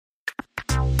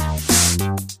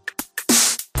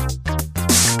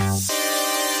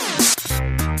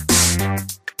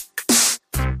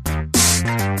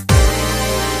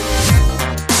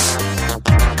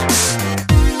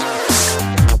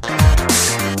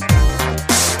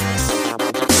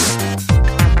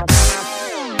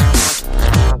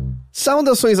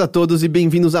Saudações a todos e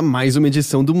bem-vindos a mais uma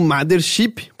edição do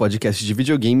Mothership, podcast de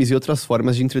videogames e outras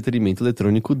formas de entretenimento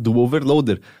eletrônico do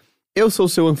Overloader. Eu sou o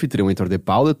seu anfitrião, Heitor de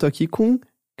Paula, eu tô aqui com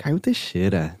Caio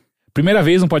Teixeira. Primeira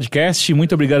vez no podcast,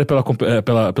 muito obrigado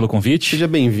pelo convite. Seja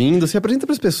bem-vindo, se apresenta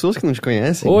para as pessoas que não te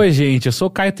conhecem. Oi, gente, eu sou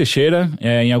o Caio Teixeira.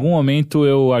 Em algum momento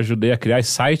eu ajudei a criar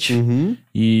esse site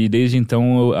e desde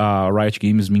então a Riot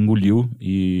Games me engoliu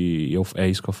e é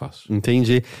isso que eu faço.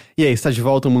 Entendi. E aí, está de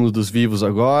volta ao mundo dos vivos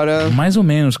agora? Mais ou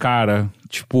menos, cara.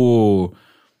 Tipo...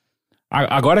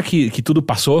 Agora que tudo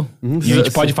passou, e a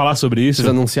gente pode falar sobre isso. Vocês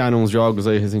anunciaram os jogos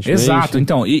aí recentemente? Exato,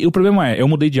 então, e o problema é, eu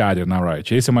mudei de área na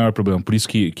Riot, esse é o maior problema, por isso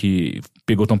que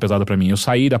pegou tão pesado pra mim. Eu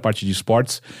saí da parte de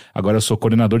esportes, agora eu sou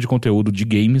coordenador de conteúdo de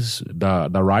games da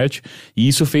Riot, e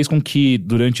isso fez com que,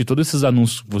 durante todos esses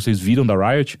anúncios que vocês viram da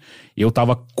Riot, eu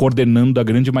tava coordenando a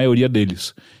grande maioria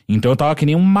deles. Então eu tava que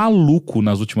nem um maluco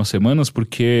nas últimas semanas,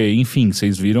 porque, enfim,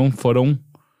 vocês viram, foram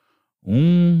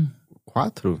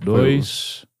 4?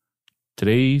 2...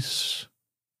 3,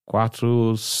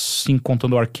 4, 5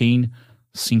 contando o Arcane,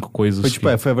 5 coisas. Foi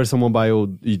tipo, foi a versão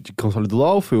mobile e de console do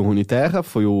LoL, foi o Runeterra,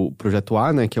 foi o Projeto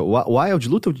A, né? Que é o A é o de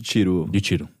luta ou de tiro? De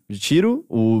tiro. De tiro,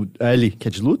 o L, que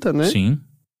é de luta, né? Sim.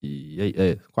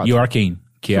 E 4. E o Arcane,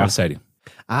 que é a série.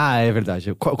 Ah, é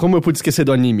verdade. Como eu pude esquecer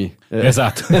do anime?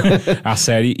 Exato. A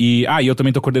série. E eu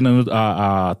também tô coordenando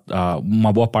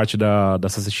uma boa parte da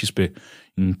CCXP.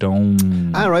 Então...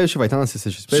 Ah, a Riot vai estar na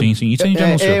CCXP? Sim, isso a gente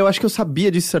anunciou. Eu acho que eu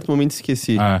sabia disso em certo momento e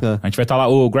esqueci. A gente vai estar lá,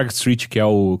 o Greg Street, que é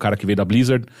o cara que veio da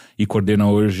Blizzard e coordena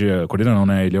hoje... Coordena não,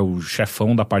 né? Ele é o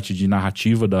chefão da parte de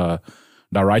narrativa da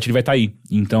Riot, ele vai estar aí.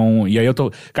 Então, e aí eu tô...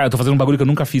 Cara, eu tô fazendo um bagulho que eu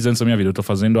nunca fiz antes da minha vida. Eu tô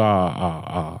fazendo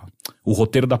o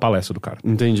roteiro da palestra do cara.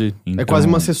 Entendi. Então... É quase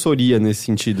uma assessoria nesse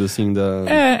sentido, assim, da...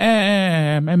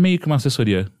 É meio que uma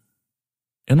assessoria.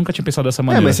 Eu nunca tinha pensado dessa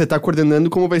maneira. Mas você tá coordenando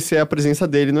como vai ser a presença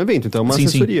dele no evento, então é uma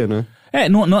assessoria, né?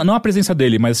 Não a presença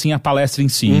dele, mas sim a palestra em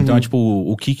si. Então é tipo,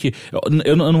 o que...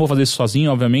 Eu não vou fazer isso sozinho,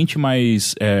 obviamente,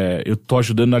 mas eu tô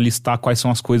ajudando a listar quais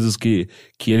são as coisas que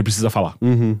ele precisa falar.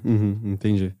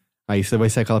 Entendi. Aí você vai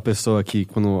ser aquela pessoa que,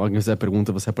 quando alguém fizer a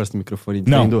pergunta, você aparece no microfone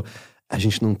dizendo... A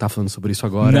gente não tá falando sobre isso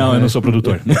agora. Não, né? eu não sou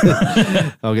produtor.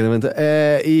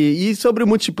 E sobre o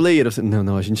multiplayer?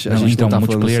 Não, a gente não tá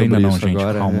falando sobre ainda isso gente,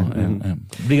 agora. Calma.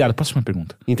 Obrigado, próxima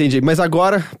pergunta. Entendi. Mas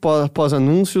agora,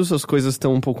 pós-anúncios, as coisas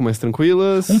estão um pouco mais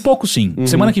tranquilas? Um pouco sim.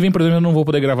 Semana que vem, por exemplo, eu não vou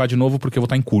poder gravar de novo porque eu vou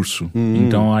estar em curso.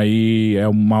 Então aí é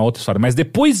uma outra história. Mas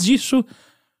depois disso...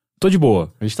 Tô de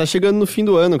boa. A gente tá chegando no fim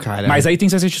do ano, cara. Mas aí tem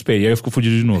CCXP, e aí eu fico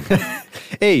fudido de novo.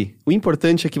 Ei, o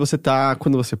importante é que você tá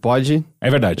quando você pode.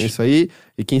 É verdade. É isso aí.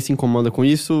 E quem se incomoda com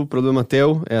isso, problema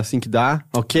teu, é assim que dá,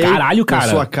 ok? Caralho, cara.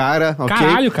 Na sua cara, ok?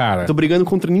 Caralho, cara. Tô brigando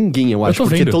contra ninguém, eu acho,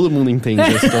 porque vendo. todo mundo entende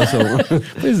a situação.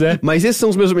 Pois é. Mas esses são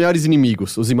os meus melhores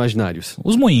inimigos, os imaginários.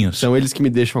 Os moinhos. São eles que me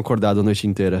deixam acordado a noite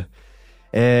inteira.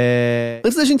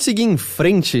 Antes da gente seguir em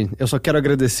frente, eu só quero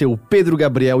agradecer o Pedro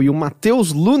Gabriel e o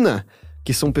Matheus Luna,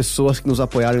 que são pessoas que nos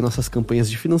apoiaram em nossas campanhas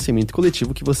de financiamento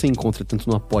coletivo que você encontra tanto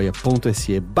no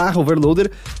apoia.se/overloader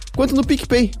quanto no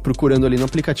PicPay, procurando ali no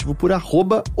aplicativo por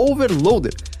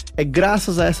 @overloader. É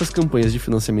graças a essas campanhas de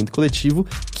financiamento coletivo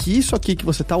que isso aqui que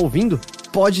você tá ouvindo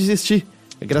pode existir.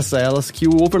 É graças a elas que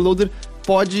o Overloader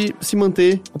pode se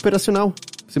manter operacional,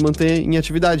 se manter em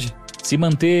atividade. Se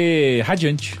manter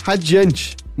radiante.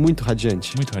 Radiante, muito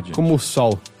radiante. Muito radiante. Como o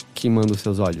sol queimando os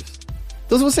seus olhos.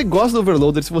 Então, se você gosta do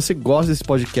Overloader, se você gosta desse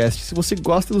podcast, se você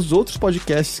gosta dos outros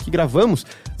podcasts que gravamos,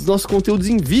 dos nossos conteúdos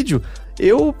em vídeo,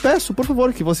 eu peço, por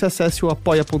favor, que você acesse o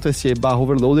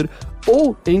apoia.se/overloader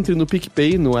ou entre no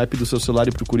PicPay, no app do seu celular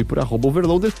e procure por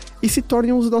 @overloader e se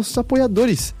tornem os nossos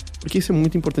apoiadores, porque isso é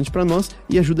muito importante para nós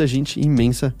e ajuda a gente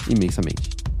imensamente.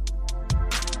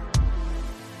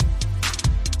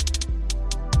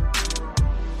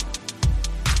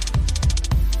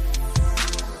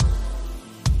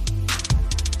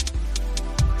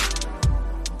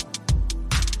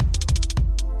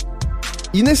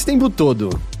 E nesse tempo todo,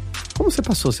 como você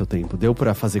passou seu tempo? Deu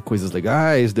pra fazer coisas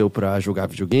legais? Deu pra jogar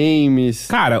videogames?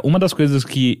 Cara, uma das coisas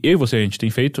que eu e você a gente tem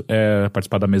feito é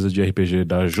participar da mesa de RPG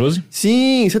da Josi.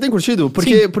 Sim, você tem curtido?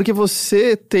 Porque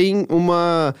você tem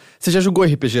uma... Você já jogou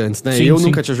RPG antes, né? Sim, eu sim.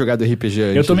 nunca tinha jogado RPG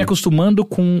antes. Eu tô me acostumando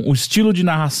com o estilo de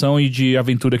narração e de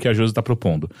aventura que a Josi tá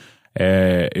propondo.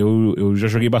 Eu já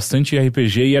joguei bastante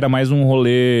RPG e era mais um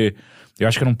rolê... Eu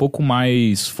acho que era um pouco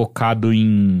mais focado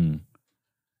em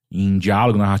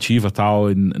diálogo, narrativa e tal,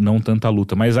 não tanta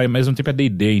luta. Mas ao mesmo tempo é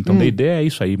D&D, então D&D é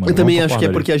isso aí, mano. Eu também acho que é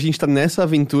porque a gente tá nessa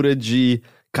aventura de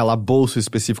calabouço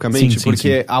especificamente, Sim,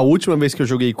 porque a última vez que eu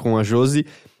joguei com a Josi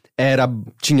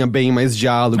tinha bem mais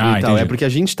diálogo e tal. Entendi. É porque a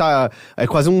gente tá... É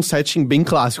quase um setting bem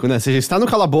clássico, né? Você já está no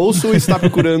calabouço e está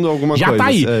procurando alguma Já coisa. tá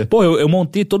aí. É. Pô, eu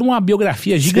montei toda uma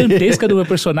biografia gigantesca do meu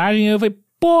personagem e eu falei,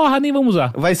 porra, nem vamos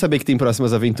usar. Vai saber que tem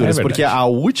próximas aventuras. É porque verdade. a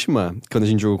última, quando a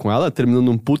gente jogou com ela, terminou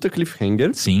num puta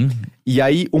cliffhanger. Sim. E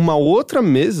aí, uma outra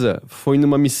mesa foi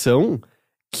numa missão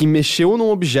que mexeu num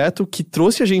objeto que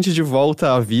trouxe a gente de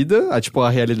volta à vida, à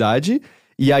realidade.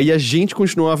 E aí, a gente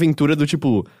continuou a aventura do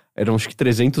tipo... Eram acho que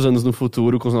 300 anos no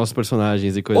futuro com os nossos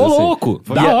personagens e coisas Ô, assim. louco!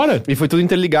 Da hora! E foi tudo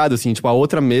interligado, assim. Tipo, a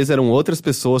outra mesa eram outras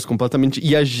pessoas completamente...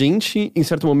 E a gente, em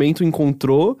certo momento,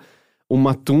 encontrou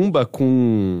uma tumba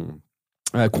com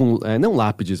não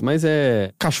lápides, mas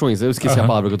caixões. Eu esqueci a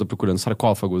palavra que eu tô procurando.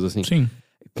 Sarcófagos, assim. Sim.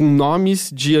 Com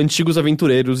nomes de antigos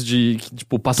aventureiros que,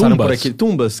 tipo, passaram Tumbas. por aquele...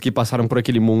 Tumbas que passaram por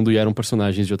aquele mundo e eram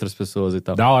personagens de outras pessoas e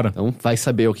tal. Da hora. Então, vai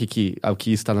saber o que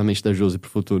está na mente da Josi pro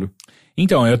futuro.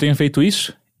 Então, eu tenho feito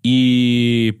isso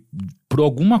e por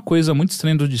alguma coisa muito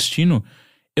estranha do destino,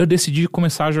 eu decidi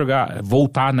começar a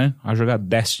voltar, né, a jogar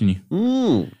Destiny.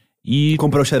 E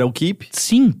Comprou o Shadowkeep.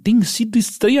 sim, tem sido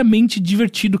estranhamente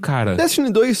divertido, cara.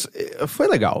 Destiny 2 foi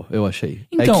legal, eu achei.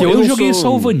 Então, que eu não joguei sou-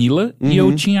 só o Vanilla e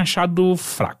eu tinha achado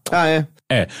fraco. Ah, é?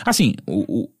 É, assim,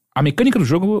 a mecânica do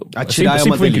jogo Atirar sempre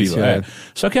é uma foi delícia, incrível. é.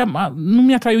 Só que não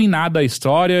me atraiu em nada a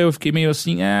história, eu fiquei meio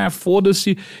assim,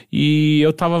 foda-se. E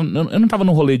eu não tava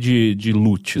no rolê de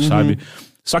loot, sabe?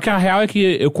 Só que a real é que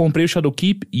eu comprei o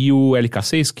Shadowkeep e o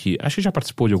LK6, que acho que já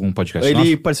participou de algum podcast Ele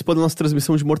nosso. participou da nossa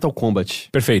transmissão de Mortal Kombat.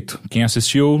 Perfeito. Quem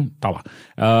assistiu, tá lá.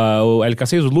 O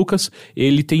LK6, o Lucas,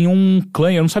 ele tem um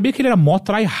clã. Eu não sabia que ele era mó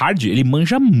tryhard. Ele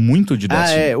manja muito de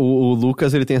Destiny. O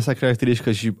Lucas, ele tem essa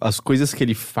característica de as coisas que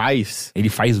ele faz... Ele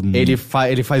faz muito.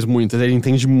 Ele faz muitas, ele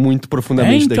entende muito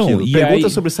profundamente então, daquilo. e Pergunta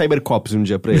aí- sobre Cybercops um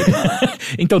dia pra ele.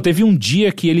 Então, teve um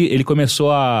dia que ele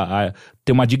começou a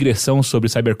ter uma digressão sobre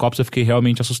Cybercops, eu fiquei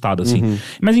realmente assustado, assim.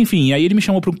 Mas enfim, aí ele me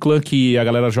chamou pra um clã que a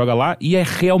galera joga lá, e é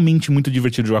realmente muito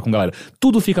divertido jogar com galera.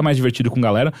 Tudo fica mais divertido com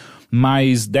galera,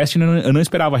 mas Destiny eu não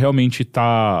esperava realmente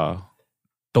estar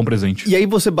tão presente. E aí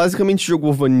você basicamente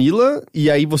jogou Vanilla e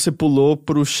aí você pulou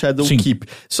pro Shadowkeep.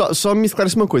 Só me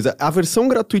esclarece uma coisa. A versão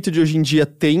gratuita de hoje em dia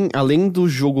tem, além do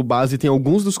jogo base, tem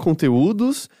alguns dos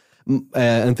conteúdos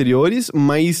anteriores,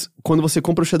 mas quando você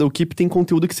compra o Shadowkeep tem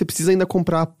conteúdo que você precisa ainda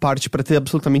comprar a parte pra ter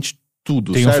absolutamente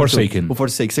tudo, Tem certo? o Forsaken. O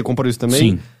Forsaken, você comprou isso também?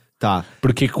 Sim. Tá.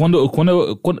 Porque quando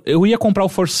eu ia comprar o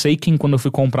Forsaken quando eu fui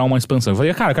comprar uma expansão. Eu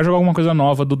falei, cara, eu quero jogar alguma coisa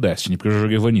nova do Destiny, porque eu já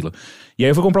joguei Vanilla. E aí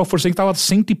eu fui comprar o Forsaken, tava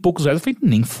R$100 e poucos. Eu falei,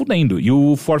 nem fudendo. E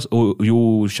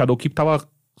o Shadowkeep tava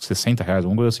R$60,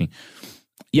 alguma coisa assim.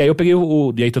 E aí eu peguei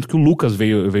e aí tanto que o Lucas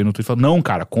veio no Twitter e falou, não,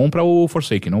 cara, compra o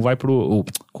Forsaken, não vai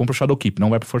compra o Shadowkeep, não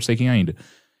vai pro Forsaken ainda.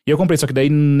 E eu comprei, só que daí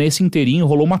nesse inteirinho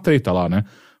rolou uma treta lá, né?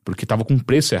 Porque tava com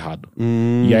preço errado.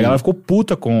 E aí a galera ficou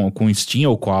puta com o Steam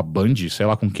ou com a Band, sei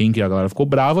lá com quem que a galera ficou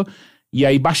brava. E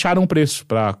aí baixaram o preço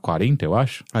pra 40, eu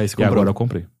acho. Aí você E comprou. agora eu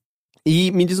comprei.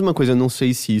 E me diz uma coisa, eu não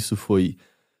sei se isso foi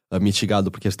mitigado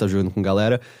porque você tá jogando com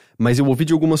galera, mas eu ouvi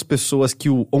de algumas pessoas que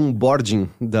o onboarding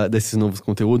desses novos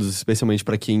conteúdos, especialmente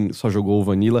pra quem só jogou o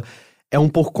Vanilla, é um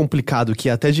pouco complicado, que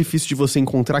é até difícil de você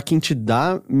encontrar quem te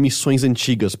dá missões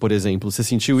antigas, por exemplo. Você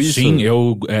sentiu isso? Sim,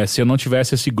 se eu não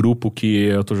tivesse esse grupo que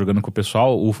eu tô jogando com o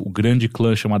pessoal, o grande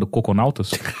clã chamado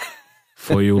Coconautas,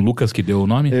 foi o Lucas que deu o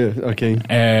nome. Ok.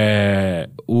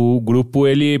 O grupo,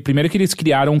 primeiro que eles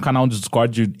criaram um canal do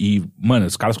Discord e, mano,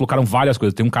 os caras colocaram várias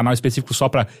coisas. Tem um canal específico só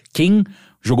pra quem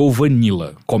jogou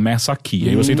Vanilla. Começa aqui.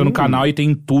 Aí você entra no canal e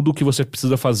tem tudo o que você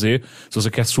precisa fazer se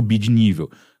você quer subir de nível.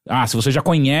 Se você já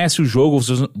conhece o jogo,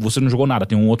 você não jogou nada.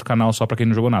 Tem um outro canal só pra quem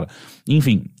não jogou nada.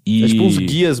 Enfim. É tipo uns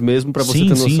guias mesmo pra você ter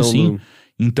noção. Sim.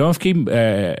 Então eu fiquei...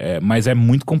 mas é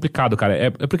muito complicado, cara. É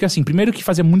porque assim, primeiro que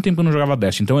fazia muito tempo que eu não jogava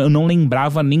Destiny, então eu não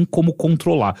lembrava nem como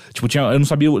controlar. Tipo,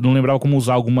 eu não lembrava como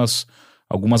usar algumas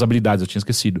habilidades, eu tinha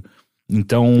esquecido.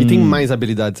 Então... E tem mais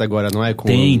habilidades agora, não é?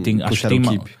 Tem. Com Acho que tem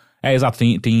uma... exato.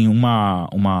 Tem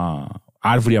uma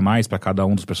árvore a mais pra cada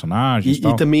um dos personagens e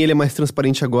tal. E também ele é mais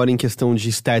transparente agora em questão de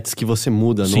stats que você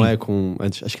muda, Sim. não é?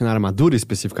 Acho que na armadura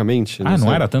especificamente. Não sei.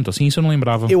 era tanto assim? Isso eu não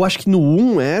lembrava. Eu acho que no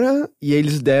 1 era, e aí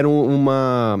eles deram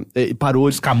uma... parou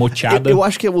de... Escamoteada. Eu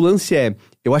acho que o lance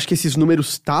eu acho que esses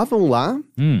números estavam lá,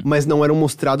 mas não eram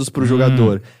mostrados pro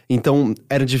jogador. Então,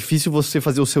 era difícil você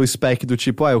fazer o seu spec do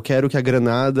tipo, eu quero que a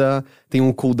granada tenha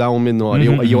um cooldown menor.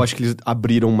 E eu acho que eles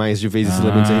abriram mais de vez esses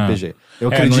elementos RPG. Eu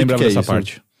acredito não lembrava que é dessa isso.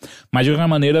 parte. Mas de qualquer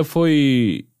maneira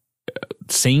foi...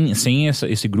 Sem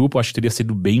esse grupo, acho que teria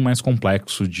sido bem mais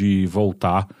complexo de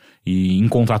voltar e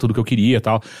encontrar tudo que eu queria e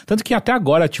tal. Tanto que até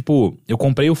agora, tipo, eu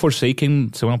comprei o Forsaken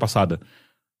semana passada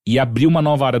e abri uma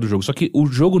nova área do jogo. Só que o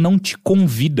jogo não te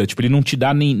convida, tipo, ele não te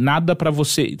dá nem nada pra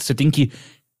você. Você tem que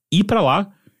ir pra lá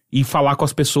e falar com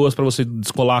as pessoas pra você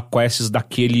descolar quests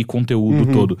daquele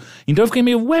conteúdo todo. Então eu fiquei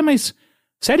meio, mas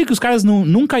sério que os caras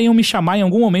nunca iam me chamar em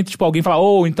algum momento, tipo, alguém falar,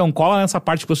 então cola nessa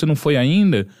parte que você não foi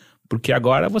ainda, porque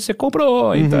agora você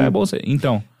comprou, então é bom você...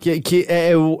 Então...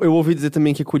 Eu ouvi dizer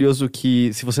também que é curioso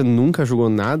que se você nunca jogou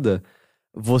nada,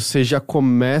 você já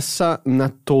começa na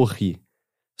torre.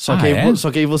 Só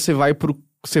que aí você vai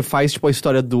você faz, tipo, a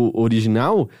história do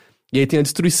original... E aí tem a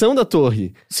destruição da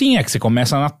torre. Sim, é que você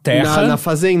começa na terra... Na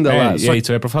fazenda lá. E aí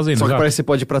você vai pra fazenda, Só que parece que você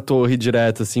pode ir pra torre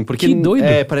direto, assim. Porque que doido.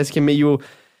 Parece que é meio...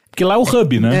 Porque lá é o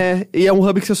hub, né? E é um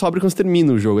hub que você sobe quando você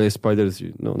termina o jogo. É spoiler.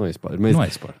 Não é spoiler. Mas, não é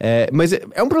spoiler. Mas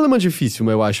é um problema difícil,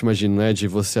 eu acho, imagino, né? De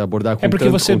você abordar com porque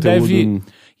tanto você conteúdo. deve...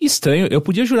 Estranho, eu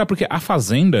podia jurar, porque a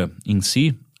fazenda em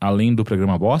si, além do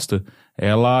programa bosta,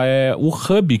 ela é o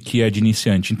hub que é de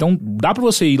iniciante. Então dá pra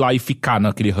você ir lá e ficar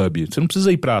naquele hub. Você não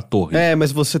precisa ir pra torre.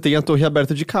 Mas você tem a torre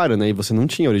aberta de cara, né? E você não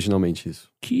tinha originalmente isso.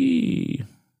 Que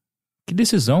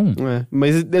decisão.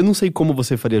 Mas eu não sei como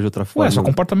você faria de outra forma. É só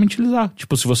comportamentalizar.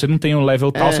 Tipo, se você não tem um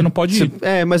level tal, você não pode ir.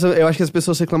 Mas eu acho que as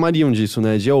pessoas reclamariam disso,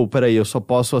 né? De, peraí, eu só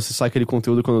posso acessar aquele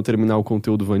conteúdo quando eu terminar o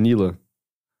conteúdo vanilla.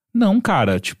 Não,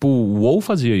 cara, tipo, o WoW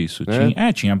fazia isso.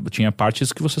 Tinha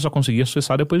partes que você só conseguia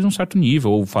acessar depois de um certo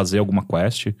nível, ou fazer alguma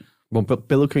quest. Bom,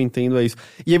 pelo que eu entendo é isso.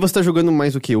 E aí você tá jogando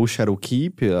mais o quê? O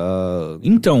Shadowkeep?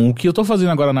 Então, o que eu tô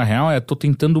fazendo agora na real tô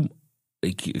tentando...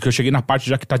 Que eu cheguei na parte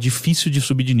já que tá difícil de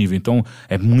subir de nível. Então,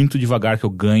 é muito devagar que eu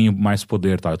ganho mais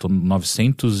poder, tá? Eu tô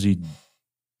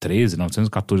 913,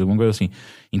 914, alguma coisa assim.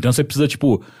 Então você precisa,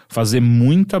 tipo, fazer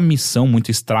muita missão, muito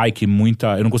strike,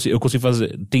 muita... Eu consigo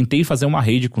fazer... Tentei fazer uma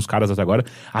raid com os caras até agora.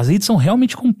 As raids são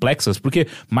realmente complexas, porque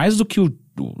mais do que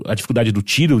a dificuldade do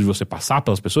tiro, de você passar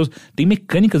pelas pessoas, tem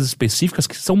mecânicas específicas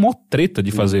que são mó treta de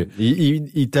fazer.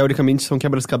 E teoricamente são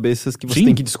quebras-cabeças que você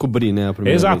tem que descobrir, né?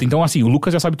 Exato, vez. Então assim, o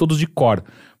Lucas já sabe todos de cor,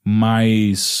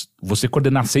 mas você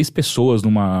coordenar 6 pessoas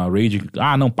numa raid,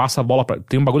 não, passa a bola pra...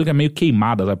 Tem um bagulho que é meio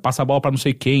queimada, sabe? Passa a bola pra não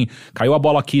sei quem, caiu a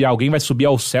bola aqui, alguém vai subir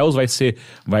aos céus, vai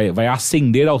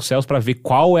ascender aos céus pra ver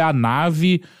qual é a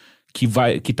nave... Que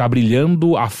tá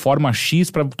brilhando a forma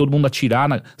X pra todo mundo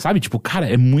atirar, sabe? Tipo, cara,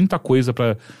 é muita coisa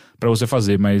pra você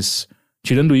fazer, mas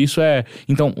tirando isso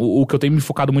Então, o que eu tenho me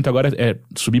focado muito agora é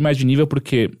subir mais de nível,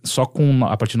 porque só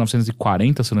a partir de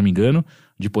 940, se eu não me engano,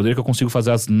 de poder que eu consigo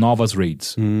fazer as novas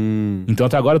raids. Então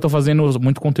até agora eu tô fazendo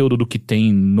muito conteúdo do que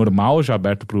tem normal, já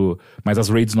aberto mas as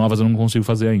raids novas eu não consigo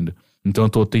fazer ainda. Então eu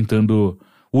tô tentando...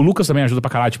 O Lucas também ajuda pra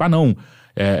caralho, tipo,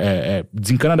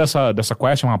 desencana dessa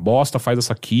quest, é uma bosta, faz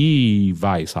essa aqui e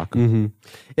vai, saca?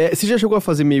 Você já chegou a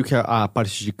fazer meio que a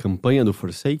parte de campanha do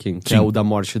Forsaken? Que é o da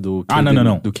morte do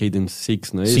Cadence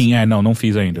 6, não é isso? Sim, não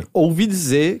fiz ainda. Ouvi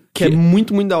dizer que é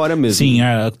muito, muito da hora mesmo. Sim,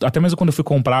 até mesmo quando eu fui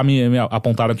comprar, me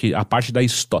apontaram que a parte da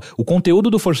história... O conteúdo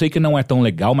do Forsaken não é tão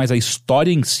legal, mas a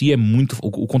história em si é muito...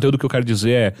 O conteúdo que eu quero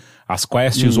dizer é as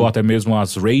quests ou até mesmo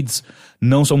as raids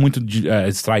não são muito...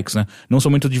 strikes, né? Não são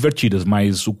muito divertidas,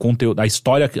 mas o conteúdo...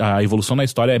 A evolução da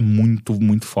história é muito,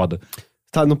 muito foda.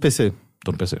 Tá no PC.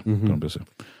 Tô no PC.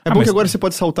 É porque agora você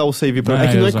pode saltar o save pra... É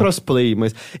que não é crossplay,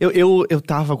 mas... Eu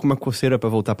tava com uma coceira pra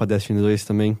voltar pra Destiny 2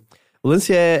 também. O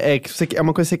lance é que é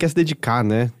uma coisa que você quer se dedicar,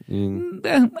 né?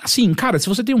 Assim, cara, se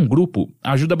você tem um grupo,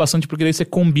 ajuda bastante porque daí você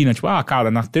combina. Tipo,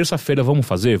 cara, na terça-feira vamos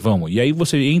fazer? Vamos. E aí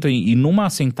você entra e numa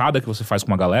sentada que você faz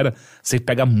com uma galera, você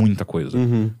pega muita coisa.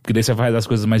 Porque daí você vai das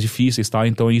coisas mais difíceis e tal,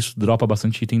 então isso dropa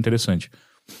bastante item interessante.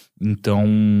 Então...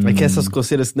 É que essas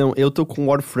coceiras... Não, eu tô com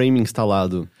Warframe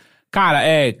instalado. Cara,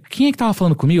 quem é que tava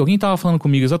falando comigo? Alguém tava falando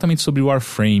comigo exatamente sobre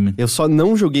Warframe. Eu só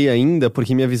não joguei ainda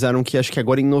porque me avisaram que acho que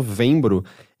agora em novembro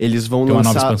eles vão lançar... uma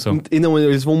nova expansão. Não,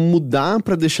 eles vão mudar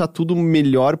pra deixar tudo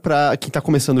melhor pra quem tá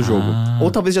começando o jogo. Ou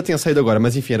talvez já tenha saído agora,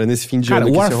 mas enfim, era nesse fim de ano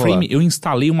que Cara, o Warframe eu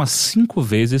instalei umas 5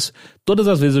 vezes. Todas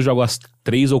as vezes eu jogo as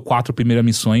 3 ou 4 primeiras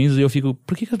missões e eu fico...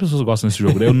 Por que as pessoas gostam desse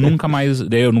jogo? Daí eu nunca mais...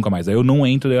 Daí eu não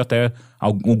entro, daí até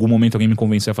algum momento alguém me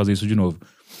convencer a fazer isso de novo.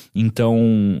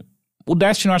 Então... O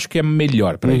Destiny eu acho que é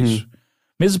melhor pra isso.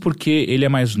 Mesmo porque ele é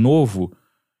mais novo,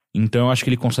 então eu acho que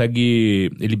ele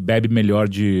consegue... Ele bebe melhor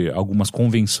de algumas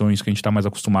convenções que a gente tá mais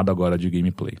acostumado agora de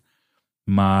gameplay.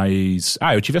 Mas...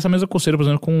 eu tive essa mesma coceira, por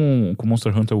exemplo, com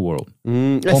Monster Hunter World.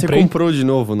 Você comprou de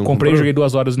novo, não comprei, joguei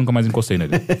 2 horas e nunca mais encostei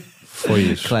nele. Foi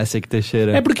isso. Classic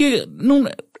Teixeira. É porque...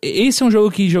 Esse é um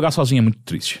jogo que jogar sozinho é muito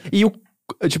triste. E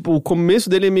o começo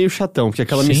dele é meio chatão, porque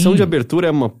aquela missão de abertura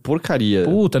é uma porcaria.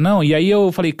 Puta, não. E aí eu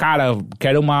falei, cara,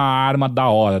 quero uma arma da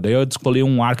hora. Daí eu descolei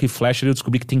um arco e flecha e eu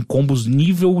descobri que tem combos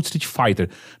nível Street Fighter.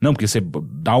 Não, porque você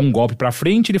dá um golpe pra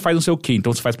frente, ele faz não sei o quê.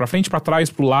 Então você faz pra frente, pra trás,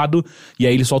 pro lado, e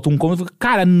aí ele solta um combo.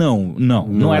 Cara, não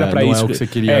era pra isso. Não é o que você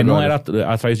queria agora. Não era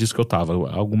atrás disso que eu tava.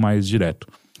 Algo mais direto.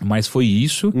 Mas foi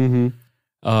isso.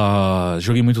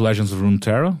 Joguei muito Legends of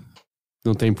Runeterra.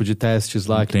 No tempo de testes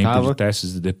lá que tempo tava. de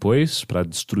testes depois, pra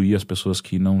destruir as pessoas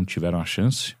que não tiveram a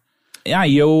chance. E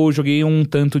aí eu joguei um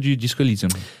tanto de Disco Elysium.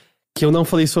 Que eu não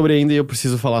falei sobre ainda e eu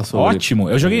preciso falar sobre. Ótimo!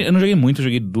 Eu não joguei muito, eu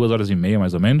joguei 2h30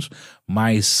 mais ou menos.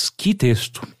 Mas que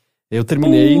texto. Eu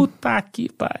terminei. Puta que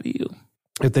pariu.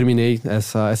 Eu terminei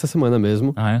essa semana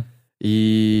mesmo. Ah, é?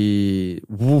 E.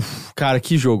 Cara,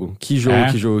 que jogo. Que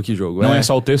jogo. Não é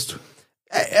só o texto?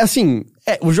 Assim,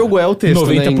 o jogo é o texto, 90%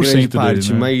 né, em grande parte,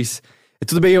 dele, né? Mas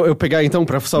tudo bem eu pegar então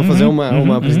pra só fazer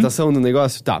uma apresentação do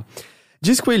negócio? Tá.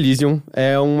 Disco Elysium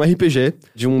é um RPG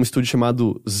de um estúdio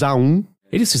chamado Zaun.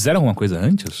 Eles fizeram alguma coisa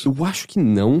antes? Eu acho que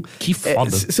não. Que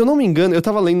foda. Se eu não me engano, eu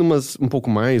tava lendo um pouco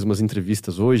mais, umas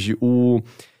entrevistas hoje, o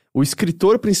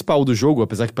escritor principal do jogo,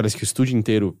 apesar que parece que o estúdio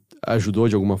inteiro ajudou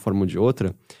de alguma forma ou de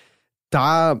outra,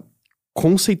 tá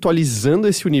conceitualizando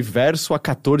esse universo há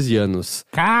 14 anos.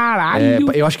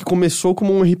 Caralho! Eu acho que começou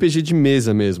como um RPG de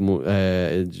mesa mesmo,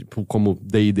 tipo, como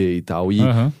D&D e tal. E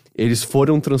eles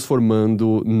foram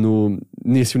transformando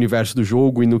nesse universo do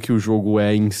jogo e no que o jogo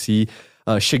é em si,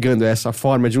 chegando a essa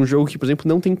forma de um jogo que, por exemplo,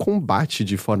 não tem combate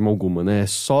de forma alguma, né? É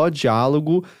só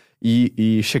diálogo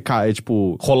e checar,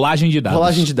 tipo... Rolagem de dados.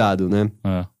 Rolagem de dado, né?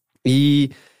 E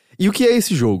o que é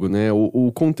esse jogo, né?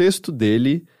 O contexto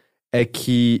dele é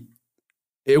que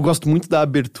eu gosto muito da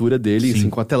abertura dele, assim,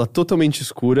 com a tela totalmente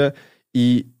escura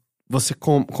e você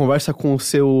conversa com o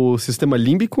seu sistema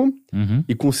límbico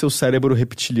e com o seu cérebro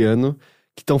reptiliano,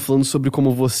 que estão falando sobre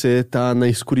como você tá na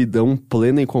escuridão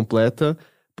plena e completa,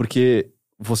 porque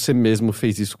você mesmo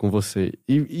fez isso com você.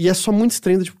 E é só muito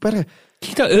estranho, tipo, pera...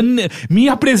 Me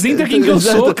apresenta quem que eu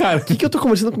sou, cara. O que eu tô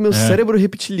conversando com o meu cérebro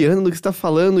reptiliano do que você tá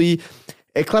falando? E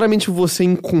é claramente você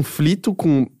em conflito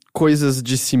com coisas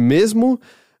de si mesmo,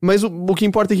 mas o que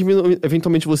importa é que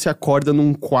eventualmente você acorda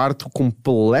num quarto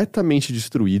completamente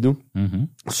destruído,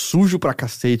 sujo pra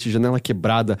cacete, janela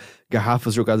quebrada,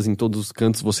 garrafas jogadas em todos os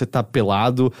cantos, você tá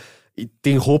pelado e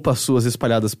tem roupas suas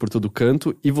espalhadas por todo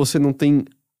canto e você não tem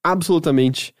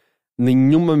absolutamente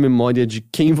nenhuma memória de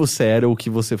quem você era ou o que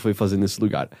você foi fazer nesse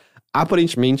lugar.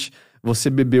 Aparentemente, você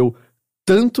bebeu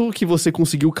tanto que você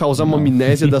conseguiu causar uma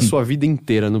amnésia da sua vida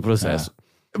inteira no processo.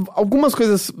 Algumas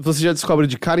coisas você já descobre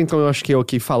de cara, então eu acho que é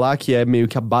ok falar, que é meio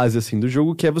que a base, assim, do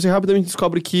jogo, que é você rapidamente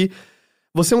descobre que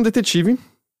você é um detetive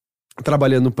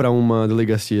trabalhando pra uma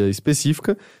delegacia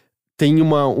específica, tem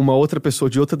uma outra pessoa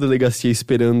de outra delegacia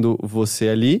esperando você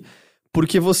ali,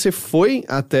 porque você foi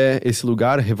até esse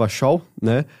lugar, Revachol,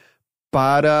 né,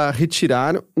 para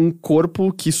retirar um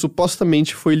corpo que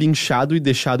supostamente foi linchado e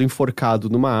deixado enforcado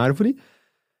numa árvore.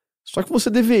 Só que você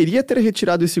deveria ter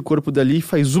retirado esse corpo dali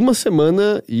faz uma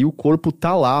semana e o corpo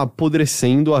tá lá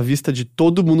apodrecendo à vista de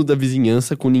todo mundo da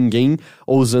vizinhança, com ninguém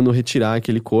ousando retirar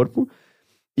aquele corpo.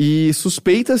 E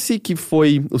suspeita-se que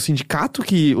foi o sindicato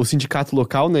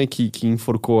local, né, que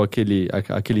enforcou aquele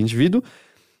indivíduo.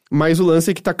 Mas o lance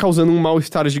é que tá causando um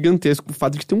mal-estar gigantesco o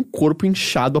fato de que tem um corpo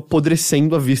inchado,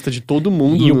 apodrecendo à vista de todo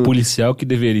mundo. E o policial que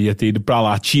deveria ter ido pra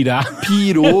lá tirar...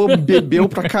 Pirou, bebeu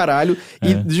pra caralho.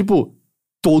 E, tipo,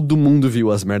 todo mundo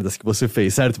viu as merdas que você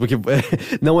fez, certo? Porque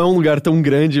não é um lugar tão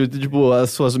grande, tipo,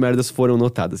 as suas merdas foram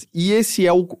notadas. E esse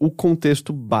é o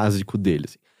contexto básico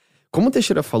deles. Como o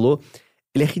Teixeira falou,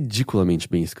 ele é ridiculamente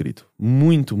bem escrito.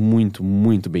 Muito, muito,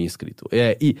 muito bem escrito.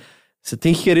 E... você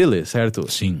tem que querer ler,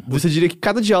 certo? Sim. Você diria que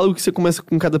cada diálogo que você começa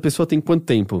com cada pessoa tem quanto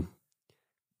tempo?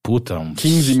 Puta,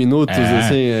 15 minutos,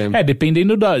 assim?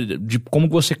 Dependendo de como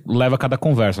você leva cada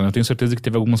conversa, né? Eu tenho certeza que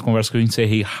teve algumas conversas que eu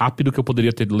encerrei rápido que eu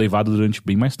poderia ter levado durante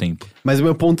bem mais tempo. Mas o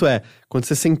meu ponto é, quando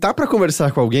você sentar pra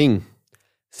conversar com alguém,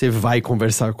 você vai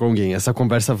conversar com alguém. Essa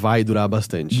conversa vai durar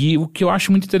bastante. E o que eu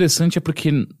acho muito interessante é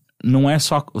porque não é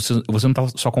só... Você não tá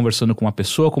só conversando com uma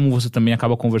pessoa, como você também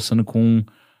acaba conversando com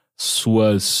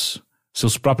seus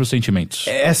próprios sentimentos.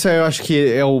 Essa eu acho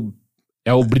que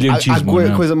é o brilhantismo, a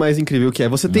né? coisa mais incrível que é.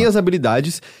 Você tem as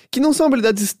habilidades, que não são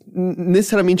habilidades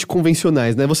necessariamente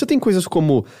convencionais, né? Você tem coisas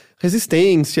como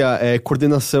resistência,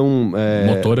 coordenação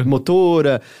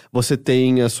motora, você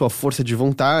tem a sua força de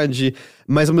vontade,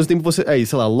 mas ao mesmo tempo você...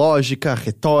 sei lá, lógica,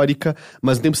 retórica,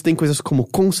 mas ao mesmo tempo você tem coisas como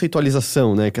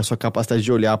conceitualização, né? Que é a sua capacidade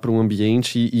de olhar para um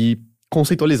ambiente e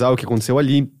conceitualizar o que aconteceu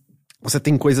ali. Você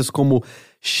tem coisas como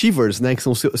shivers, né? Que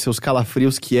são seus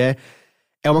calafrios, que é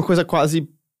uma coisa quase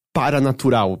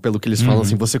paranatural, pelo que eles falam,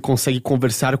 assim. Você consegue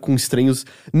conversar com estranhos,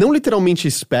 não literalmente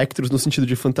espectros, no sentido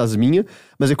de fantasminha,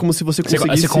 mas é como se você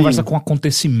conseguisse... Você conversa com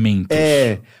acontecimentos.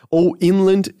 Ou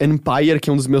Inland Empire, que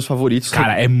é um dos meus favoritos.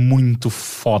 Cara, é muito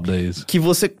foda isso. Que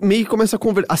você meio que começa a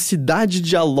conversar... A cidade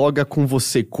dialoga com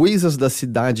você, coisas da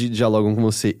cidade dialogam com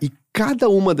você. E cada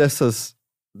uma dessas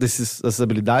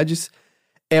habilidades...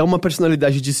 é uma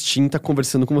personalidade distinta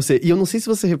conversando com você. E eu não sei se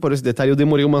você reparou esse detalhe, eu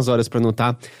demorei umas horas pra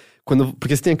notar.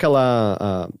 Porque você tem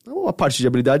aquela... A parte de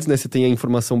habilidades, né? Você tem a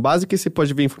informação básica e você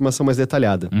pode ver a informação mais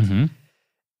detalhada. Uhum.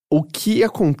 O que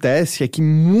acontece é que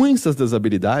muitas das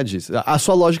habilidades... A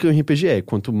sua lógica no RPG é,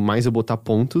 quanto mais eu botar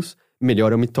pontos,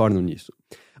 melhor eu me torno nisso.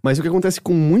 Mas o que acontece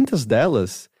com muitas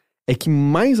delas é que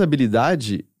mais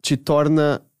habilidade te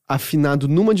torna afinado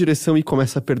numa direção e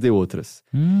começa a perder outras.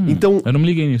 Então, eu não me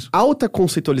liguei nisso. Alta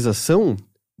conceitualização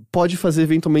pode fazer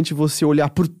eventualmente você olhar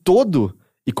por todo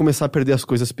e começar a perder as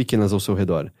coisas pequenas ao seu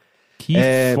redor. Que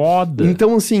foda!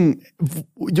 Então, assim,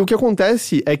 o que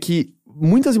acontece é que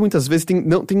muitas e muitas vezes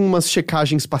tem umas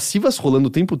checagens passivas rolando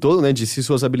o tempo todo, né? De se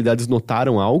suas habilidades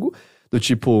notaram algo. Do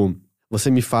tipo, você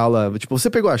me fala... Tipo, você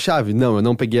pegou a chave? Não, eu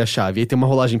não peguei a chave. Aí tem uma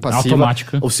rolagem passiva.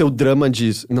 Automática. O seu drama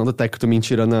diz... Não detecto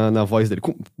mentira na voz dele.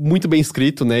 Muito bem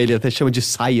escrito, né? Ele até chama de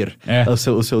sire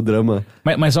o seu drama.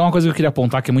 Mas é uma coisa que eu queria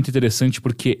apontar que é muito interessante,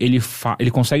 porque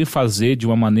ele consegue fazer de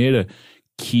uma maneira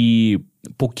que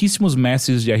pouquíssimos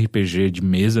mestres de RPG, de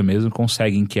mesa mesmo,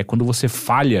 conseguem, que é quando você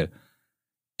falha,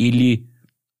 ele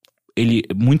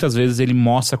muitas vezes ele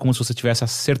mostra como se você tivesse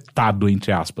acertado,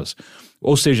 entre aspas.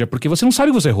 Ou seja, porque você não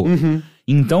sabe que você errou. Uhum.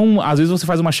 Então, às vezes você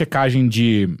faz uma checagem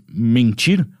de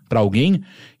mentir pra alguém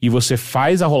e você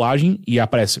faz a rolagem e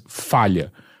aparece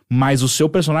falha. Mas o seu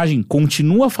personagem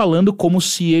continua falando como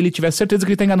se ele tivesse certeza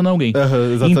que ele tá enganando alguém.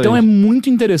 Exatamente. Então é muito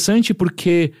interessante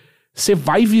porque você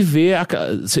vai viver,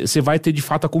 você vai ter de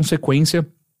fato a consequência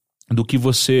do que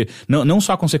você... Não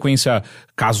só a consequência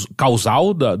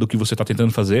causal do que você tá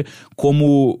tentando fazer,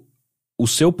 como o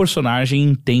seu personagem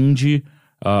entende...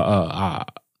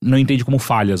 não entende como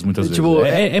falhas, muitas vezes.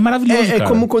 É maravilhoso, cara. É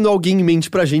como quando alguém mente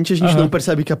pra gente e a gente não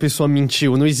percebe que a pessoa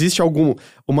mentiu. Não existe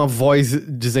uma voz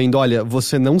dizendo, olha,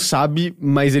 você não sabe,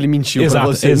 mas ele mentiu pra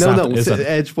você.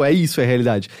 Exato. É isso, é a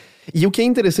realidade. E o que é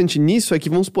interessante nisso é que,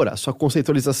 vamos supor, a sua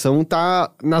conceitualização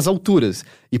tá nas alturas.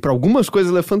 E pra algumas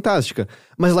coisas ela é fantástica.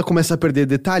 Mas ela começa a perder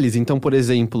detalhes. Então, por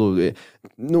exemplo,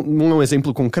 não é um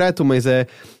exemplo concreto, mas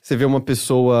você vê uma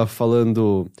pessoa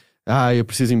falando... eu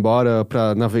preciso ir embora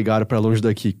pra navegar pra longe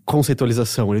daqui.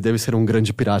 Conceitualização, ele deve ser um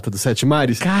grande pirata dos sete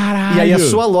mares. Caralho! E aí a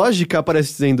sua lógica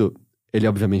aparece dizendo... Ele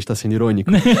obviamente tá sendo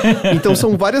irônico. Então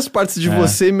são várias partes de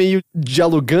você meio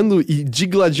dialogando e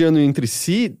digladiando entre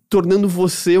si, tornando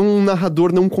você um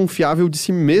narrador não confiável de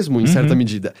si mesmo, em certa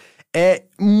medida. É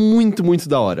muito, muito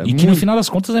da hora. E que no final das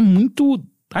contas é muito...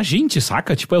 A gente,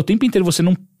 saca? Tipo, o tempo inteiro você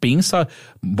não pensa...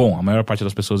 Bom, a maior parte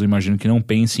das pessoas eu imagino que não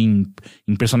pense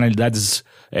em personalidades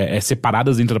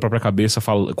separadas dentro da própria cabeça,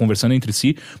 conversando entre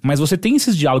si, mas você tem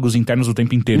esses diálogos internos o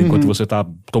tempo inteiro, enquanto você tá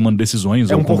tomando decisões.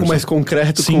 É um pouco mais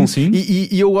concreto. Sim.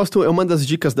 E eu gosto... É uma das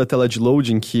dicas da tela de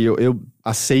loading que eu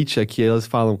aceite aqui, elas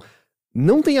falam...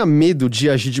 Não tenha medo de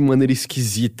agir de maneira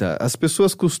esquisita. As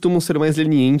pessoas costumam ser mais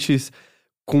lenientes...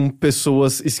 com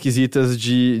pessoas esquisitas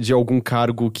de algum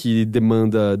cargo que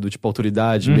demanda do tipo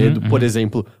autoridade, medo, por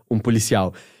exemplo, um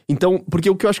policial. Então, porque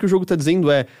o que eu acho que o jogo tá dizendo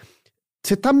é...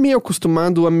 Você tá meio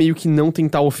acostumado a meio que não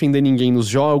tentar ofender ninguém nos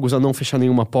jogos, a não fechar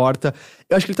nenhuma porta.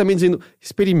 Eu acho que ele tá meio dizendo,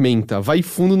 experimenta, vai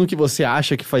fundo no que você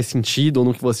acha que faz sentido ou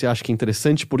no que você acha que é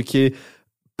interessante, porque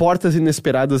portas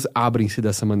inesperadas abrem-se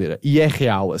dessa maneira. E é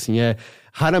real, assim,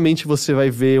 raramente você vai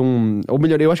ver ou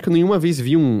melhor, eu acho que eu nenhuma vez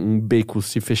vi um beco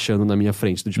se fechando na minha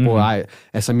frente. Do tipo,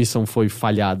 essa missão foi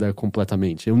falhada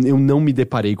completamente. Eu não me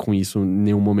deparei com isso em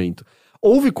nenhum momento.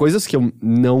 Houve coisas que eu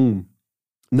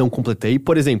não completei.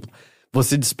 Por exemplo,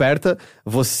 você desperta,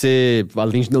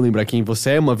 além de não lembrar quem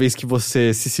você é, uma vez que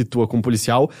você se situa como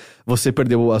policial, você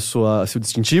perdeu seu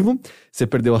distintivo, você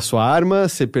perdeu a sua arma,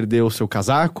 você perdeu o seu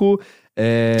casaco...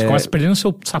 Você começa perdendo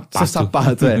seu sapato. Seu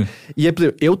sapato, E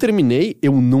eu terminei,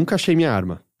 eu nunca achei minha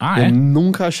arma. Eu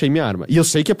nunca achei minha arma. E eu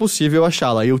sei que é possível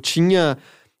achá-la. Eu tinha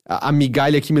a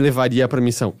migalha que me levaria pra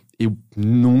missão. Eu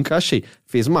nunca achei.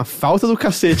 Fez uma falta do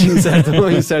cacete em certo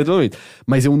momento.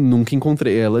 Mas eu nunca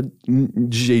encontrei ela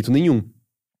de jeito nenhum.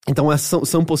 Então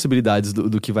são possibilidades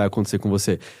do que vai acontecer com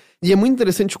você. E é muito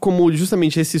interessante como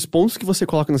justamente esses pontos que você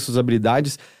coloca nas suas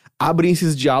habilidades abrem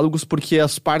esses diálogos porque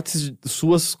as partes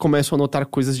suas começam a notar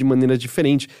coisas de maneira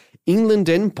diferente. Inland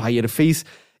Empire fez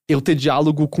eu ter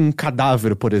diálogo com um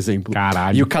cadáver, por exemplo.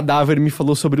 Caralho. E o cadáver me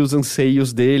falou sobre os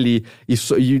anseios dele e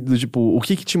tipo, o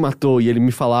que te matou? E ele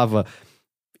me falava...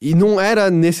 E não era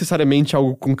necessariamente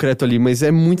algo concreto ali, mas é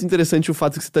muito interessante o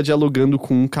fato que você tá dialogando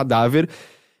com um cadáver,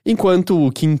 enquanto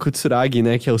o King Kutsuragi,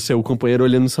 né, que é o seu companheiro,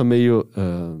 olhando só meio...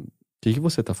 O que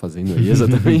você tá fazendo aí,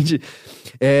 exatamente?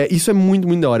 Isso é muito,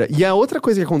 muito da hora. E a outra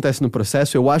coisa que acontece no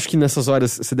processo, eu acho que nessas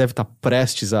horas você deve estar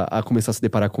prestes a começar a se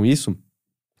deparar com isso,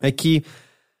 é que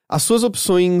as suas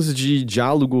opções de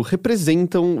diálogo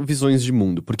representam visões de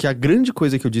mundo. Porque a grande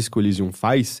coisa que o Disco Elysium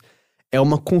faz é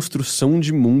uma construção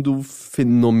de mundo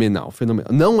fenomenal.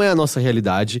 Não é a nossa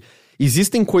realidade.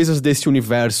 Existem coisas desse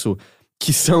universo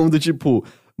que são do tipo...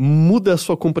 muda a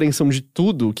sua compreensão de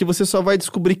tudo, que você só vai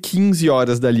descobrir 15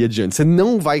 horas dali adiante. Você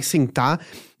não vai sentar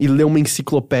e ler uma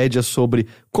enciclopédia sobre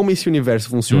como esse universo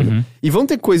funciona. E vão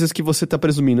ter coisas que você tá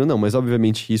presumindo, não, mas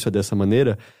obviamente isso é dessa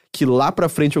maneira, que lá pra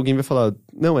frente alguém vai falar,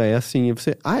 não, é assim, e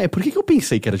você, por que eu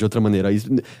pensei que era de outra maneira?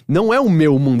 Não é o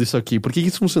meu mundo isso aqui, por que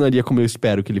isso funcionaria como eu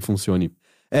espero que ele funcione?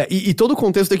 E todo o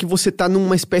contexto é que você tá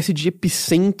numa espécie de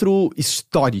epicentro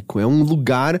histórico, é um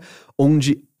lugar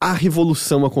onde a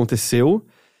revolução aconteceu,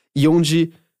 e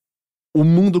onde o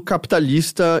mundo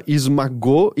capitalista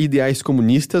esmagou ideais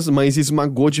comunistas, mas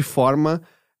esmagou de forma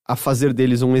a fazer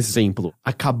deles um exemplo.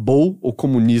 Acabou o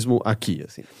comunismo aqui,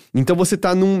 assim. Então você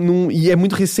tá e é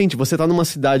muito recente, você tá numa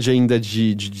cidade ainda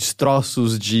de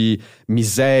destroços, de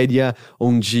miséria,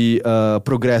 onde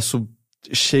progresso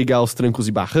chega aos trancos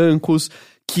e barrancos,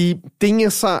 que tem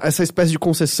essa espécie de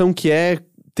concessão que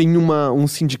tem um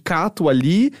sindicato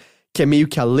ali, que é meio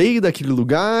que a lei daquele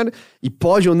lugar, e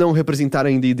pode ou não representar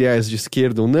ainda ideais de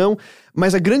esquerda ou não,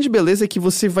 mas a grande beleza é que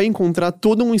você vai encontrar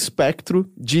todo um espectro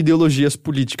de ideologias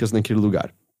políticas naquele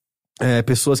lugar.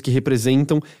 Pessoas que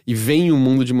representam e veem o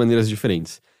mundo de maneiras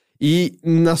diferentes. E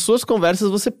nas suas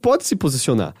conversas você pode se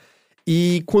posicionar.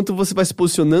 E quando você vai se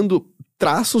posicionando,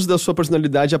 traços da sua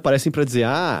personalidade aparecem pra dizer,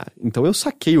 então eu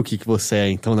saquei o que você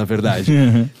é, então, na verdade.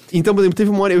 Então, por exemplo, teve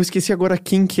uma hora, eu esqueci agora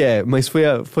quem que é, mas foi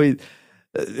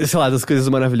sei lá, das coisas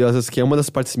maravilhosas, que é uma das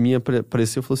partes minhas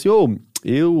apareceu e falou assim,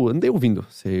 eu andei ouvindo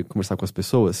você conversar com as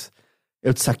pessoas,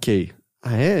 eu te saquei.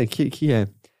 Que é?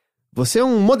 Você é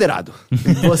um moderado.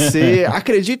 Você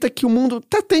acredita que o mundo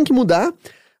tem que mudar,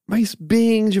 mas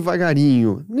bem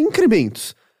devagarinho, em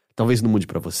incrementos. Talvez não mude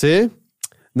pra você,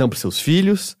 não pros seus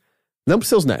filhos, não pros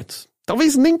seus netos.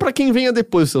 Talvez nem pra quem venha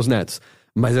depois dos seus netos.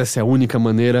 Mas essa é a única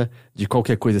maneira de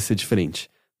qualquer coisa ser diferente.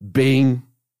 Bem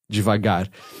devagar.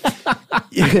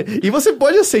 E você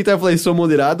pode aceitar e falar, sou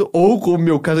moderado, ou como o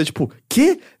meu caso é tipo,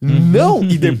 quê? Não!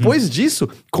 E depois disso,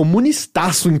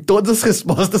 comunistaço em todas as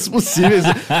respostas possíveis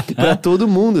pra todo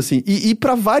mundo, assim. E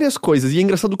pra várias coisas. E é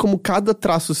engraçado como cada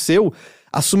traço seu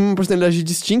assume uma personalidade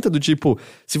distinta, do tipo,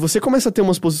 se você começa a ter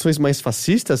umas posições mais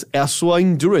fascistas, é a sua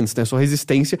endurance, né? A sua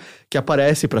resistência que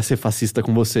aparece pra ser fascista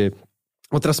com você.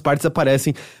 Outras partes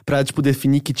aparecem pra, tipo,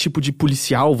 definir que tipo de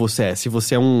policial você é. Se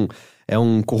você é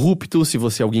um corrupto, se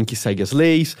você é alguém que segue as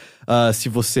leis, se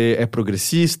você é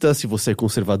progressista, se você é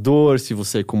conservador, se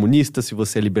você é comunista, se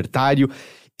você é libertário.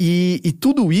 E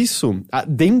tudo isso,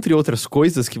 dentre outras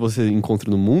coisas que você encontra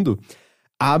no mundo,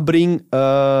 abrem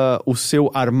o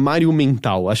seu armário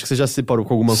mental. Acho que você já se separou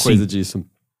com alguma coisa disso.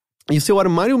 E o seu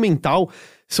armário mental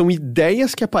são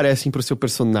ideias que aparecem pro seu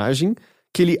personagem,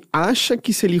 que ele acha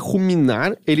que se ele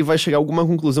ruminar, ele vai chegar a alguma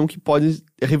conclusão que pode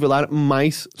revelar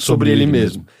mais sobre ele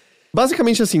mesmo.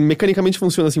 Basicamente assim, mecanicamente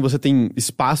funciona assim, você tem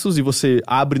espaços e você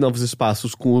abre novos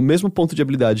espaços com o mesmo ponto de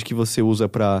habilidade que você usa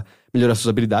pra melhorar suas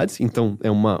habilidades, então é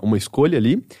uma escolha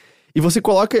ali. E você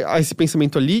coloca esse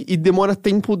pensamento ali e demora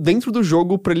tempo dentro do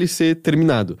jogo pra ele ser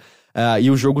terminado. E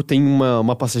o jogo tem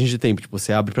uma passagem de tempo, tipo,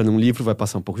 você abre pra ler um livro, vai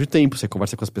passar um pouco de tempo, você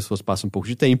conversa com as pessoas, passa um pouco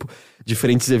de tempo,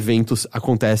 diferentes eventos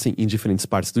acontecem em diferentes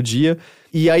partes do dia,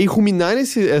 e aí ruminar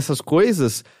essas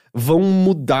coisas vão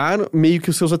mudar meio que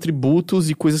os seus atributos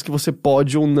e coisas que você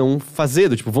pode ou não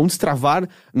fazer, tipo, vão destravar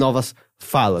novas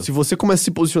falas. Se você começa a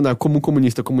se posicionar como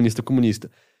comunista,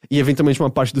 e eventualmente uma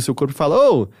parte do seu corpo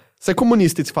fala, você é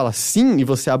comunista, e você fala sim, e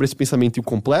você abre esse pensamento e o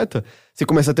completa, você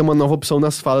começa a ter uma nova opção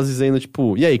nas falas dizendo,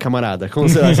 tipo, e aí, camarada? Como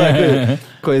você sabe?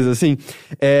 Coisa assim.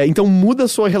 Então muda a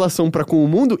sua relação com o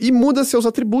mundo e muda seus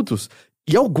atributos.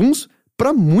 E alguns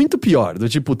pra muito pior. Do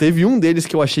tipo, teve um deles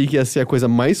que eu achei que ia ser a coisa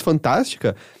mais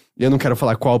fantástica, e eu não quero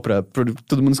falar qual pra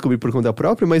todo mundo descobrir por conta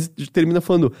própria, mas termina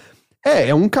falando,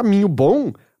 é um caminho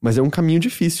bom, mas é um caminho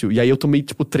difícil. E aí eu tomei,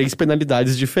 tipo, 3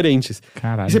 penalidades diferentes.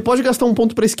 Caralho. E você pode gastar um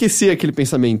ponto pra esquecer aquele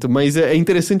pensamento, mas é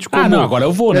interessante como... não, agora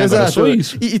eu vou, né? Exato. Agora eu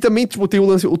sou isso. E também, tipo, tem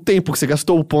o tempo que você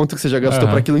gastou, o ponto que você já gastou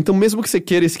pra aquilo. Então, mesmo que você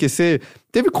queira esquecer,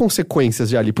 teve consequências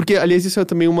já ali. Porque, aliás, isso é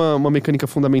também uma mecânica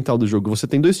fundamental do jogo. Você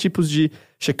tem 2 tipos de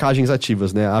checagens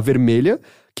ativas, né? A vermelha,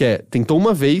 que é, tentou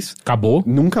uma vez... Acabou.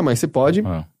 Nunca mais você pode.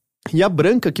 E a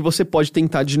branca, que você pode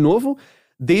tentar de novo,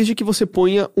 desde que você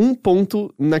ponha um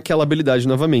ponto naquela habilidade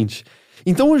novamente.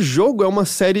 Então o jogo é uma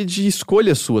série de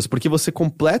escolhas suas, porque você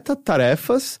completa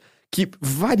tarefas que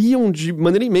variam de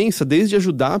maneira imensa, desde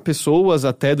ajudar pessoas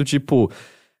até do tipo...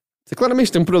 Você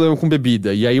claramente tem um problema com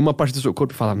bebida, e aí uma parte do seu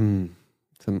corpo fala,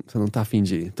 você não tá afim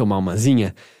de tomar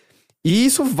umazinha? E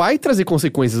isso vai trazer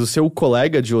consequências. O seu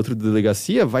colega de outra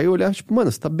delegacia vai olhar, tipo,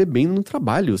 mano, você tá bebendo no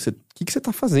trabalho. O que você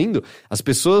tá fazendo? As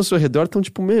pessoas ao seu redor estão,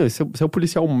 tipo, meu, você é o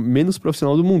policial menos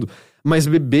profissional do mundo. Mas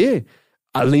beber,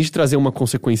 além de trazer uma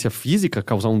consequência física,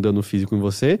 causar um dano físico em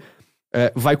você,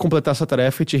 vai completar essa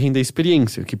tarefa e te render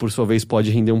experiência, que por sua vez pode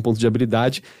render um ponto de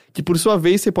habilidade, que por sua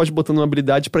vez você pode botar uma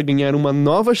habilidade pra ganhar uma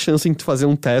nova chance em fazer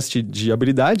um teste de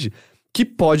habilidade, que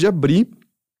pode abrir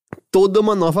toda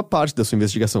uma nova parte da sua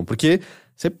investigação, porque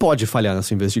você pode falhar na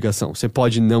sua investigação, você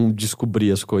pode não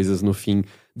descobrir as coisas no fim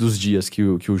dos dias que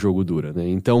o jogo dura, né?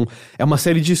 Então, é uma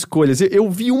série de escolhas. Eu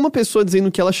vi uma pessoa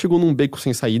dizendo que ela chegou num beco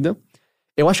sem saída.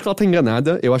 Eu acho que ela tá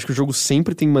enganada, eu acho que o jogo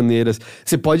sempre tem maneiras...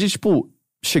 Você pode, tipo,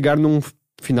 chegar num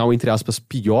final, entre aspas,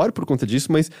 pior por conta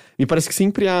disso, mas me parece que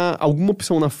sempre há alguma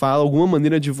opção na fala, alguma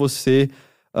maneira de você...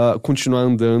 continuar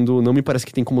andando, não me parece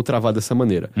que tem como travar dessa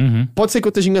maneira. Pode ser que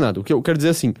eu esteja enganado. O que eu quero dizer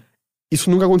é assim, isso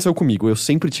nunca aconteceu comigo. Eu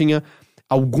sempre tinha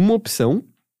alguma opção,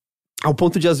 ao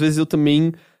ponto de às vezes eu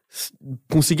também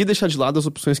conseguir deixar de lado as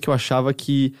opções que eu achava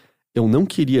que eu não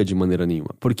queria de maneira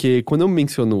nenhuma. Porque quando eu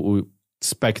menciono o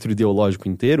espectro ideológico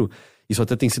inteiro, isso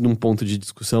até tem sido um ponto de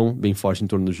discussão bem forte em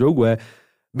torno do jogo,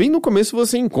 bem no começo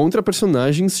você encontra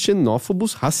personagens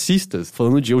xenófobos racistas,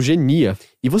 falando de eugenia.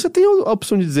 E você tem a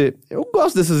opção de dizer, eu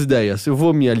gosto dessas ideias, eu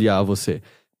vou me aliar a você.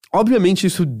 Obviamente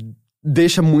isso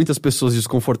deixa muitas pessoas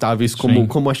desconfortáveis,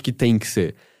 como acho que tem que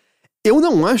ser. Eu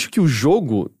não acho que o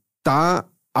jogo tá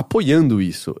apoiando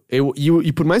isso.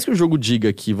 E por mais que o jogo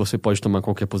diga que você pode tomar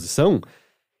qualquer posição,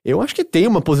 eu acho que tem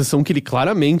uma posição que ele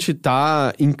claramente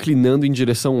tá inclinando em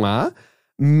direção a...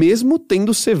 mesmo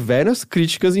tendo severas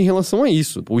críticas em relação a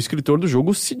isso. O escritor do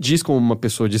jogo se diz como uma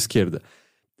pessoa de esquerda.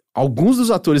 Alguns dos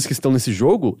atores que estão nesse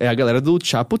jogo é a galera do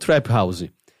Chapo Trap House.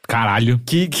 Caralho.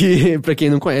 Que pra quem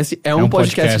não conhece, é um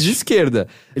podcast de esquerda.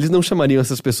 Eles não chamariam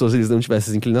essas pessoas se eles não tivessem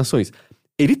essas inclinações.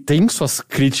 Ele tem suas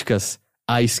críticas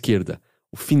à esquerda.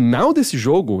 O final desse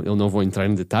jogo, eu não vou entrar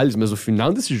em detalhes, mas o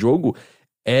final desse jogo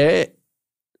é...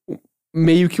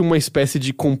 meio que uma espécie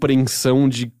de compreensão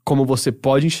de como você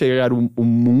pode enxergar o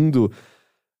mundo.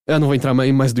 Eu não vou entrar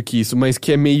mais do que isso, mas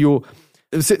que é meio...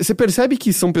 Você percebe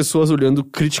que são pessoas olhando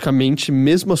criticamente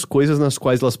mesmo as coisas nas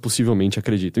quais elas possivelmente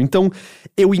acreditam. Então,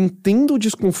 eu entendo o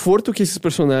desconforto que esses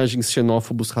personagens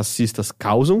xenófobos, racistas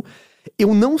causam.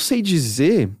 Eu não sei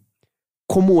dizer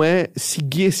como é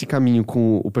seguir esse caminho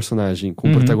com o personagem, com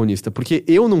o protagonista, porque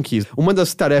eu não quis. Uma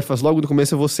das tarefas logo no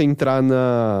começo é você entrar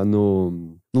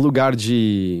no lugar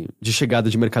de chegada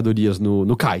de mercadorias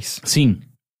no cais. Sim.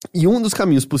 E um dos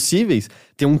caminhos possíveis,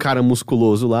 tem um cara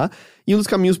musculoso lá, e um dos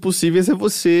caminhos possíveis é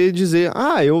você dizer,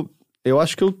 eu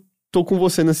acho que eu tô com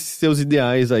você nesses seus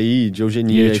ideais aí, de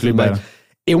eugenia e tudo mais.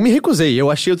 Eu me recusei, eu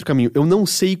achei outro caminho. Eu não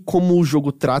sei como o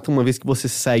jogo trata uma vez que você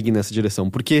segue nessa direção,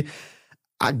 porque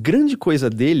a grande coisa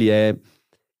dele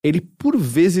ele por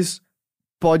vezes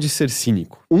pode ser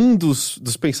cínico. Um dos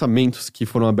pensamentos que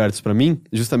foram abertos pra mim,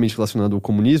 justamente relacionado ao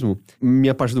comunismo,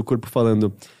 minha parte do corpo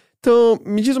falando, então,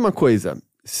 me diz uma coisa,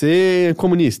 você é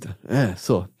comunista?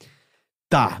 Sou.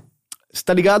 Tá, você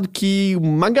tá ligado que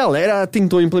uma galera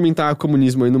tentou implementar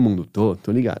comunismo aí no mundo? Tô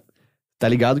ligado. Tá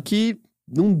ligado que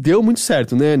não deu muito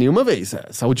certo, né, nenhuma vez.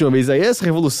 Essa última vez aí, essa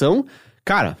revolução,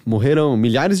 cara, morreram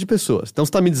milhares de pessoas. Então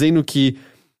você tá me dizendo que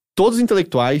todos os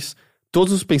intelectuais,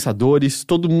 todos os pensadores,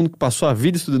 todo mundo que passou a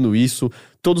vida estudando isso,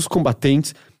 todos os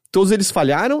combatentes, todos eles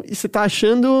falharam e você tá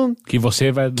achando... que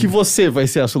você vai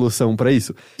ser a solução pra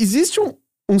isso. Existe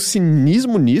um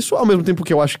cinismo nisso, ao mesmo tempo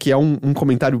que eu acho que é um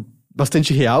comentário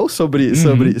bastante real sobre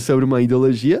uma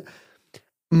ideologia,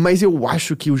 mas eu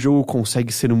acho que o jogo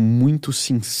consegue ser muito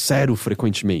sincero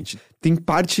frequentemente. Tem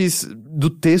partes do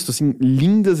texto, assim,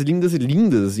 lindas, lindas e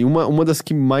lindas, e uma das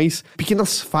que mais...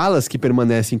 pequenas falas que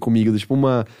permanecem comigo, tipo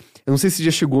uma... Eu não sei se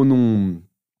já chegou num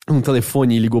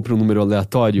telefone e ligou para um número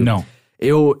aleatório. Não.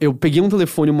 Eu peguei um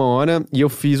telefone uma hora e eu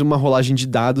fiz uma rolagem de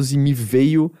dados e me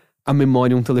veio à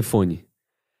memória um telefone.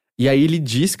 E aí ele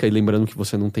disca, e lembrando que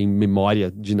você não tem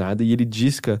memória de nada, e ele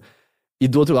disca, e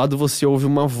do outro lado você ouve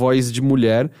uma voz de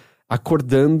mulher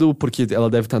acordando, porque ela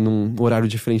deve estar num horário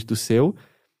diferente do seu,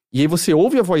 e aí você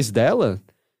ouve a voz dela,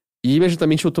 e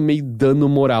imediatamente eu tomei dano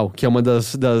moral, que é uma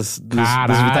das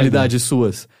vitalidades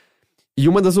suas. E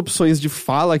uma das opções de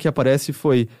fala que aparece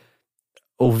foi: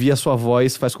 ouvir a sua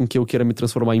voz faz com que eu queira me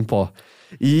transformar em pó.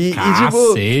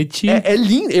 Cacete! E tipo, é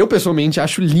lindo. Eu, pessoalmente,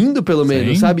 acho lindo, pelo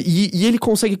menos, sabe? E ele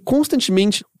consegue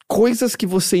constantemente coisas que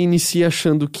você inicia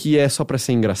achando que é só pra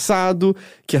ser engraçado,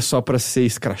 que é só pra ser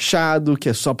escrachado, que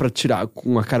é só pra tirar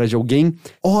com a cara de alguém.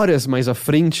 Horas mais à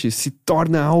frente, se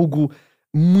torna algo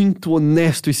muito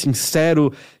honesto e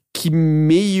sincero, que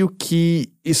meio que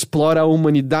explora a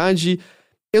humanidade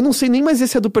Eu não sei nem mais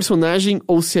se é do personagem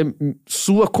ou se é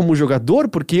sua como jogador,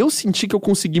 porque eu senti que eu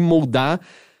consegui moldar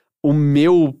o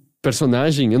meu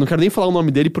personagem. Eu não quero nem falar o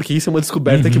nome dele, porque isso é uma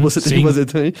descoberta que você tem que fazer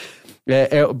também.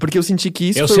 Porque eu senti que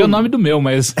isso eu sei o nome do meu,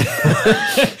 mas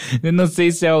eu não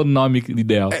sei se é o nome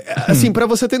ideal. Assim, pra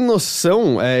você ter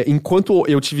noção, enquanto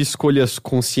eu tive escolhas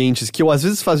conscientes, que eu às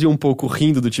vezes fazia um pouco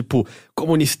rindo do tipo,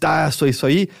 comunistaço, isso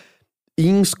aí, e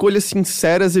em escolhas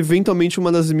sinceras, eventualmente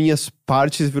uma das minhas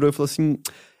partes virou e falou assim,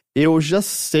 eu já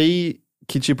sei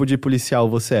que tipo de policial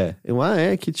você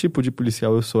é. Que tipo de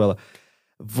policial eu sou? Ela...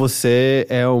 Você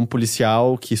é um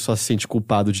policial que só se sente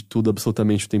culpado de tudo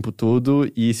absolutamente o tempo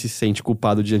todo e se sente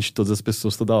culpado diante de todas as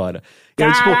pessoas toda hora.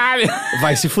 Caralho!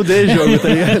 Vai se fuder, jogo, tá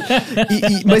ligado?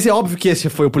 Mas é óbvio que esse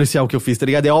foi o policial que eu fiz, tá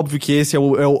ligado? É óbvio que esse é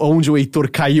onde o Heitor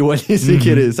caiu ali sem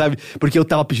querer, sabe? Porque eu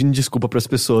tava pedindo desculpa pras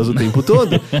pessoas o tempo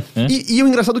todo. E o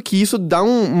engraçado é que isso dá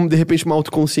de repente, uma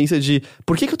autoconsciência de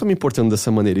por que eu tô me importando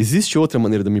dessa maneira? Existe outra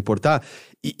maneira de eu me importar?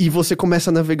 E você começa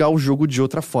a navegar o jogo de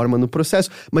outra forma no processo.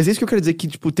 Mas é isso que eu quero dizer que,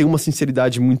 tipo, tem uma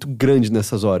sinceridade muito grande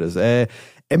nessas horas. É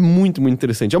muito, muito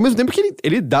interessante. Ao mesmo tempo que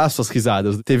ele dá suas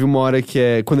risadas. Teve uma hora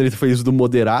que quando ele fez do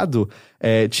moderado,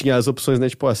 tinha as opções, né?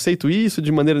 Tipo, aceito isso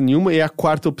de maneira nenhuma. E a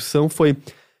quarta opção foi...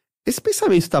 Esse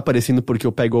pensamento tá aparecendo porque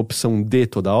eu pego a opção D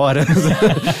toda hora?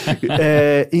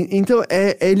 Então,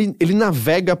 ele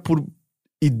navega por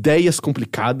ideias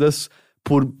complicadas,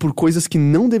 por coisas que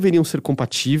não deveriam ser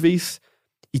compatíveis...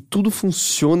 E tudo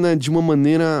funciona de uma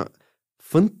maneira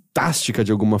fantástica,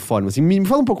 de alguma forma. Assim, me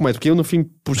fala um pouco mais, porque eu, no fim,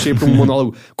 puxei pra um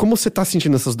monólogo. Como você tá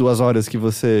sentindo essas 2 horas que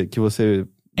você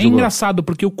É engraçado,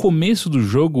 porque o começo do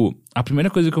jogo, a primeira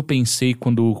coisa que eu pensei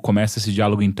quando começa esse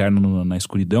diálogo interno na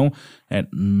escuridão é,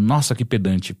 nossa, que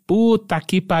pedante. Puta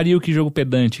que pariu, que jogo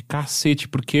pedante. Cacete,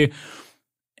 porque...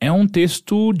 É um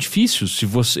texto difícil, se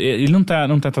você... Ele não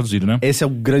tá traduzido, né? Esse é o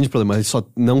grande problema, ele só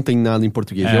não tem nada em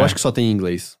português. Eu acho que só tem em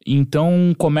inglês.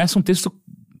 Então, começa um texto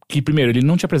que, primeiro, ele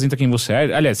não te apresenta quem você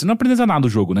é. Aliás, você não apresenta nada do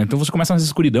jogo, né? Então você começa nessa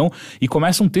escuridão e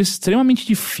começa um texto extremamente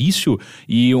difícil.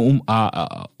 E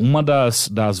uma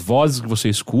das vozes que você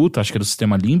escuta, acho que é do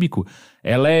sistema límbico,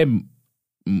 ela é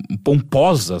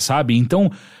pomposa, sabe?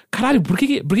 Então, caralho, por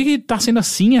que tá sendo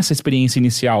assim essa experiência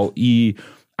inicial? E...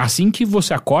 Assim que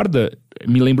você acorda,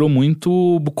 me lembrou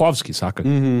muito Bukowski, saca?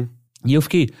 Uhum. E eu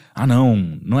fiquei,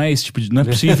 não é esse tipo de... Não é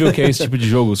possível que é esse tipo de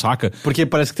jogo, saca? Porque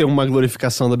parece que tem uma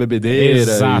glorificação da bebedeira.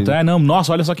 Exato,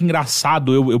 nossa, olha só que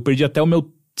engraçado, eu perdi até o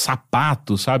meu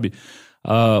sapato, sabe?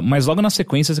 Mas logo na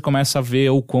sequência você começa a ver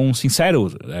o quão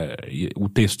sincero o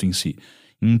texto em si.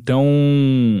 Então...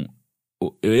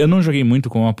 Eu não joguei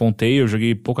muito, como eu apontei, eu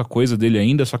joguei pouca coisa dele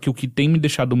ainda, só que o que tem me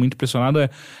deixado muito impressionado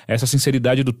é essa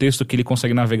sinceridade do texto, que ele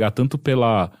consegue navegar tanto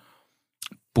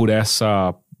por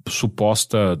essa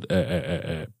suposta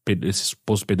esse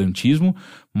suposto pedantismo,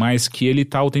 mas que ele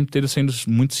tá o tempo inteiro sendo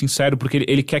muito sincero, porque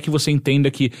ele quer que você entenda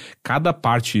que cada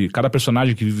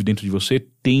personagem que vive dentro de você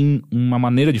tem uma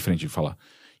maneira diferente de falar.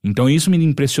 Então isso me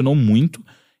impressionou muito.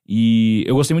 E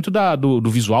eu gostei muito do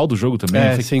visual do jogo também.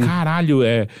 Eu falei, caralho,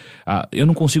 eu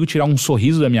não consigo tirar um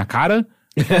sorriso da minha cara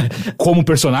como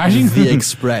personagem. The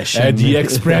Expression. The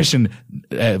Expression.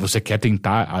 Você quer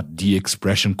tentar a The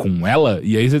Expression com ela?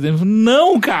 E aí você tem...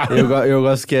 Não, cara! Eu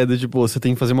gosto que do tipo, você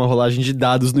tem que fazer uma rolagem de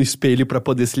dados no espelho pra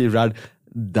poder se livrar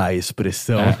da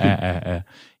expressão.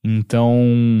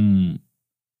 Então...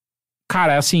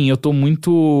 Cara, assim, eu tô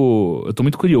muito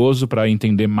curioso pra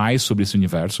entender mais sobre esse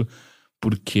universo.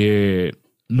 Porque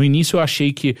no início eu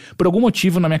achei que, por algum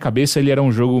motivo na minha cabeça, ele era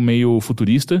um jogo meio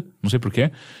futurista, não sei porquê.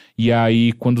 E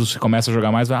aí, quando você começa a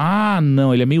jogar mais,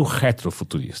 não, ele é meio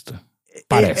retrofuturista.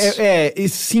 Parece.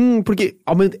 Sim, porque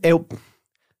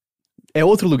é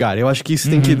outro lugar. Eu acho que isso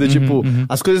tem que,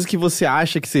 as coisas que você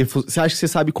acha que você acha que você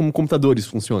sabe como computadores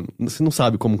funcionam. Você não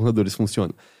sabe como computadores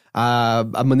funcionam.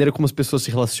 A maneira como as pessoas se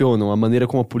relacionam, a maneira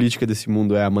como a política desse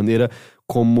mundo é, a maneira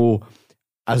como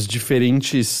as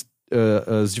diferentes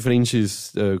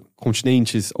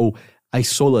continentes, ou as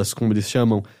solas, como eles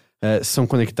chamam, são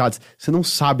conectados. Você não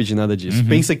sabe de nada disso.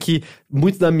 Pensa que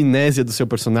muito da amnésia do seu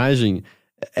personagem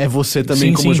é você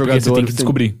também como jogador. Você tem que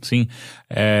descobrir, sim.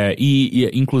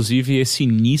 E inclusive, esse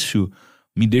início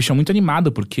me deixa muito animado,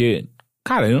 porque,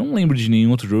 cara, eu não lembro de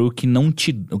nenhum outro jogo que não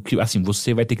assim,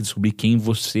 você vai ter que descobrir quem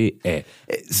você é.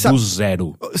 Do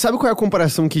zero. Sabe qual é a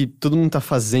comparação que todo mundo tá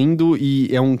fazendo e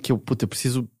é um que eu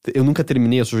preciso... Eu nunca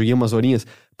terminei, eu só joguei umas horinhas.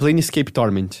 Planescape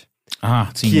Torment.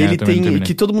 Sim. Que ele tem...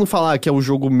 Que todo mundo fala que é o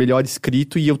jogo melhor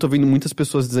escrito e eu tô vendo muitas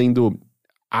pessoas dizendo...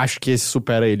 Acho que esse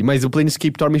supera ele. Mas o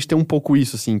Planescape Torment tem um pouco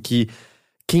isso, assim, que...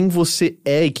 Quem você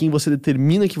é e quem você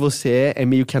determina que você é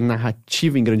meio que a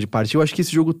narrativa em grande parte. Eu acho que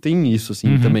esse jogo tem isso,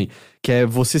 assim, também. Que é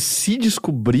você se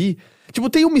descobrir... Tipo,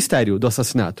 tem um mistério do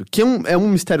assassinato, que é um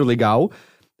mistério legal.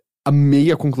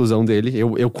 Amei a conclusão dele.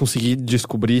 Eu consegui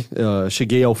descobrir,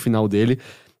 cheguei ao final dele.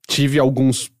 Tive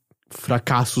alguns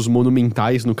fracassos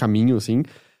monumentais no caminho, assim.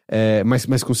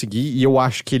 Mas consegui. E eu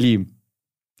acho que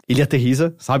ele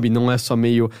aterriza, sabe? Não é só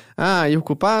meio... e o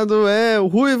culpado é o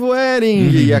Ruivo Eren.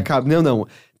 E acaba... Não.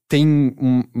 Tem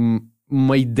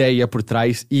uma ideia por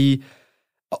trás. E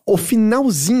o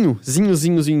finalzinho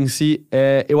em si,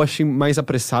 eu achei mais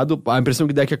apressado. A impressão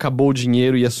que dá é que acabou o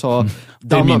dinheiro e é só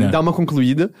dar uma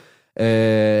concluída.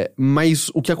 Mas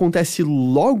o que acontece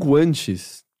logo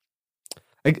antes...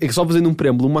 É só fazendo um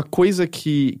preâmbulo. Uma coisa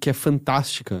que é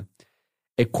fantástica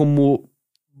é como...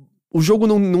 O jogo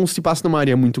não se passa numa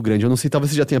área muito grande. Eu não sei,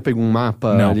 talvez você já tenha pego um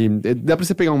mapa ali. Dá pra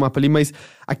você pegar um mapa ali, mas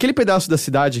aquele pedaço da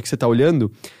cidade que você tá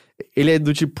olhando, ele é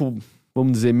do tipo,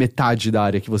 vamos dizer, metade da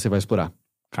área que você vai explorar.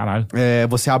 Caralho.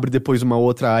 Você abre depois uma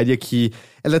outra área que...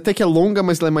 Ela até que é longa,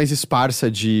 mas ela é mais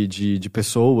esparsa de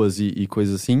pessoas e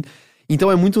coisas assim. Então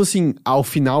é muito assim, ao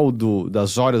final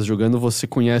das horas jogando, você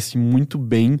conhece muito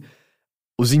bem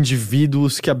os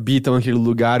indivíduos que habitam aquele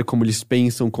lugar, como eles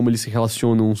pensam, como eles se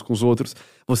relacionam uns com os outros.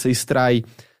 Você extrai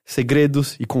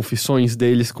segredos e confissões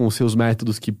deles com os seus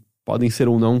métodos que podem ser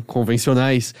ou não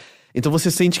convencionais. Então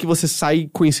você sente que você sai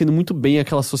conhecendo muito bem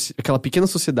aquela pequena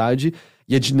sociedade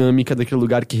e a dinâmica daquele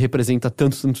lugar que representa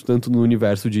tanto no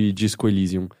universo de Disco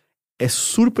Elysium. É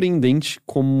surpreendente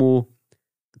como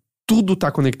tudo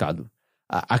tá conectado.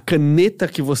 A caneta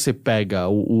que você pega,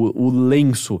 o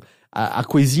lenço... A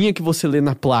coisinha que você lê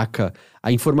na placa,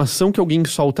 a informação que alguém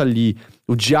solta ali,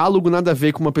 o diálogo nada a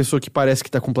ver com uma pessoa que parece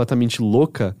que tá completamente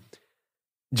louca,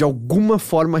 de alguma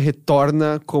forma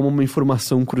retorna como uma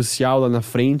informação crucial lá na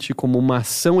frente, como uma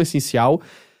ação essencial,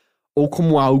 ou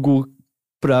como algo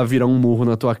pra virar um murro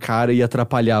na tua cara e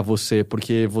atrapalhar você,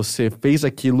 porque você fez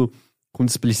aquilo com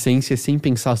displicência, sem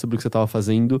pensar sobre o que você tava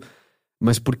fazendo.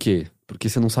 Mas por quê? Porque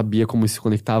você não sabia como isso se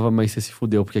conectava, mas você se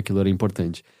fudeu porque aquilo era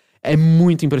importante. É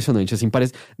muito impressionante, assim,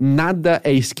 parece... Nada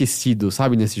é esquecido,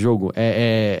 sabe, nesse jogo.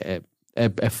 É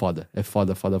foda. É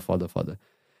foda.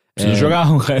 Preciso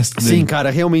jogar o resto dele. Sim,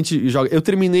 cara, realmente joga. Eu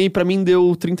terminei, pra mim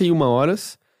deu 31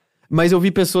 horas, mas eu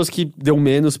vi pessoas que deu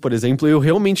menos, por exemplo. Eu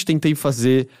realmente tentei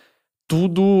fazer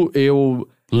tudo, eu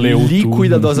li tudo.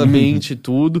 Cuidadosamente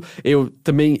tudo. Eu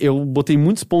botei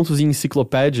muitos pontos em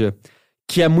enciclopédia,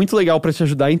 que é muito legal pra te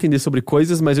ajudar a entender sobre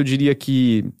coisas, mas eu diria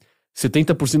que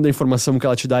 70% da informação que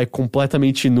ela te dá é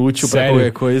completamente inútil pra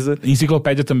qualquer coisa.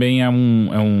 Enciclopédia também é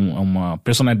uma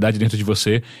personalidade dentro de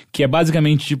você, que é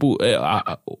basicamente, tipo,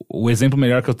 o exemplo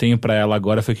melhor que eu tenho pra ela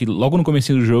agora foi que logo no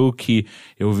comecinho do jogo que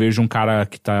eu vejo um cara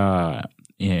que tá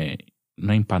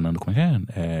não é empanando, como é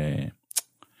que é?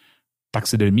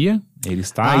 Taxidermia, ele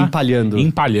está... empalhando.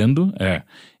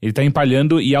 Ele tá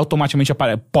empalhando e automaticamente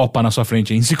popa na sua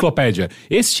frente, enciclopédia.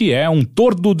 Este é um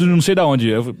tordo de não sei da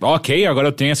onde. Ok, agora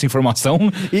eu tenho essa informação.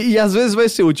 E às vezes vai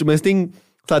ser útil, mas tem...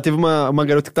 teve uma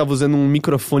garota que tava usando um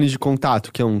microfone de contato,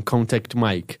 que é um contact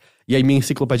mic. E aí minha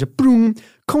enciclopédia,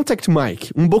 contact mic,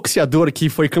 um boxeador que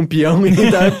foi campeão.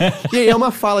 E aí é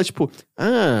uma fala, tipo,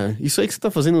 isso aí que você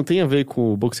tá fazendo não tem a ver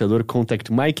com o boxeador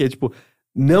contact mic, é tipo...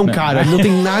 Não, cara, não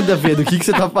tem nada a ver do que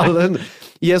você tá falando.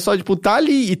 E é só, tipo, tá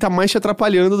ali e tá mais te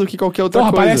atrapalhando do que qualquer outra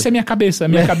coisa. Parece a minha cabeça. A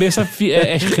minha cabeça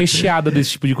é recheada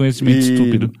desse tipo de conhecimento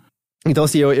estúpido. Então,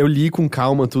 assim, eu li com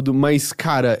calma tudo, mas,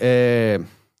 cara,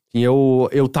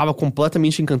 eu tava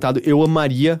completamente encantado. Eu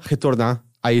amaria retornar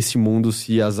a esse mundo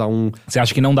se as A1... Você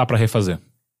acha que não dá pra refazer?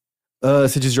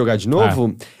 Você diz jogar de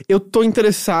novo? Eu tô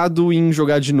interessado em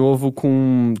jogar de novo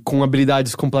com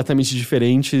habilidades completamente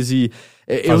diferentes e...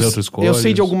 Fazer outras coisas. Eu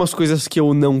sei de algumas coisas que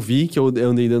eu não vi, que eu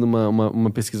andei dando uma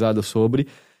pesquisada sobre.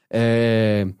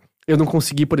 Eu não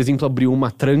consegui, por exemplo, abrir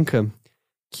uma tranca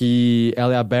que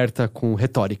ela é aberta com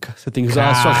retórica. Você tem que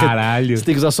usar você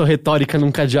tem que usar a sua retórica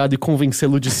num cadeado e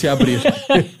convencê-lo de se abrir.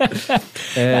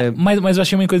 Mas eu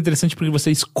achei uma coisa interessante porque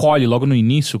você escolhe logo no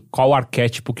início qual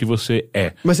arquétipo que você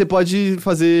é. Mas você pode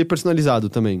fazer personalizado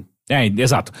também.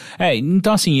 Exato.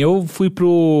 Então assim, eu fui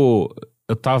pro...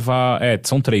 Eu tava...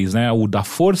 são 3, né? O da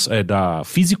força, da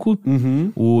físico,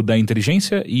 o da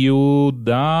inteligência e o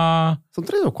da... São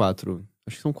 3 ou 4?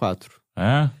 Acho que são 4.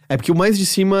 É porque o mais de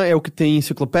cima é o que tem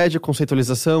enciclopédia,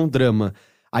 conceitualização, drama.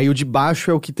 Aí o de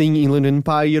baixo é o que tem Inland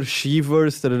Empire,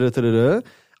 Shivers, tarará.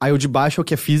 Aí o de baixo é o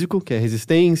que é físico, que é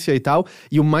resistência e tal.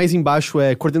 E o mais embaixo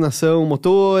é coordenação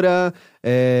motora,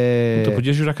 Tu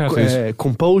podia jurar que era isso.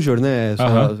 Composure, né?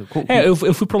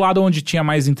 Eu fui pro lado onde tinha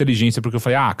mais inteligência, porque eu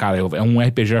falei, cara, é um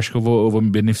RPG, acho que eu vou me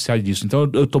beneficiar disso. Então,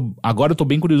 agora eu tô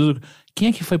bem curioso. Quem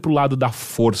é que foi pro lado da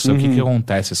força? O que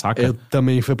acontece, saca? Eu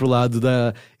também fui pro lado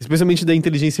especialmente da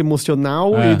inteligência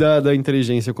emocional e da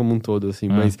inteligência como um todo, assim.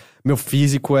 Mas meu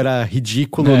físico era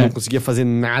ridículo, eu não conseguia fazer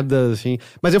nada, assim.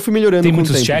 Mas eu fui melhorando Tem com o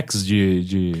muitos tempo. checks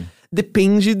de...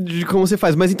 Depende de como você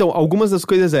faz. Mas então, algumas das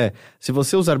coisas se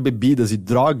você usar bebidas e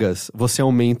drogas, você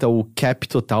aumenta o cap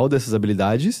total dessas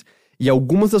habilidades. E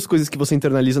algumas das coisas que você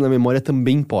internaliza na memória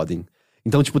também podem.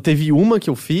 Então, tipo, teve uma que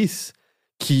eu fiz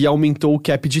que aumentou o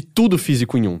cap de tudo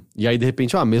físico em 1. E aí, de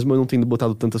repente, mesmo eu não tendo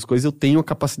botado tantas coisas, eu tenho a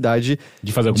capacidade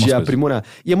de fazer algumas coisas. Aprimorar.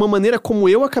 E uma maneira como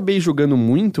eu acabei jogando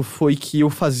muito foi que eu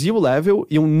fazia o level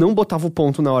e eu não botava o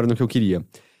ponto na hora no que eu queria.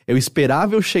 Eu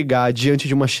esperava eu chegar diante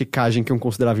de uma checagem que eu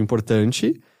considerava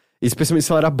importante, especialmente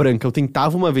se ela era branca. Eu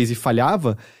tentava uma vez e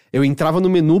falhava, eu entrava no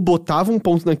menu, botava um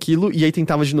ponto naquilo e aí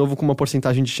tentava de novo com uma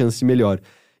porcentagem de chance melhor.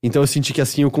 Então eu senti que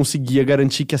assim eu conseguia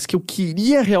garantir que as que eu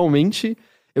queria realmente,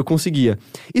 eu conseguia.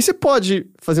 E você pode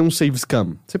fazer um save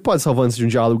scam. Você pode salvar antes de um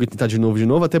diálogo e tentar de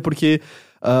novo, até porque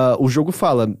o jogo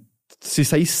fala, se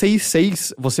sair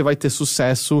 6-6, você vai ter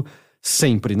sucesso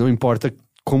sempre, não importa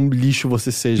quão lixo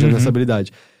você seja nessa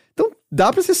habilidade. Então,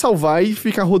 dá pra você salvar e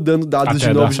ficar rodando dados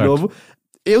até de novo.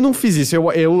 Eu não fiz isso,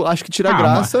 eu acho que tira a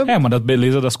graça. Uma das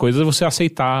belezas das coisas é você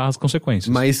aceitar as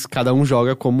consequências. Mas cada um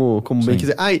joga como bem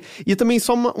quiser. E também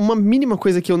só uma mínima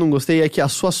coisa que eu não gostei é que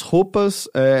as suas roupas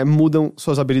mudam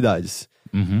suas habilidades.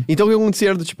 Então o que acontecia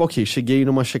era do tipo, ok, cheguei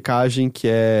numa checagem que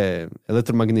é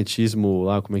eletromagnetismo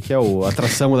lá, como é que é?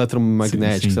 Atração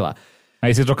eletromagnética, sei lá.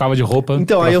 Aí você trocava de roupa.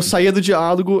 Então, aí eu saía do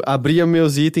diálogo, abria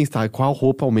meus itens, tá? Qual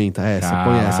roupa aumenta? Essa,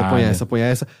 põe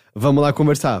essa. Vamos lá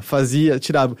conversar. Fazia,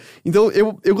 tirava. Então,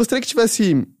 eu gostaria que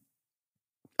tivesse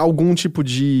algum tipo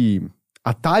de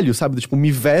atalho, sabe? Do tipo,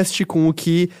 me veste com o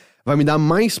que vai me dar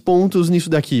mais pontos nisso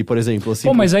daqui, por exemplo.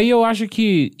 Assim, mas aí eu acho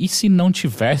que... E se não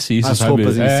tivesse isso, as sabe?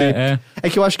 Roupas em si? É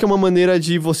que eu acho que é uma maneira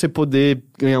de você poder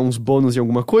ganhar uns bônus em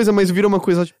alguma coisa, mas vira uma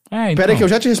coisa... Então. Pera aí que eu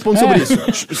já te respondo sobre isso.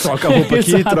 Troca a roupa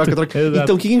aqui, troca. Exato.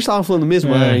 Então, o que a gente tava falando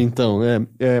mesmo?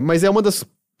 Mas é uma das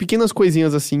pequenas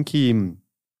coisinhas, assim, que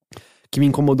me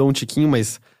incomodou um tiquinho,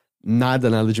 mas nada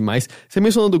demais. Você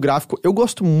mencionou do gráfico, eu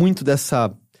gosto muito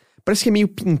dessa... Parece que é meio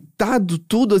pintado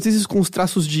tudo, às vezes com os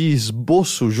traços de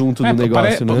esboço junto do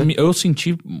negócio, né? Eu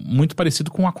senti muito parecido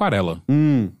com aquarela.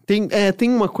 Tem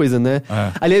uma coisa, né?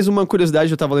 Aliás, uma curiosidade,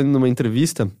 eu tava lendo numa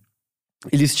entrevista,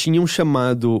 eles tinham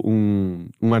chamado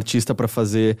um artista pra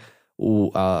fazer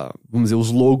vamos dizer,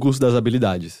 os logos das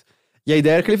habilidades. E a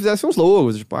ideia era que ele fizesse uns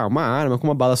logos, tipo, uma arma com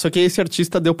uma bala. Só que esse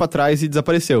artista deu pra trás e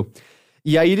desapareceu.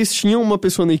 E aí eles tinham uma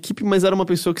pessoa na equipe, mas era uma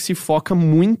pessoa que se foca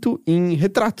muito em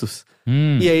retratos.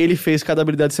 E aí ele fez cada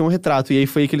habilidade ser um retrato. E aí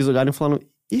foi aí que eles olharam e falaram,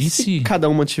 e se cada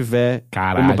uma tiver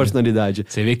uma personalidade?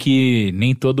 Você vê que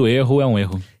nem todo erro é um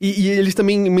erro. E eles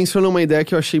também mencionam uma ideia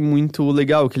que eu achei muito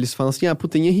legal, que eles falam assim,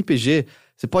 em RPG,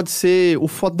 você pode ser o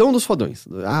fodão dos fodões.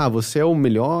 Você é o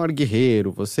melhor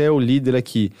guerreiro, você é o líder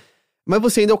aqui. Mas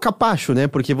você ainda é o capacho, né?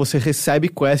 Porque você recebe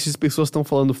quests e as pessoas estão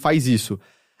falando, faz isso.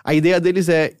 A ideia deles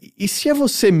e se é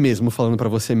você mesmo falando pra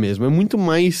você mesmo? É muito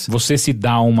mais... Você se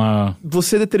dá uma...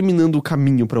 Você determinando o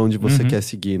caminho pra onde você quer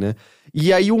seguir, né?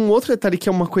 E aí um outro detalhe que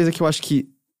é uma coisa que eu acho que...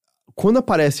 Quando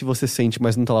aparece você sente,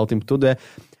 mas não tá lá o tempo todo,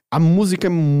 a música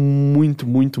é muito,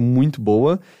 muito, muito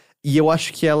boa. E eu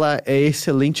acho que ela é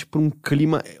excelente pra um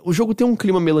clima... O jogo tem um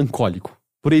clima melancólico.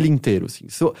 Por ele inteiro, assim.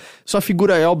 Sua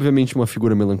figura é, obviamente, uma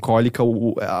figura melancólica.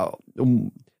 O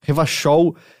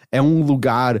Revachol é um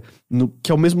lugar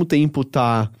que, ao mesmo tempo,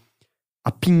 tá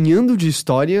apinhando de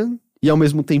história e, ao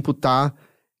mesmo tempo, tá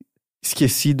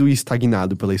esquecido e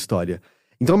estagnado pela história.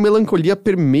 Então, a melancolia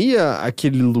permeia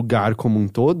aquele lugar como um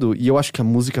todo. E eu acho que a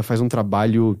música faz um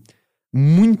trabalho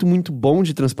muito, muito bom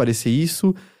de transparecer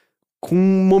isso, com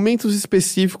momentos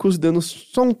específicos, dando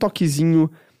só um toquezinho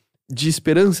de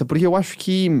esperança, porque eu acho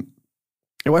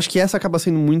que essa acaba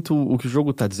sendo muito o que o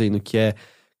jogo tá dizendo, que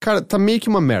cara, tá meio que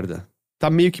uma merda, tá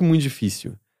meio que muito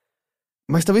difícil,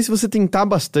 mas talvez se você tentar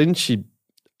bastante,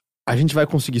 a gente vai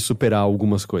conseguir superar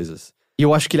algumas coisas, e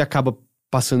eu acho que ele acaba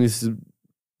passando isso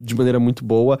de maneira muito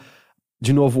boa.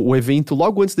 De novo, o evento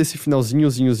logo antes desse finalzinho,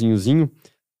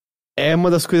 é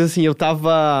uma das coisas assim, eu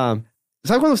tava...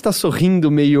 Sabe quando você tá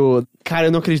sorrindo meio... Cara,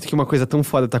 eu não acredito que uma coisa tão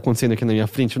foda tá acontecendo aqui na minha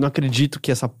frente. Eu não acredito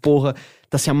que essa porra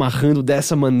tá se amarrando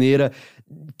dessa maneira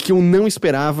que eu não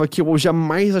esperava, que eu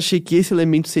jamais achei que esse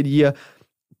elemento seria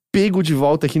pego de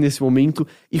volta aqui nesse momento,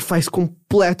 e faz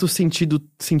completo sentido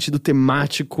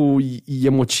temático e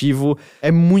emotivo.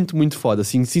 É muito, muito foda,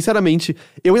 assim. Sinceramente,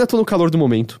 eu ainda tô no calor do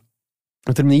momento.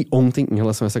 Eu terminei ontem em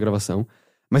relação a essa gravação.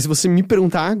 Mas se você me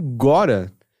perguntar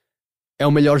agora, é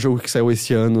o melhor jogo que saiu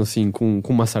esse ano, assim, com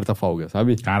uma certa folga,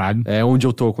 sabe? Caralho. É onde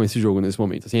eu tô com esse jogo nesse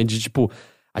momento. Assim, é de tipo,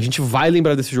 a gente vai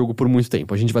lembrar desse jogo por muito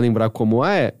tempo. A gente vai lembrar como,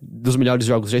 dos melhores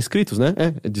jogos já escritos, né?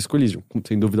 É Disco Elysium,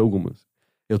 sem dúvida alguma.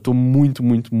 Eu tô muito,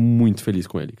 muito, muito feliz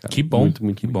com ele, cara. Que bom, muito,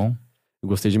 muito, que muito. bom. Eu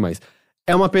gostei demais.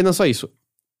 É uma pena só isso.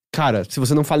 Cara, se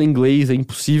você não fala inglês, é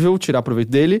impossível tirar proveito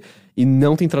dele. E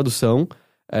não tem tradução.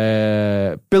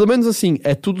 Pelo menos assim,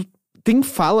 é tudo... Tem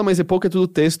fala, mas é pouco, é tudo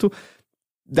texto.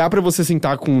 Dá pra você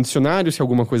sentar com um dicionário, se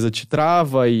alguma coisa te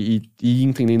trava e ir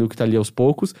entendendo o que tá ali aos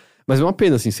poucos. Mas é uma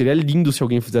pena, assim. Seria lindo se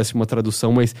alguém fizesse uma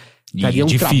tradução, mas daria um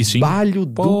difícil, trabalho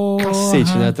do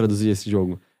cacete, né? Traduzir esse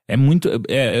jogo. É muito...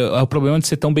 É o problema de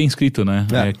ser tão bem escrito, né?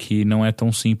 É. Que não é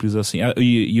tão simples assim.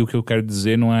 E o que eu quero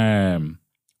dizer não é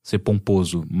ser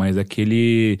pomposo, mas é que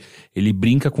ele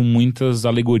brinca com muitas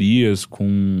alegorias,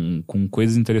 com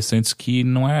coisas interessantes que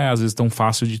não é, às vezes, tão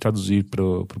fácil de traduzir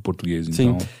pro português.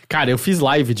 Então... Sim. Cara, eu fiz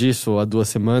live disso há 2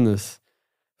 semanas.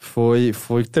 Foi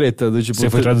treta. Tipo, Você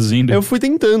foi traduzindo? Eu fui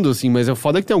tentando, assim, mas é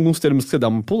foda que tem alguns termos que você dá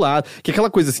uma pulada. Que é aquela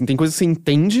coisa, assim, tem coisa que você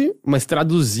entende, mas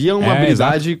traduzir é uma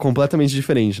habilidade completamente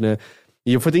diferente, né?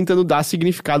 E eu fui tentando dar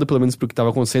significado, pelo menos, pro que tava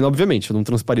acontecendo. Obviamente, eu não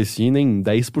transpareci nem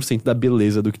 10% da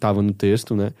beleza do que tava no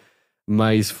texto, né?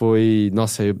 Mas foi...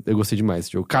 Nossa, eu gostei demais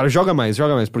desse jogo. Cara, joga mais,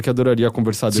 porque eu adoraria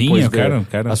conversar depois. Sim, eu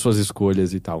quero. As suas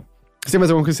escolhas e tal. Você tem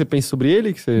mais alguma coisa que você pensa sobre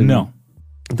ele? Não.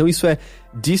 Então isso é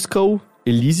Disco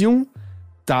Elysium.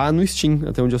 Tá no Steam,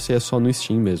 até onde eu sei é só no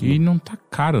Steam mesmo. E não tá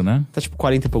caro, né? Tá tipo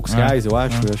 40 e poucos reais, eu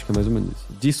acho. Eu acho que é mais ou menos isso.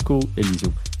 Disco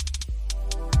Elysium.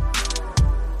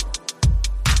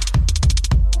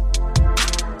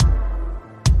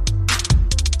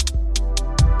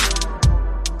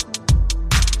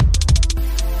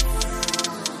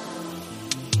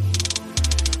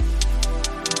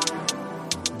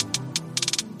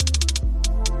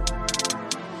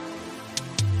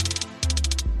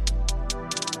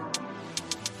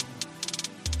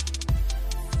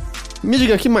 Me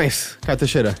diga, que mais, Caio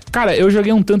Teixeira? Cara, eu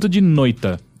joguei um tanto de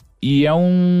Noita. E é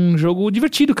um jogo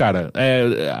divertido, cara.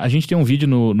 A gente tem um vídeo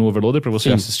no Overloader pra você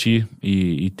assistir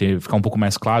e ficar um pouco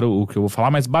mais claro o que eu vou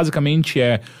falar, mas basicamente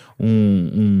é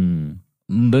um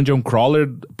dungeon crawler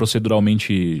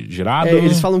proceduralmente gerado.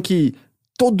 Eles falam que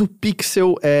todo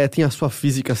pixel tem a sua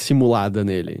física simulada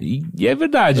nele. E é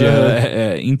verdade.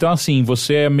 Então, assim,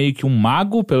 você é meio que um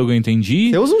mago, pelo que eu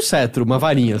entendi. Você usa um cetro, uma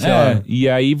varinha, sei lá. E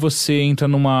aí você entra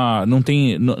numa... Não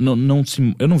tem...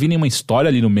 eu não vi nenhuma história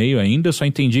ali no meio ainda, eu só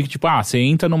entendi que, tipo, você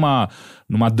entra numa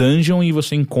dungeon e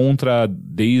você encontra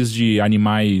desde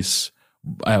animais...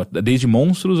 desde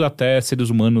monstros até seres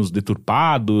humanos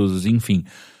deturpados, enfim...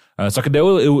 Só que daí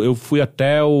eu fui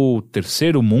até o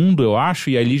 3º mundo, eu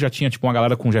acho, e ali já tinha, tipo, uma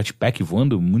galera com jetpack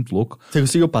voando, muito louco. Você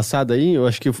conseguiu passar daí? Eu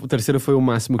acho que o 3º foi o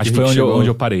máximo que acho que foi onde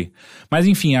eu parei. Mas,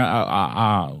 enfim,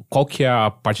 qual que é a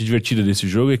parte divertida desse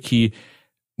jogo é que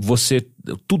você...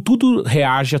 Tudo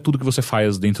reage a tudo que você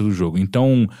faz dentro do jogo.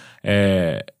 Então,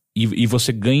 e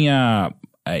você ganha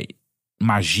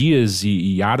magias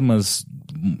e armas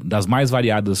das mais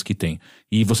variadas que tem.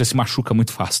 E você se machuca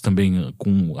muito fácil também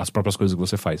com as próprias coisas que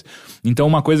você faz. Então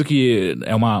uma coisa que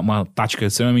é uma tática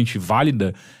extremamente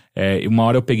válida, uma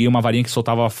hora eu peguei uma varinha que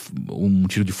soltava um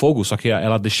tiro de fogo, só que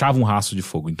ela deixava um rastro de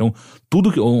fogo. Então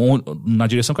tudo na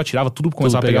direção que eu atirava, tudo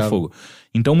começava a pegar fogo.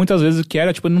 Então muitas vezes que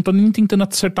era, tipo, eu não tô nem tentando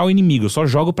acertar o inimigo, eu só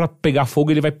jogo pra pegar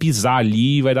fogo e ele vai pisar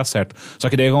ali e vai dar certo. Só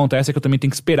que daí o que acontece é que eu também tenho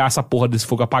que esperar essa porra desse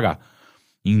fogo apagar.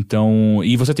 Então,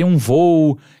 e você tem um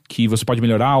voo que você pode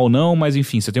melhorar ou não, mas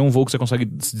enfim, você tem um voo que você consegue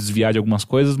se desviar de algumas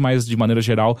coisas, mas de maneira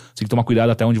geral, você tem que tomar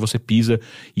cuidado até onde você pisa.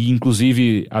 E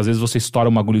inclusive, às vezes você estoura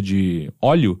um agulho de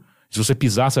óleo, se você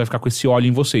pisar, você vai ficar com esse óleo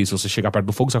em você. E se você chegar perto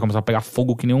do fogo, você vai começar a pegar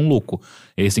fogo que nem um louco.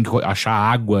 E aí você tem que achar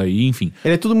água e enfim.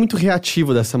 Ele é tudo muito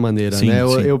reativo dessa maneira, sim, né?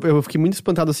 Sim. Eu fiquei muito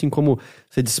espantado, assim, como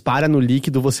você dispara no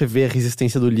líquido, você vê a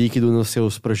resistência do líquido nos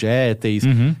seus projéteis.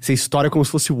 Você estoura como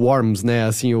se fosse worms, né?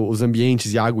 Assim, os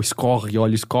ambientes e a água escorre,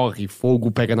 óleo escorre, fogo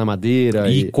pega na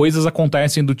madeira. E coisas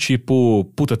acontecem do tipo,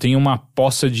 puta, tem uma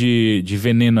poça de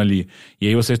veneno ali. E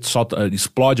aí você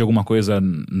explode alguma coisa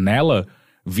nela,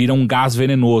 vira um gás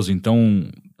venenoso. Então,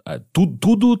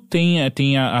 tudo tem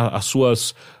as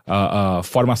suas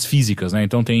formas físicas, né?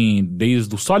 Então tem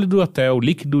desde o sólido até o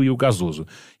líquido e o gasoso.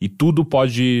 E tudo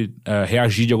pode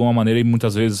reagir de alguma maneira e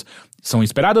muitas vezes são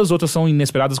esperadas, outras são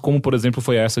inesperadas, como por exemplo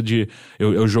foi essa de...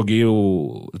 Eu joguei,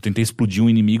 eu tentei explodir um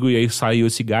inimigo e aí saiu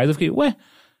esse gás, eu fiquei, ué...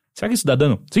 Será que isso dá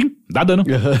dano? Sim, dá dano.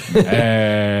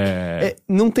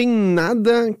 Não tem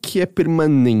nada que é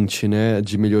permanente, né,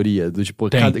 de melhoria. Do tipo,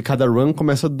 cada run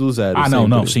começa do zero.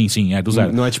 Não, sim, é do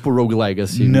zero. Não é tipo roguelike,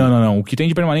 assim. Não. O que tem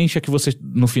de permanente é que você,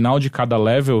 no final de cada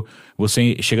level,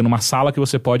 você chega numa sala que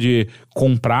você pode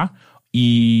comprar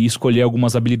e escolher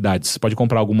algumas habilidades. Você pode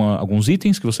comprar alguns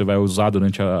itens que você vai usar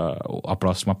durante a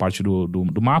próxima parte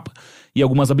do mapa e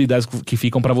algumas habilidades que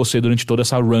ficam pra você durante toda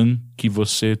essa run que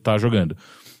você tá jogando.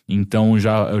 Então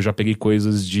eu já peguei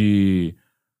coisas de...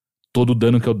 Todo o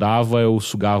dano que eu dava, eu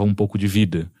sugava um pouco de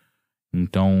vida.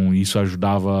 Então isso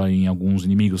ajudava em alguns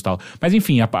inimigos e tal. Mas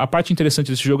enfim, a parte interessante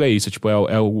desse jogo é isso. Tipo,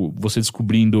 você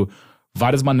descobrindo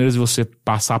várias maneiras de você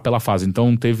passar pela fase.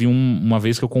 Então teve uma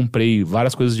vez que eu comprei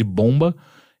várias coisas de bomba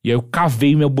e aí eu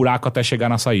cavei meu buraco até chegar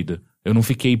na saída. Eu não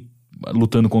fiquei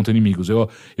lutando contra inimigos. Eu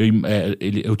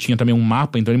tinha também um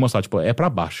mapa, então ele mostrava, tipo, é pra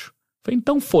baixo. Falei,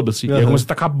 então foda-se. E aí eu comecei a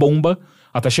tacar bomba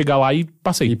até chegar lá e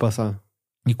passei. E passar.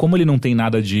 E como ele não tem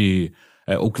nada de...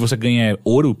 o que você ganha é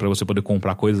ouro pra você poder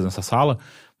comprar coisas nessa sala,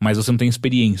 mas você não tem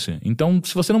experiência. Então,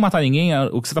 se você não matar ninguém,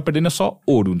 o que você tá perdendo é só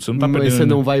ouro. Você não tá perdendo... Mas você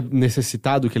não vai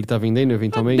necessitar do que ele tá vendendo,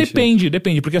 eventualmente?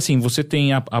 Depende. Porque assim, você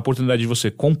tem a oportunidade de você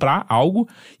comprar algo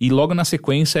e logo na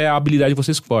sequência é a habilidade que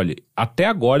você escolhe. Até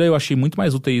agora eu achei muito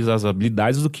mais úteis as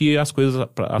habilidades do que as coisas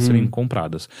a serem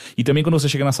compradas. E também quando você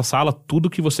chega nessa sala, tudo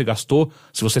que você gastou,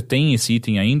 se você tem esse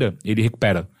item ainda, ele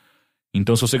recupera.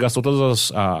 Então, se você gastou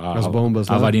todas as bombas,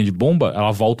 a varinha de bomba,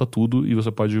 ela volta tudo e você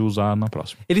pode usar na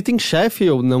próxima. Ele tem chefe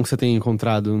ou não que você tenha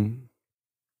encontrado?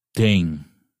 Tem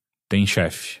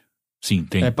chefe. Sim,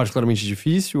 tem. É particularmente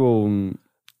difícil ou...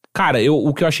 Cara,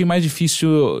 o que eu achei mais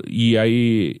difícil, e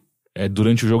aí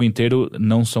durante o jogo inteiro,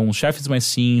 não são os chefes, mas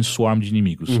sim swarm de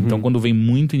inimigos. Então, quando vem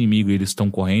muito inimigo e eles estão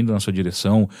correndo na sua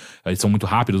direção, eles são muito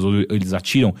rápidos ou eles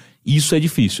atiram, isso é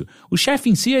difícil. O chefe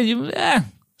em si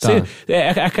é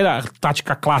aquela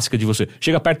tática clássica de você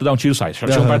chega perto, dá um tiro, sai.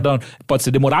 Chega perto, pode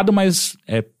ser demorado, mas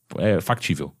é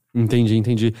factível.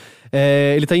 Entendi.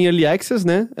 Ele tá em Early Access,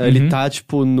 né? Ele tá,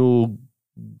 tipo, no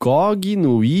GOG,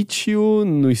 no Itch.io,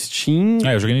 no Steam.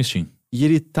 Eu joguei no Steam. E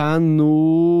ele tá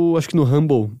acho que no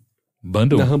Humble.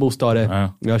 Bundle? Na Humble Store,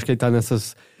 Eu acho que ele tá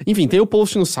nessas... Enfim, tem o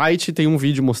post no site, tem um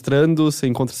vídeo mostrando, você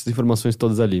encontra essas informações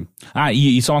todas ali.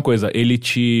 E isso é uma coisa, ele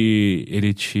te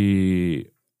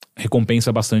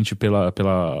recompensa bastante pela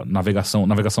navegação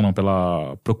não,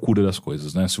 pela procura das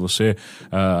coisas, né? Se você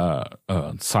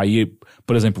sair,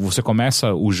 por exemplo, você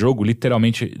começa o jogo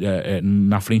literalmente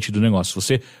na frente do negócio. Se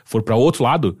você for para outro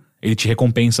lado, ele te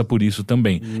recompensa por isso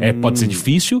também. Pode ser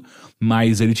difícil,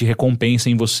 mas ele te recompensa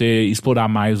em você explorar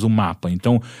mais o mapa.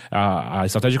 Então, a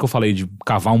estratégia que eu falei de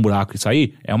cavar um buraco e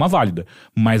sair é uma válida.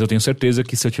 Mas eu tenho certeza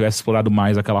que se eu tivesse explorado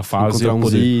mais aquela fase, eu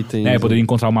poderia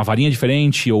encontrar uma varinha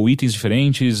diferente, ou itens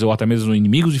diferentes, ou até mesmo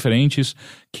inimigos diferentes,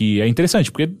 que é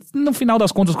interessante. Porque no final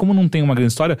das contas, como não tem uma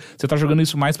grande história, você tá jogando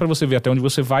isso mais pra você ver até onde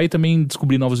você vai e também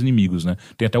descobrir novos inimigos, né?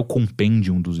 Tem até o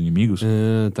compendium dos inimigos.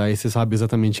 Aí você sabe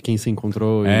exatamente quem você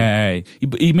encontrou.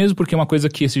 E mesmo porque uma coisa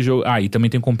que esse jogo... e também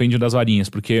tem o compêndio das varinhas,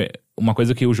 porque uma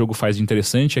coisa que o jogo faz de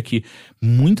interessante é que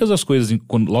muitas das coisas,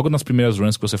 logo nas primeiras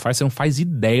runs que você faz, você não faz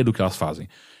ideia do que elas fazem.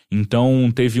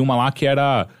 Então, teve uma lá que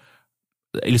era...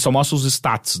 Ele só mostra os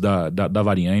stats da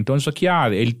varinha. Então, isso aqui,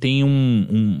 ele tem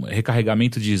um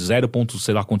recarregamento de 0,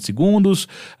 sei lá quantos segundos,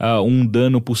 um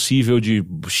dano possível de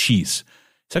X.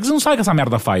 Só que você não sabe o que essa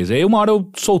merda faz. Aí uma hora eu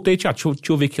soltei, deixa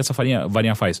eu ver o que essa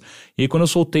varinha faz. E aí quando eu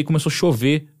soltei, começou a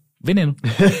chover veneno.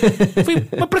 Eu falei,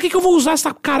 mas pra que eu vou usar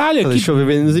essa caralho aqui? Chover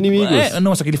veneno nos inimigos.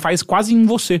 Não, só que ele faz quase em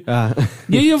você.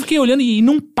 E aí eu fiquei olhando e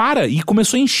não para. E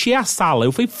começou a encher a sala.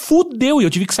 Eu falei, fudeu. E eu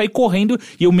tive que sair correndo.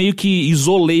 E eu meio que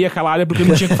isolei aquela área porque eu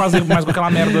não tinha o que fazer mais com aquela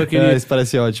merda. Isso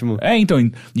parece ótimo. Então.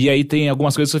 E aí tem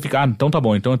algumas coisas que você fica, então tá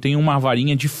bom. Então eu tenho uma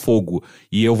varinha de fogo.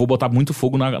 E eu vou botar muito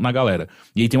fogo na galera.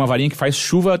 E aí tem uma varinha que faz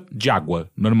chuva de água,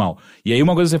 normal. E aí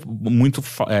uma coisa muito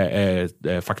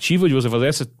factível de você fazer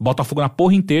é você bota fogo na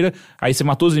porra inteira. Aí você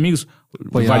matou os inimigos,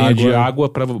 varinha de água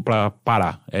pra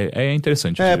parar. É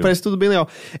interessante. Parece tudo bem legal.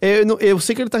 Eu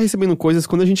sei que ele tá recebendo coisas.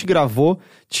 Quando a gente gravou,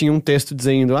 tinha um texto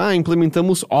dizendo,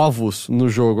 implementamos ovos no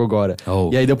jogo agora.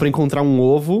 E aí deu pra encontrar um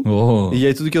ovo. E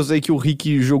aí tudo que eu sei é que o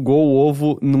Rick jogou o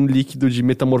ovo num líquido de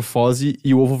metamorfose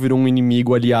e o ovo virou um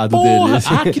inimigo aliado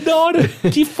dele. Que da hora!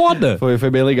 Que foda! Foi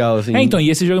bem legal, assim. Então, e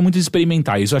esse jogo é muito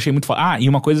experimental. Isso eu achei muito foda. E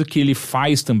uma coisa que ele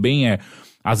faz também é...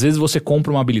 Às vezes você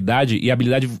compra uma habilidade e a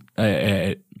habilidade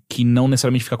que não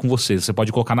necessariamente fica com você. Você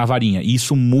pode colocar na varinha. E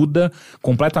isso muda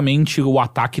completamente o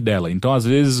ataque dela. Então, às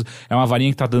vezes, é uma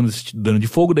varinha que tá dando dano de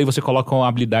fogo, daí você coloca uma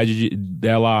habilidade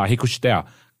dela recustear.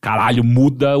 caralho,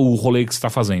 muda o rolê que você tá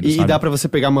fazendo, E sabe? dá pra você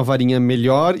pegar uma varinha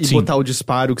melhor e Sim. botar o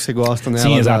disparo que você gosta nela.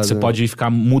 Sim, exato. Você pode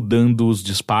ficar mudando os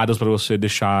disparos pra você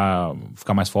deixar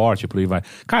ficar mais forte, por aí vai.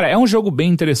 Cara, é um jogo bem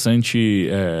interessante.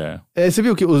 Você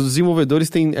viu que os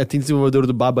desenvolvedores tem desenvolvedor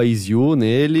do Baba Is You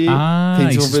nele. Tem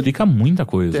Isso explica muita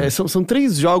coisa. São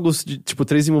 3 jogos, 3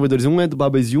 desenvolvedores. Um é do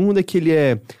Baba Is You, um daquele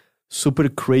Super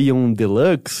Crayon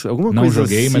Deluxe, alguma Não coisa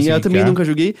joguei, assim. mas sei Eu que também é. nunca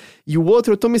joguei. E o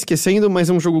outro eu tô me esquecendo, mas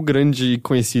é um jogo grande,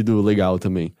 conhecido, legal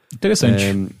também. Interessante.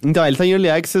 Então, ele tá em Early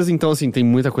Access, então assim, tem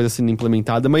muita coisa sendo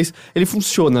implementada, mas ele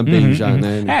funciona bem já,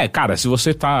 né? Cara, se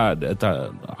você tá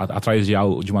atrás de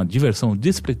uma diversão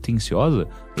despretensiosa,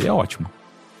 ele é ótimo.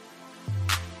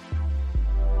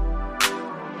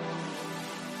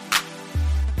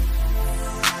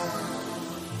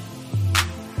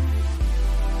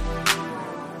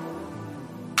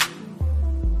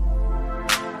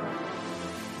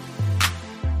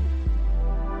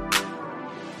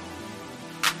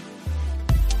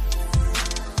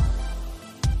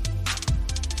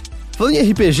 Falando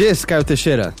em RPGs, Caio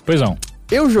Teixeira, Pois não.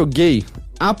 eu joguei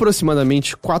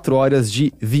aproximadamente 4 horas de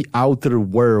The Outer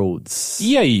Worlds.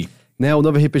 E aí? Né, o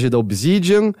novo RPG da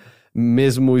Obsidian,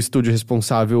 mesmo estúdio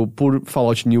responsável por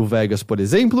Fallout New Vegas, por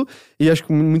exemplo. E acho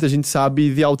que muita gente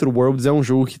sabe, The Outer Worlds é um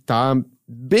jogo que tá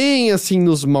bem assim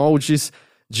nos moldes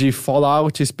de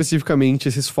Fallout, especificamente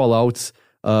esses Fallouts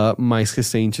mais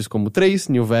recentes, como o 3,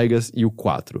 New Vegas e o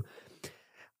 4.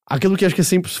 Aquilo que acho que é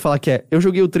sempre falar que eu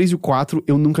joguei o 3 e o 4,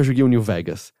 eu nunca joguei o New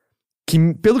Vegas.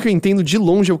 Que, pelo que eu entendo, de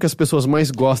longe é o que as pessoas mais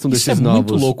gostam desses novos. Isso é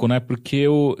muito louco, né? Porque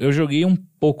eu joguei um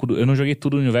pouco, eu não joguei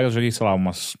tudo no New Vegas, eu joguei, sei lá,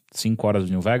 umas 5 horas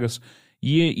do New Vegas.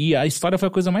 E a história foi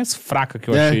a coisa mais fraca que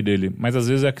eu achei dele. Mas às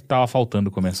vezes é que tava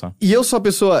faltando começar. E eu sou a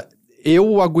pessoa...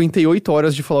 Eu aguentei 8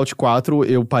 horas de Fallout 4,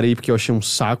 eu parei porque eu achei um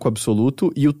saco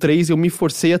absoluto. E o 3 eu me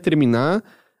forcei a terminar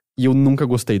e eu nunca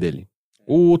gostei dele.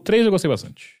 O 3 eu gostei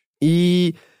bastante.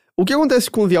 E o que acontece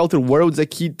com The Outer Worlds é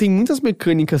que tem muitas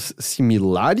mecânicas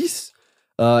similares.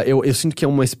 Eu sinto que é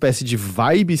uma espécie de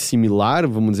vibe similar,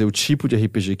 vamos dizer, o tipo de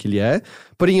RPG que ele é.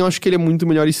 Porém, eu acho que ele é muito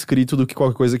melhor escrito do que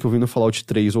qualquer coisa que eu vi no Fallout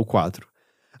 3 ou 4.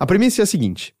 A premissa é a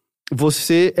seguinte.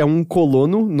 Você é um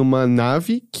colono numa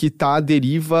nave que tá à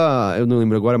deriva, eu não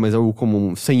lembro agora, mas é algo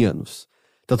como 100 anos.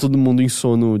 Tá todo mundo em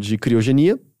sono de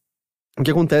criogenia. O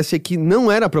que acontece é que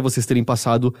não era pra vocês terem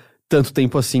passado tanto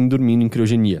tempo assim dormindo em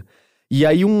criogenia. E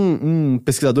aí um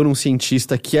pesquisador, um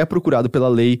cientista que é procurado pela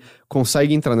lei,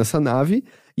 consegue entrar nessa nave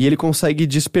e ele consegue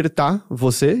despertar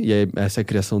você, e aí essa é a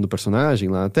criação do personagem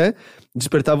lá até,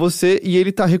 despertar você e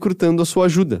ele tá recrutando a sua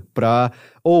ajuda pra...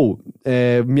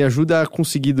 me ajuda a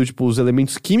conseguir os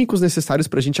elementos químicos necessários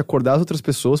pra gente acordar as outras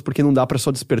pessoas, porque não dá pra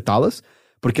só despertá-las,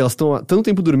 porque elas estão há tanto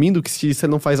tempo dormindo que se você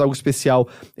não faz algo especial,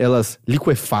 elas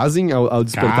liquefazem ao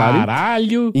despertarem.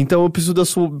 Caralho! Então eu preciso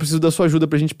da sua ajuda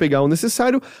pra gente pegar o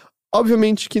necessário.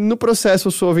 Obviamente que no processo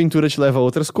a sua aventura te leva a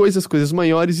outras coisas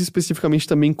maiores, e especificamente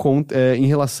também em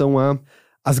relação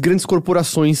às grandes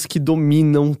corporações que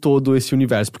dominam todo esse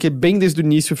universo. Porque bem desde o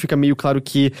início fica meio claro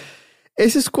que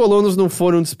esses colonos não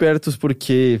foram despertos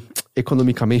porque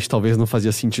economicamente talvez não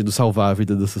fazia sentido salvar a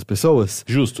vida dessas pessoas.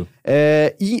 Justo.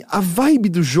 E a vibe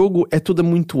do jogo é toda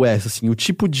muito essa, assim, o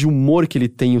tipo de humor que ele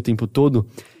tem o tempo todo.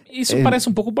 Isso parece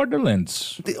um pouco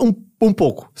Borderlands. Um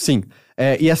pouco, sim.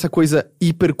 E essa coisa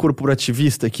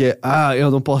hipercorporativista que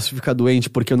eu não posso ficar doente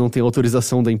porque eu não tenho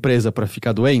autorização da empresa pra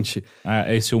ficar doente.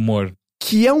 Esse humor.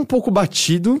 Que é um pouco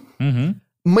batido,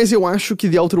 mas eu acho que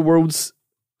The Outer Worlds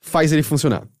faz ele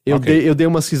funcionar. Eu dei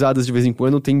umas risadas de vez em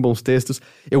quando, tem bons textos.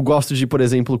 Eu gosto de, por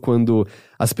exemplo, quando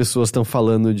as pessoas estão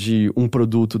falando de um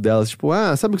produto delas, tipo,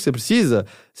 sabe o que você precisa?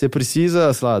 Você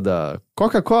precisa, sei lá, da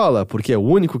Coca-Cola, porque é o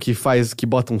único que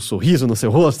bota um sorriso no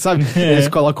seu rosto, sabe? Eles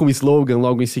colocam um slogan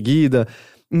logo em seguida.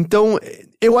 Então,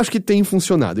 eu acho que tem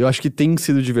funcionado. Eu acho que tem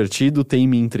sido divertido, tem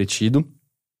me entretido.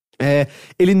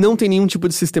 Ele não tem nenhum tipo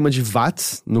de sistema de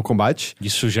VATS no combate.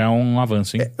 Isso já é um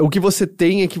avanço, hein? O que você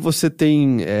tem é que você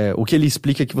tem... o que ele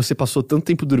explica é que você passou tanto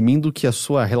tempo dormindo que a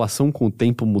sua relação com o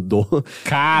tempo mudou.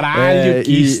 Caralho,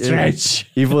 que stretch!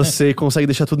 E você consegue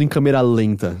deixar tudo em câmera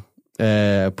lenta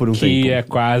por um tempo. Que é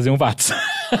quase um VATS.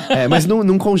 Mas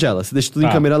não congela. Você deixa tudo em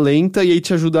câmera lenta e aí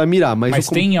te ajuda a mirar. Mas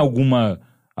tem alguma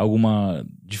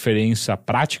diferença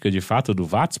prática, de fato, do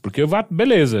VATS? Porque o VATS,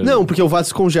 beleza. Não, porque o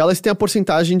VATS congela e você tem a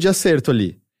porcentagem de acerto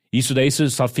ali. Isso daí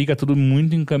só fica tudo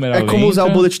muito em câmera lenta. É como usar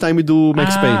o bullet time do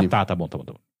Max Payne. Tá bom.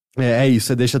 É isso,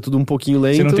 você deixa tudo um pouquinho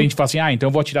lento. Você não tem, tipo assim, então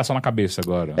eu vou atirar só na cabeça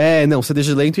agora. Não, você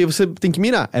deixa lento e aí você tem que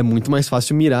mirar. É muito mais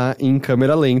fácil mirar em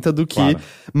câmera lenta do que... Claro.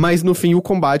 Mas no fim o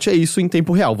combate é isso em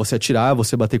tempo real. Você atirar,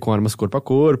 você bater com armas corpo a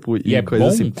corpo e coisa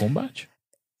assim. É bom o combate?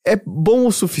 É bom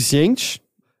o suficiente,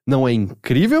 não é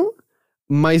incrível,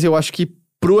 mas eu acho que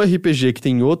pro RPG que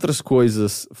tem outras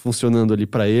coisas funcionando ali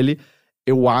pra ele,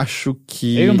 eu acho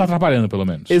que... Ele não tá atrapalhando, pelo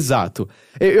menos. Exato.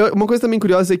 Uma coisa também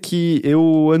curiosa é que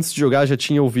eu, antes de jogar, já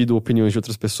tinha ouvido opiniões de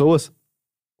outras pessoas,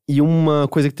 e uma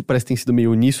coisa que parece que tem sido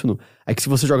meio uníssono é que se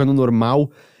você joga no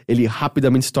normal, ele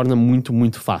rapidamente se torna muito,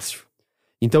 muito fácil.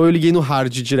 Então eu liguei no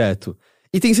hard direto.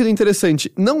 E tem sido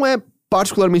interessante. Não é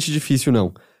particularmente difícil,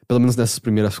 não. Pelo menos nessas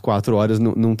primeiras 4 horas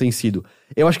não tem sido.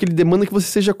 Eu acho que ele demanda que você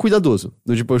seja cuidadoso.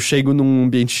 Tipo, eu chego num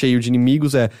ambiente cheio de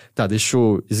inimigos, deixa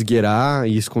eu esgueirar,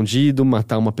 ir escondido,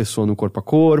 matar uma pessoa no corpo a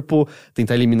corpo,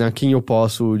 tentar eliminar quem eu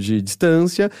posso de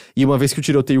distância, e uma vez que o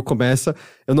tiroteio começa,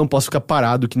 eu não posso ficar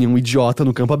parado que nem um idiota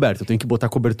no campo aberto. Eu tenho que botar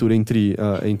cobertura entre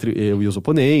eu e os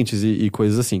oponentes e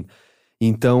coisas assim.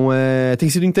 Então,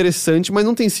 tem sido interessante, mas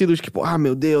não tem sido tipo,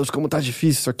 meu Deus, como tá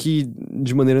difícil isso aqui,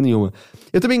 de maneira nenhuma.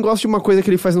 Eu também gosto de uma coisa que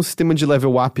ele faz no sistema de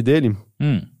level up dele,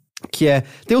 que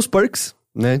tem os perks,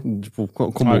 né, tipo,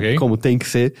 como tem que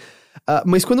ser,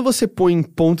 mas quando você põe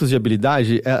pontos de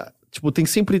habilidade, tem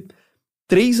sempre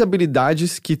 3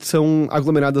 habilidades que são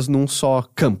aglomeradas num só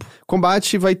campo.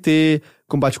 Combate vai ter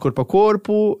combate corpo a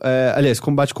corpo,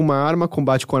 combate com uma arma,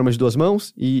 combate com arma de 2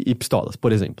 mãos e pistolas,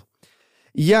 por exemplo.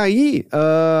 E aí,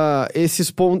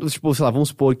 esses pontos, vamos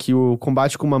supor que o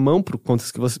combate com uma mão, por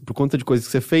conta de coisas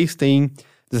que você fez, tem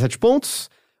 17 pontos,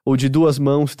 o de 2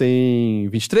 mãos tem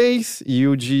 23, e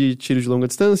o de tiro de longa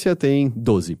distância tem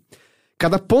 12.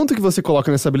 Cada ponto que você coloca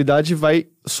nessa habilidade vai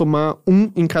somar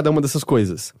 1 em cada uma dessas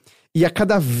coisas. E a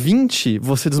cada 20,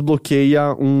 você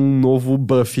desbloqueia um novo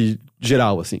buff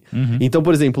geral, assim. Uhum. Então,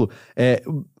 por exemplo,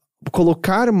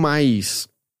 colocar mais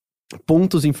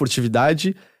pontos em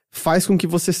furtividade faz com que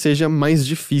você seja mais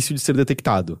difícil de ser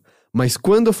detectado. Mas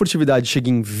quando a furtividade chega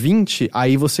em 20,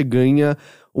 aí você ganha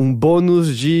um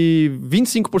bônus de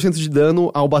 25% de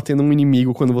dano ao bater num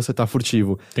inimigo quando você tá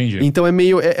furtivo. Entendi. Então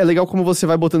é legal como você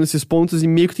vai botando esses pontos e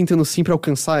meio que tentando sempre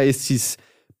alcançar esses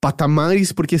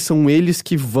patamares, porque são eles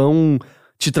que vão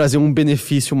te trazer um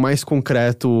benefício mais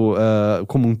concreto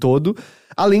como um todo.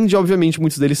 Além de, obviamente,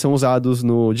 muitos deles são usados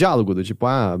no diálogo, do tipo,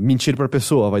 mentir pra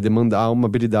pessoa vai demandar uma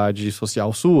habilidade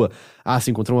social sua. Se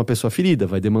encontrou uma pessoa ferida,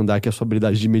 vai demandar que a sua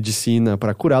habilidade de medicina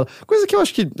pra curá-la. Coisa que eu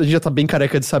acho que a gente já tá bem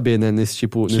careca de saber, né, nesse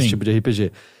tipo de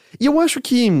RPG. E eu acho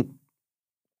que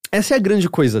essa é a grande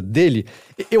coisa dele.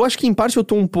 Eu acho que, em parte, eu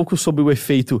tô um pouco sobre o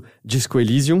efeito Disco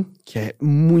Elysium, que é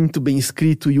muito bem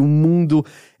escrito e o mundo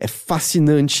é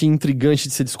fascinante e intrigante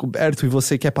de ser descoberto e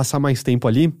você quer passar mais tempo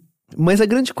ali. Mas a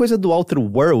grande coisa do Outer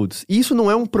Worlds, e isso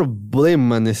não é um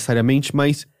problema necessariamente,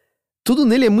 mas tudo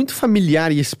nele é muito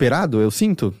familiar e esperado, eu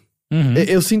sinto. Uhum.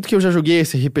 Eu sinto que eu já joguei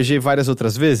esse RPG várias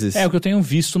outras vezes. É o que eu tenho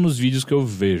visto nos vídeos que eu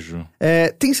vejo.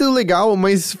 Tem sido legal,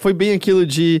 mas foi bem aquilo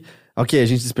de... Ok, a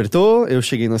gente despertou, eu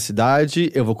cheguei na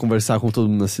cidade, eu vou conversar com todo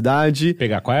mundo na cidade.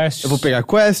 Pegar quests. Eu vou pegar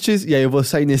quests, e aí eu vou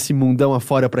sair nesse mundão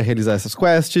afora pra realizar essas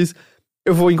quests.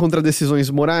 Eu vou encontrar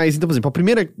decisões morais. Então, por exemplo, a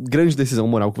primeira grande decisão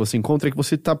moral que você encontra é que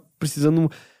você tá precisando,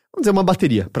 vamos dizer, uma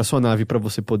bateria pra sua nave pra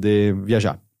você poder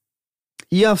viajar.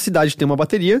 E a cidade tem uma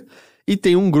bateria e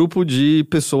tem um grupo de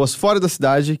pessoas fora da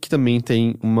cidade que também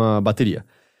tem uma bateria.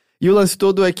 E o lance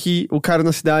todo é que o cara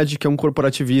na cidade, que é um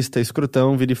corporativista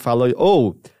escrotão, vira e fala: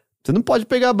 você não pode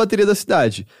pegar a bateria da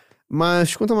cidade. Mas,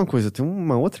 deixa eu contar uma coisa, tem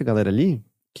uma outra galera ali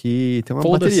que tem uma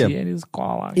bateria. Eles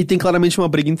colam. E tem claramente uma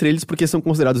briga entre eles porque são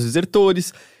considerados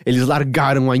desertores, eles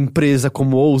largaram a empresa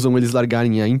como ousam eles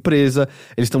largarem a empresa,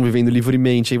 eles estão vivendo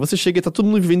livremente. Aí você chega e tá todo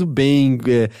mundo vivendo bem,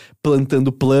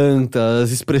 plantando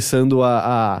plantas, expressando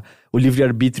o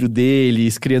livre-arbítrio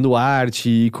deles, criando arte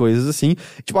e coisas assim.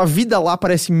 Tipo, a vida lá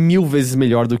parece 1000 vezes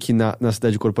melhor do que na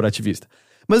cidade corporativista.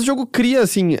 Mas o jogo cria,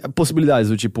 assim, possibilidades,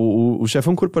 do tipo, o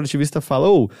chefão corporativista fala: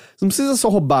 você não precisa só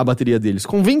roubar a bateria deles,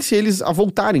 convence eles a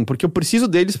voltarem, porque eu preciso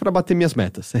deles pra bater minhas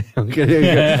metas.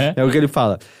 É o que ele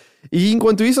fala. E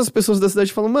enquanto isso, as pessoas da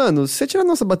cidade falam: mano, se você tirar a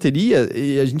nossa bateria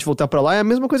e a gente voltar pra lá, é a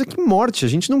mesma coisa que morte, a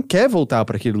gente não quer voltar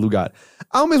pra aquele lugar.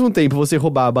 Ao mesmo tempo, você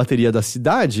roubar a bateria da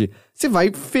cidade, você vai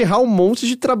ferrar um monte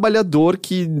de trabalhador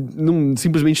que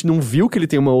simplesmente não viu que ele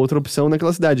tem uma outra opção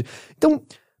naquela cidade. Então,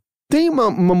 tem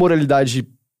uma moralidade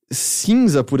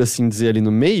cinza, por assim dizer, ali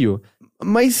no meio,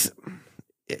 mas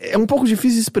é um pouco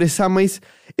difícil de expressar, mas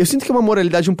eu sinto que é uma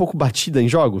moralidade um pouco batida em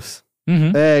jogos.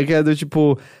 Uhum. Que é do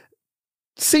tipo...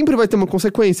 Sempre vai ter uma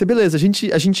consequência, beleza, a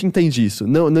gente entende isso.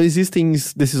 Não existem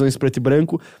decisões preto e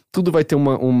branco, tudo vai ter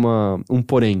um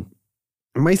porém.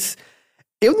 Mas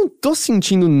eu não tô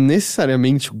sentindo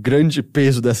necessariamente o grande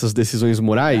peso dessas decisões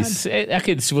morais.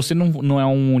 Se você não é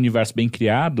um universo bem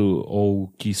criado, ou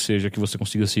que seja que você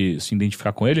consiga se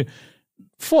identificar com ele,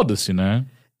 foda-se, né?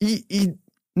 E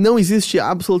não existe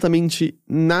absolutamente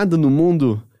nada no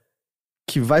mundo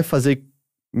que vai fazer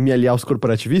me aliar aos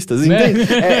corporativistas, Né?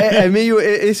 entende? É meio...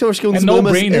 Esse eu acho que é um dos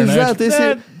problemas... no-brainer, né? Exato,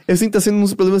 Tipo, eu sinto que tá sendo um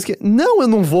dos problemas que... Não, eu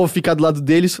não vou ficar do lado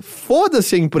deles.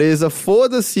 Foda-se a empresa,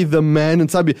 foda-se the man,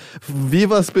 sabe?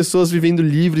 Viva as pessoas vivendo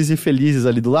livres e felizes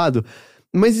ali do lado.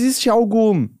 Mas existe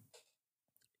algo...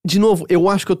 De novo, eu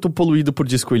acho que eu tô poluído por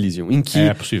Disco Elysium, em que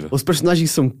É possível. os personagens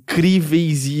são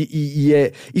críveis e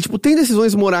tipo, tem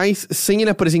decisões morais sem ele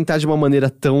apresentar de uma maneira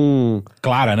tão...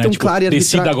 Clara, né? Tão Tipo, clara e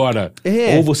decida arbitrária. agora.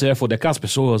 É. Ou você vai foder aquelas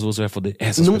pessoas, ou você vai foder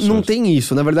essas Não, pessoas. não tem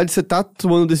isso. Na verdade, você tá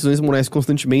tomando decisões morais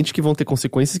constantemente que vão ter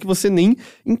consequências que você nem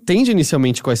entende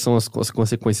inicialmente quais são as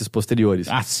consequências posteriores.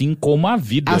 Assim como a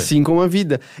vida. Assim como a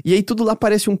vida. E aí tudo lá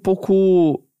parece um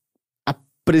pouco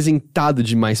apresentado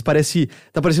demais.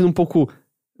 Tá parecendo um pouco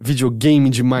videogame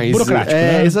demais. Burocrático,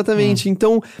 né? Exatamente.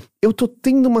 Então, eu tô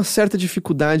tendo uma certa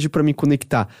dificuldade pra me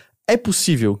conectar. É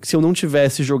possível que se eu não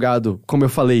tivesse jogado, como eu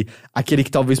falei, aquele que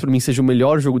talvez pra mim seja o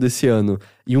melhor jogo desse ano,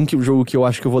 e jogo que eu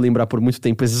acho que eu vou lembrar por muito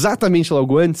tempo, exatamente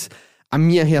logo antes, a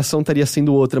minha reação estaria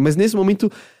sendo outra. Mas nesse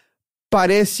momento,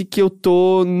 parece que eu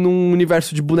tô num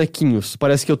universo de bonequinhos.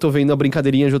 Parece que eu tô vendo a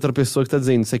brincadeirinha de outra pessoa que tá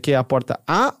dizendo, você quer a porta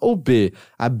A ou B?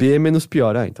 A B é menos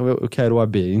pior. Ah, então eu quero a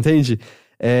B, entende?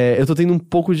 Eu tô tendo um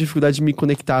pouco de dificuldade de me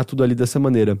conectar a tudo ali dessa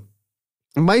maneira.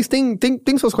 Mas tem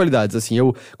suas qualidades, assim.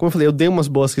 Como eu falei, eu dei umas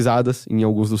boas risadas em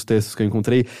alguns dos textos que eu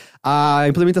encontrei. A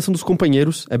implementação dos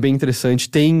companheiros é bem interessante.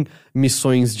 Tem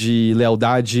missões de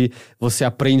lealdade, você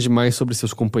aprende mais sobre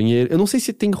seus companheiros. Eu não sei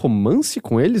se tem romance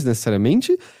com eles,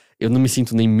 necessariamente. Eu não me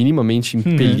sinto nem minimamente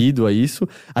impelido a isso.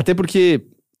 Até porque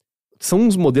são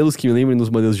uns modelos que me lembram dos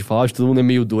modelos de Fallout, todo mundo é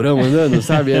meio durão andando,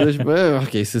 sabe? Tipo,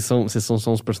 ok, vocês são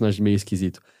só uns personagens meio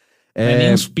esquisitos. Não é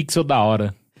nem uns pixels da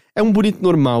hora. É um bonito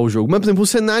normal o jogo. Mas, por exemplo, o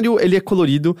cenário, ele é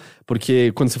colorido,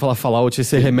 porque quando você fala Fallout,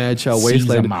 você remete a Cinza,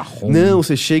 Wasteland. marrom. Não,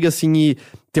 você chega assim e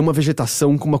tem uma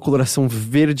vegetação com uma coloração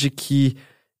verde que...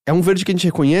 É um verde que a gente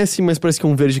reconhece, mas parece que é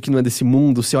um verde que não é desse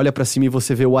mundo. Você olha pra cima e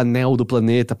você vê o anel do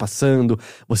planeta passando.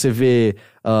 Você vê,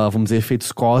 vamos dizer,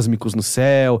 efeitos cósmicos no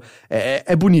céu.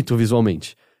 É bonito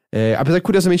visualmente. Apesar que,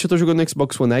 curiosamente, eu tô jogando no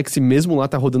Xbox One X e mesmo lá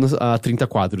tá rodando a 30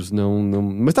 quadros.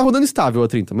 Mas tá rodando estável a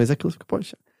 30, mas é aquilo que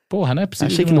pode... Porra, não é possível.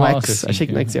 Achei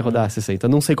que no X ia rodar a 60.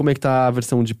 Não sei como é que tá a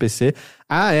versão de PC.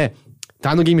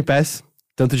 Tá no Game Pass,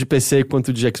 tanto de PC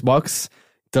quanto de Xbox.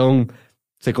 Então,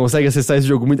 você consegue acessar esse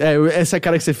jogo muito... Essa é a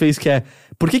cara que você fez, que é...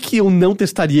 Por que eu não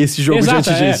testaria esse jogo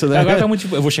diante disso, né? Agora tá muito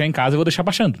tipo, eu vou chegar em casa e vou deixar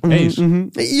baixando. É isso.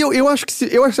 E eu acho que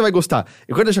você vai gostar.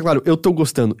 Eu quero deixar claro, eu tô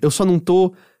gostando. Eu só não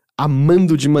tô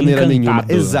amando de maneira nenhuma.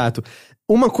 Exato.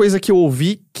 Uma coisa que eu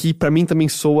ouvi, que pra mim também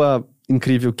soa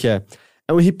incrível, que é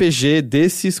um RPG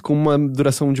desses com uma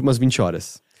duração de umas 20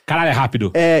 horas. Caralho, é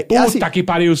rápido. Puta assim, que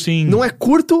pariu, sim. Não é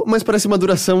curto, mas parece uma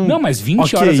duração... Não, mas 20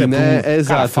 okay, horas é né? Cara,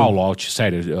 exato. Fallout,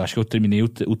 sério, eu acho que eu terminei o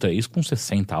 3 com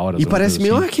 60 horas. E parece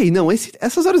meio, ok, não,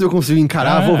 essas horas eu consigo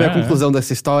encarar, vou ver a conclusão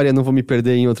dessa história, não vou me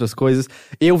perder em outras coisas.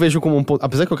 Eu vejo como um ponto...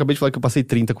 Apesar que eu acabei de falar que eu passei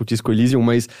 30 com o Disco Elysium,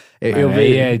 mas... eu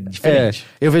vejo, é diferente.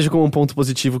 Eu vejo como um ponto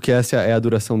positivo que essa é a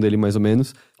duração dele, mais ou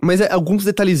menos. Mas alguns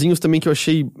detalhezinhos também que eu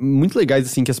achei muito legais,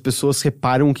 assim, que as pessoas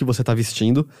reparam o que você tá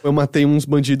vestindo. Eu matei uns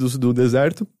bandidos do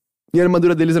deserto. E a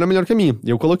armadura deles era melhor que a minha. E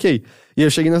eu coloquei. E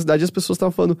eu cheguei na cidade e as pessoas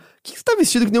estavam falando: que você tá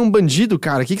vestido que nem um bandido,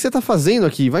 cara? O que você tá fazendo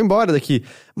aqui? Vai embora daqui.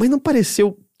 Mas não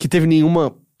pareceu que teve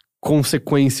nenhuma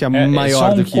consequência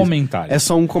maior do que É só um comentário. É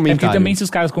só um comentário. Porque também se os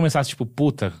caras começassem, tipo,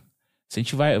 puta, se a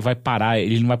gente vai parar,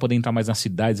 ele não vai poder entrar mais na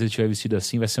cidade, se ele estiver vestido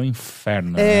assim, vai ser um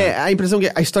inferno. Né? A impressão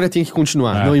que a história tem que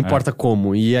continuar, não importa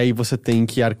como. E aí você tem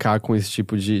que arcar com esse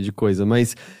tipo de coisa.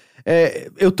 Mas...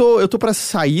 eu tô pra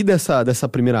sair dessa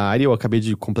primeira área, eu acabei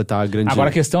de completar a grande... Agora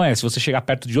a questão é, se você chegar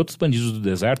perto de outros bandidos do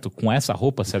deserto, com essa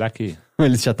roupa, será que...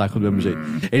 Eles te atacam do mesmo jeito.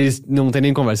 Eles não tem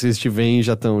nem conversa, eles te veem e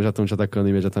já estão te atacando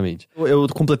imediatamente. Eu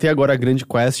completei agora a grande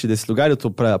quest desse lugar, eu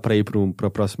tô pra ir pra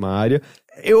próxima área.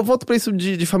 Eu volto pra isso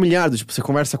de familiar, tipo, você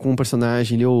conversa com um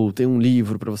personagem, ele, tem um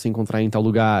livro pra você encontrar em tal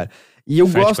lugar. E eu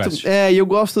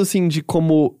gosto, assim, de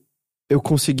como... eu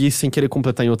consegui sem querer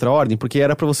completar em outra ordem, porque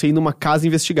era pra você ir numa casa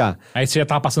investigar. Aí você já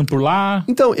tava passando por lá...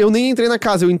 Então, eu nem entrei na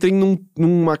casa, eu entrei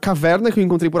numa caverna que eu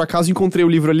encontrei por acaso e encontrei o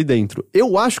livro ali dentro.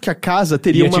 Eu acho que a casa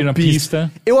teria uma pista.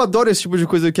 Eu adoro esse tipo de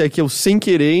coisa que eu sem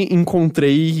querer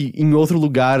encontrei em outro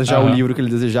lugar já o livro que ele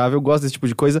desejava. Eu gosto desse tipo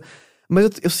de coisa, mas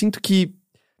eu sinto que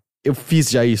eu fiz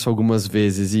já isso algumas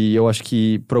vezes e eu acho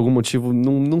que, por algum motivo,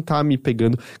 não tá me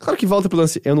pegando. Claro que volta pro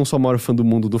lance, eu não sou o maior fã do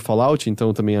mundo do Fallout, então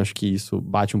eu também acho que isso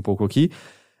bate um pouco aqui.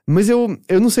 Mas eu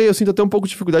não sei, eu sinto até um pouco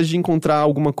de dificuldade de encontrar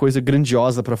alguma coisa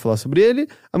grandiosa pra falar sobre ele,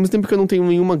 ao mesmo tempo que eu não tenho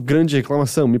nenhuma grande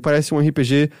reclamação. Me parece um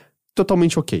RPG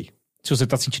totalmente ok. Se você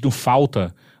tá sentindo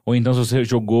falta, ou então se você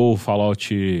jogou o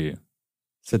Fallout...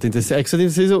 76, é que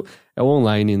 76 é o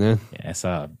online, né?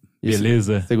 Essa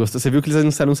Beleza. Você gostou? Você viu que eles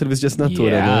anunciaram um serviço de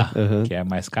assinatura, né? Uhum. Que é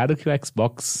mais caro que o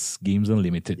Xbox Games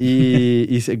Unlimited.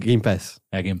 E Game Pass.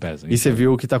 É Game Pass. E você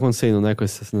viu o que tá acontecendo, né, com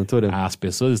essa assinatura? As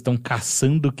pessoas estão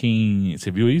caçando quem... Você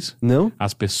viu isso? Não?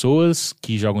 As pessoas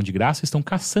que jogam de graça estão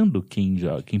caçando quem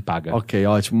paga. Ok,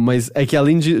 ótimo. Mas é que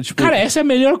além de, tipo... Cara, essa é a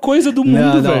melhor coisa do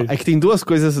mundo, velho. É que tem duas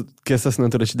coisas que essa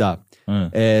assinatura te dá.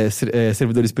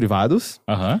 Servidores privados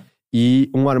e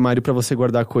um armário pra você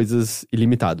guardar coisas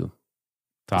ilimitado.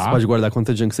 Tá. Você pode guardar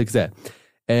quanta junk você quiser.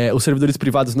 Os servidores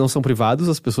privados não são privados,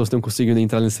 as pessoas estão conseguindo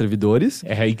entrar nos servidores.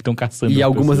 É aí que estão caçando. E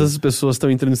algumas dessas pessoas estão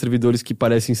entrando em servidores que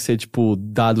parecem ser, tipo,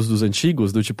 dados dos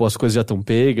antigos, do tipo, as coisas já estão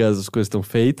pegas, as coisas estão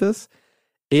feitas.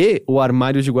 E o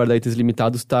armário de guardar itens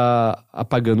limitados tá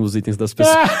apagando os itens das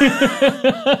pessoas.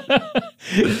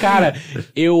 Cara,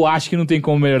 eu acho que não tem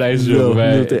como melhorar esse jogo,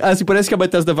 velho. Assim, parece que a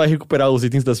Bethesda vai recuperar os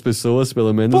itens das pessoas,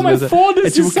 pelo menos. Pô, mas foda-se,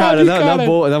 é tipo, sabe, cara, na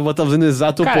boa, tá fazendo o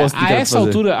exato oposto do que a era essa fazer.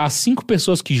 altura, as 5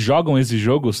 pessoas que jogam esse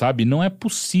jogo, sabe? Não é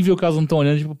possível que elas não estão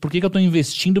olhando, tipo, por que eu tô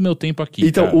investindo meu tempo aqui,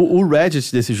 Então, cara? o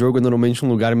Reddit desse jogo é normalmente um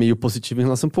lugar meio positivo em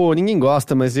relação, pô, ninguém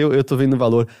gosta, mas eu tô vendo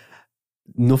valor.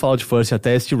 No Fallout First,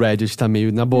 até este Reddit tá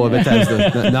meio na boa,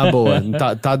 Bethesda. na boa,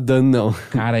 tá dando não.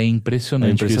 Cara, é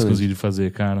impressionante o que eles conseguiram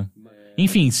fazer, cara.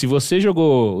 Enfim, se você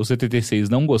jogou o 76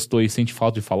 não gostou e sente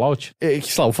falta de Fallout... Sei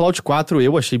lá, o Fallout 4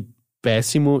 eu achei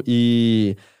péssimo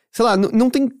e... Sei lá, não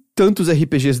tem tantos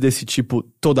RPGs desse tipo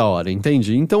toda hora,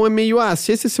 entende? Então é meio,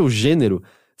 se esse é seu gênero...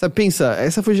 Sabe, pensa,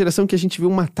 essa foi a geração que a gente viu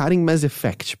matarem Mass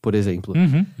Effect, por exemplo.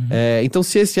 Então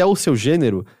se esse é o seu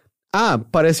gênero...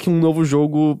 parece que um novo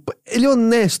jogo... Ele é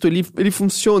honesto, ele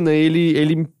funciona,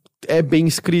 ele é bem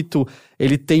escrito,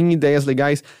 ele tem ideias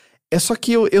legais. É só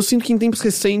que eu sinto que em tempos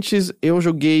recentes eu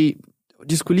joguei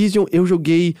Disco Elysium, eu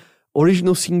joguei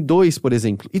Original Sin 2, por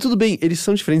exemplo. E tudo bem, eles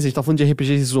são diferentes, a gente tá falando de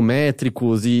RPGs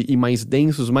isométricos e mais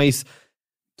densos, mas...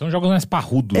 São jogos mais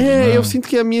parrudos, né? Eu sinto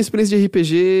que a minha experiência de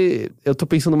RPG, eu tô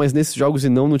pensando mais nesses jogos e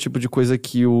não no tipo de coisa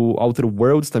que o Outer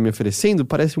Worlds tá me oferecendo.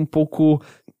 Parece um pouco...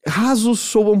 Raso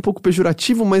soa um pouco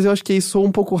pejorativo, mas eu acho que soa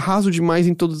um pouco raso demais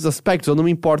em todos os aspectos. Eu não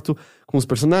me importo com os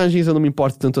personagens, eu não me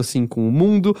importo tanto assim com o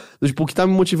mundo. Tipo, o que tá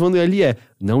me motivando ali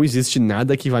não existe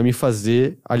nada que vai me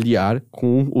fazer aliar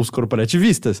com os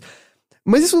corporativistas.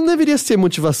 Mas isso não deveria ser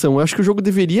motivação. Eu acho que o jogo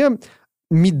deveria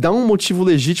me dar um motivo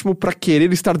legítimo pra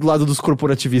querer estar do lado dos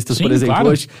corporativistas, por exemplo.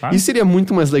 Claro. Isso seria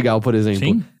muito mais legal, por exemplo.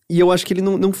 Sim. E eu acho que ele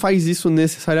não faz isso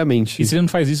necessariamente. E se ele não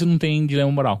faz isso, não tem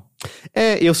dilema moral.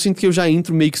 Eu sinto que eu já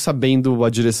entro meio que sabendo a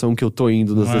direção que eu tô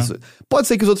indo. Pode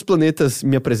ser que os outros planetas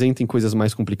me apresentem coisas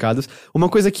mais complicadas. Uma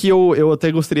coisa que eu até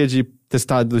gostaria de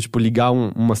testar, tipo, ligar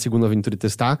uma segunda aventura e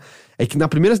testar, é que na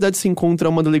primeira cidade você encontra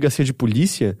uma delegacia de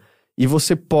polícia e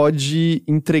você pode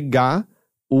entregar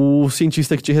o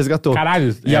cientista que te resgatou.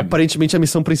 Caralho. E aparentemente a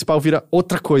missão principal vira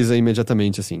outra coisa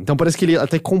imediatamente, assim. Então parece que ele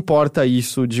até comporta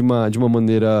isso de uma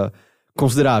maneira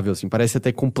considerável, assim. Parece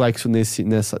até complexo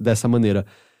dessa maneira.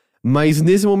 Mas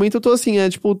nesse momento eu tô assim,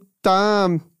 tá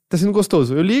sendo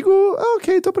gostoso. Eu ligo,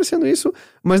 ok, tô apreciando isso,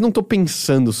 mas não tô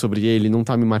pensando sobre ele, não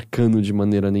tá me marcando de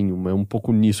maneira nenhuma. É um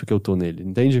pouco nisso que eu tô nele,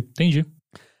 entende? Entendi.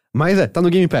 Mas tá no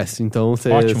Game Pass, então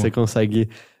você consegue...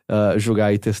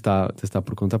 jogar e testar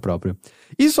por conta própria.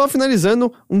 E só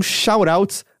finalizando, um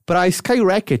shout-out pra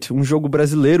Skyrocket, um jogo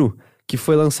brasileiro que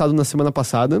foi lançado na semana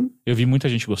passada. Eu vi muita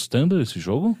gente gostando desse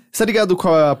jogo. Você tá ligado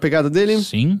qual é a pegada dele?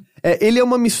 Sim. Ele é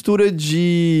uma mistura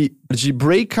de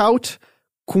Breakout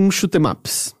com shoot 'em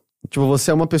ups. Tipo,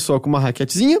 você é uma pessoa com uma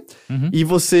raquetezinha e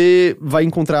você vai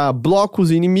encontrar blocos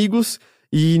e inimigos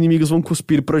vão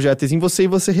cuspir projéteis em você e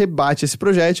você rebate esse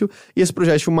projétil, e esse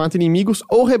projétil mata inimigos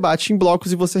ou rebate em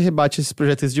blocos e você rebate esses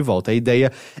projéteis de volta. A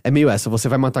ideia é meio essa, você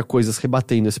vai matar coisas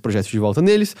rebatendo esse projétil de volta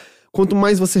neles. Quanto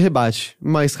mais você rebate,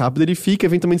 mais rápido ele fica,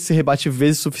 eventualmente se rebate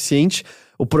vezes suficiente,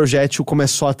 o projétil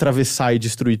começou a atravessar e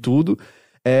destruir tudo.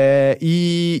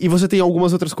 E você tem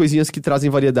algumas outras coisinhas que trazem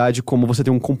variedade, como você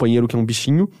tem um companheiro que é um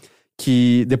bichinho,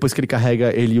 que depois que ele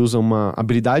carrega, ele usa uma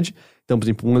habilidade. Então, por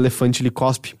exemplo, um elefante, ele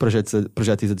cospe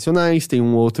projéteis adicionais, tem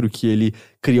um outro que ele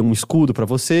cria um escudo pra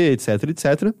você, etc,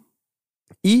 etc.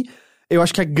 E eu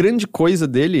acho que a grande coisa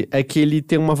dele é que ele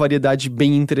tem uma variedade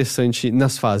bem interessante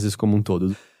nas fases como um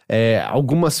todo.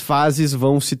 Algumas fases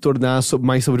vão se tornar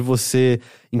mais sobre você,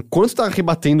 enquanto tá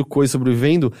rebatendo coisa,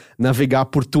 sobrevivendo, navegar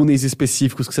por túneis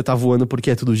específicos que você tá voando,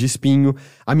 porque é tudo de espinho.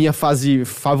 A minha fase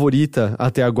favorita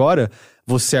até agora,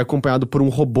 você é acompanhado por um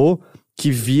robô que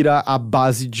vira a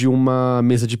base de uma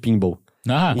mesa de pinball.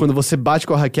 Quando você bate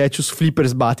com a raquete, os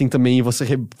flippers batem também e você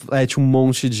reflete um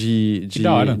monte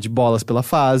de bolas pela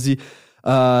fase.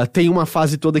 Tem uma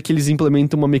fase toda que eles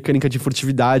implementam uma mecânica de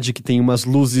furtividade, que tem umas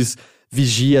luzes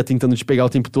vigia tentando te pegar o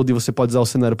tempo todo e você pode usar o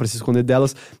cenário pra se esconder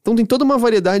delas. Então tem toda uma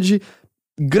variedade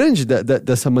grande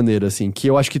dessa maneira, assim, que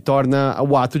eu acho que torna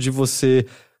o ato de você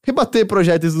rebater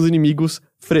projéteis dos inimigos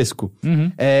fresco.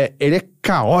 Ele é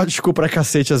caótico pra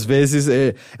cacete às vezes.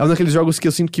 É um daqueles jogos que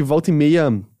eu sinto que volta e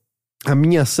meia a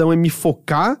minha ação é me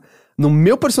focar no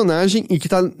meu personagem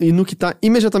e no que tá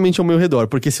imediatamente ao meu redor.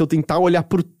 Porque se eu tentar olhar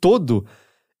pro todo,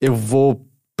 eu vou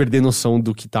perder noção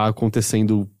do que tá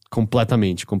acontecendo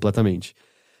completamente.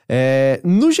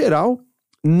 No geral,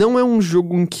 não é um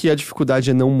jogo em que a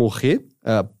dificuldade é não morrer.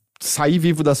 Sair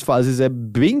vivo das fases é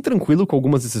bem tranquilo, com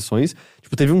algumas exceções.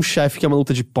 Tipo, teve um chefe que é uma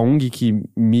luta de Pong que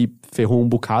me ferrou um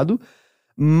bocado.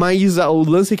 Mas o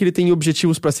lance é que ele tem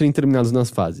objetivos pra serem terminados nas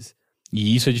fases.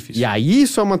 E isso é difícil. E aí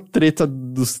isso é uma treta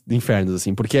dos infernos,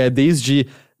 assim. Porque é desde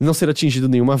não ser atingido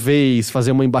nenhuma vez,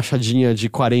 fazer uma embaixadinha de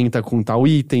 40 com tal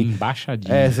item.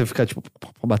 Embaixadinha? Você fica, tipo,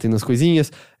 batendo nas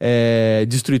coisinhas.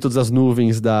 Destruir todas as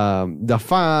nuvens da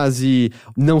fase.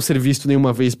 Não ser visto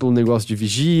nenhuma vez pelo negócio de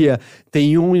vigia.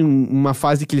 Tem uma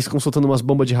fase que eles ficam soltando umas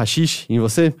bombas de haxixe em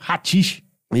você. Haxixe?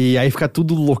 E aí fica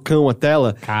tudo loucão a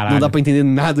tela. Caralho. Não dá pra entender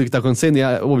nada do que tá acontecendo. E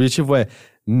o objetivo é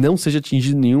não seja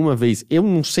atingido nenhuma vez. Eu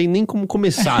não sei nem como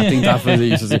começar a tentar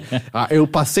fazer isso. Assim. Eu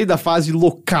passei da fase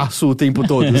loucaço o tempo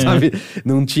todo, sabe?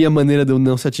 Não tinha maneira de eu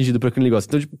não ser atingido por aquele negócio.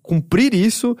 Então, tipo, cumprir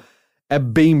isso é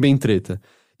bem treta.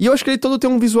 E eu acho que ele todo tem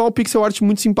um visual pixel art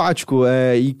muito simpático.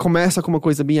 E começa com uma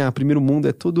coisa bem... primeiro mundo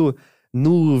é tudo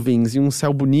nuvens e um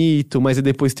céu bonito, mas aí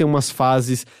depois tem umas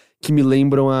fases que me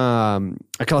lembram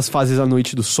aquelas fases à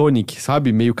noite do Sonic,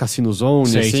 sabe? Meio Cassino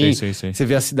Zone, assim. Sei. Você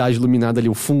vê a cidade iluminada ali,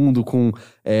 o fundo, com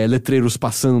letreiros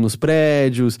passando nos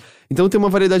prédios. Então tem uma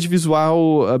variedade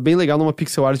visual bem legal numa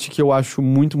pixel art que eu acho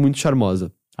muito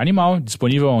charmosa. Animal,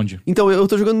 disponível onde? Então, eu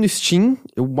tô jogando no Steam.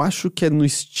 Eu acho que é no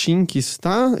Steam que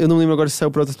está. Eu não lembro agora se saiu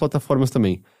pra outras plataformas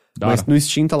também. Mas no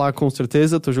Steam tá lá com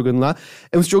certeza, tô jogando lá.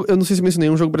 É um jogo, eu não sei se mencionei,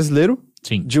 é um jogo brasileiro.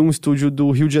 Sim. De um estúdio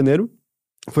do Rio de Janeiro.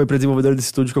 Foi pra desenvolvedor desse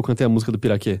estúdio que eu cantei a música do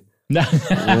Piraquê.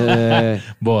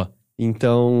 Boa.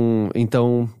 Então,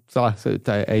 sei lá,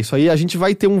 é isso aí. A gente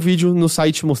vai ter um vídeo no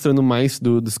site mostrando mais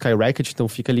do Skyrocket, então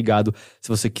fica ligado se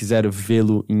você quiser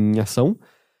vê-lo em ação.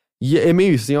 E é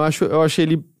meio isso, assim, eu achei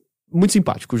ele muito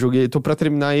simpático. Tô pra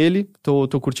terminar ele,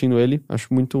 tô curtindo ele,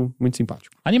 acho muito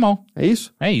simpático. Animal. É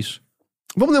isso? É isso.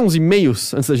 Vamos ler uns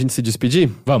e-mails antes da gente se despedir?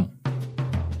 Vamos.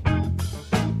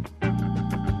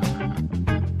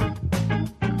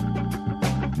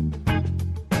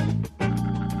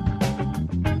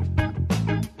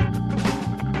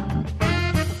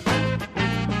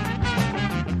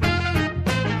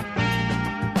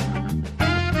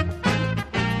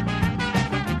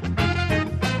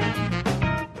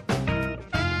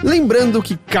 Lembrando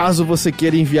que caso você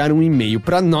queira enviar um e-mail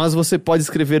para nós, você pode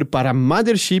escrever para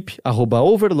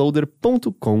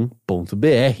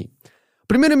mothership@overloader.com.br. O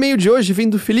primeiro e-mail de hoje vem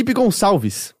do Felipe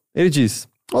Gonçalves. Ele diz: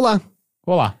 Olá,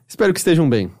 espero que estejam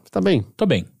bem. Tá bem? Tô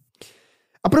bem.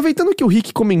 Aproveitando que o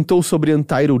Rick comentou sobre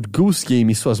Untitled Goose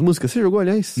Game e suas músicas, você jogou,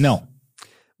 aliás? Não.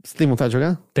 Você tem vontade de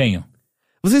jogar? Tenho.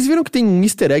 Vocês viram que tem um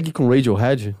easter egg com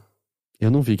Radiohead?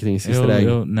 Eu não vi que tem esse easter egg.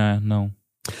 Não.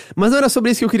 Mas não era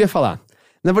sobre isso que eu queria falar.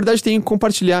 Na verdade,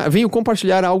 venho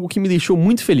compartilhar algo que me deixou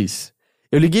muito feliz.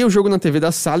 Eu liguei o jogo na TV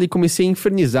da sala e comecei a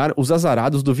infernizar os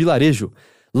azarados do vilarejo.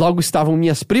 Logo estavam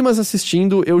minhas primas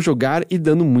assistindo eu jogar e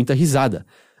dando muita risada.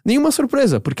 Nenhuma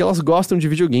surpresa, porque elas gostam de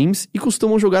videogames e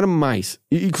costumam jogar mais.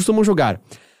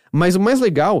 Mas o mais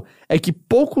legal é que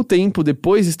pouco tempo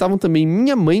depois estavam também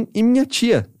minha mãe e minha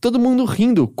tia. Todo mundo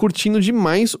rindo, curtindo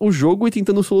demais o jogo e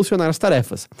tentando solucionar as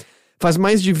tarefas. Faz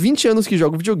mais de 20 anos que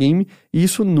jogo videogame e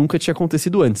isso nunca tinha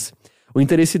acontecido antes. O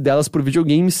interesse delas por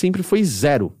videogame sempre foi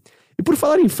zero. E por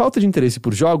falar em falta de interesse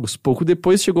por jogos, pouco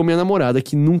depois chegou minha namorada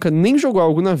que nunca nem jogou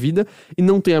algo na vida e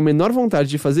não tem a menor vontade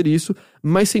de fazer isso,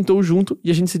 mas sentou junto e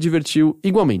a gente se divertiu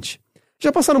igualmente.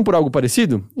 Já passaram por algo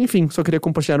parecido? Enfim, só queria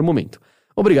compartilhar o momento.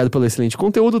 Obrigado pelo excelente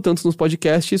conteúdo, tanto nos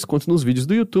podcasts quanto nos vídeos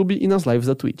do YouTube e nas lives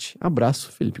da Twitch.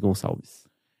 Abraço, Felipe Gonçalves.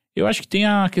 Eu acho que tem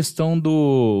a questão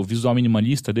do visual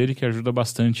minimalista dele que ajuda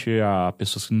bastante a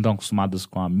pessoas que não estão acostumadas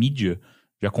com a mídia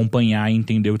de acompanhar e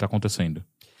entender o que está acontecendo.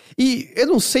 E eu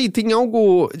não sei, tem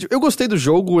algo... Eu gostei do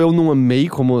jogo, eu não amei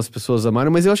como as pessoas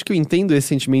amaram, mas eu acho que eu entendo esse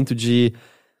sentimento de...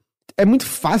 É muito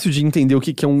fácil de entender o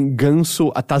que é um ganso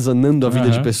atazanando a vida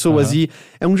de pessoas e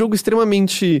é um jogo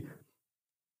extremamente...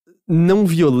 não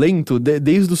violento,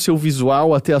 desde o seu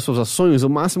visual até as suas ações. O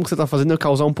máximo que você tá fazendo é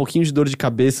causar um pouquinho de dor de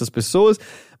cabeça às pessoas,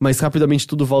 mas rapidamente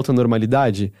tudo volta à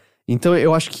normalidade. Então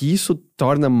eu acho que isso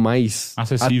torna mais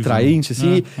acessível, atraente,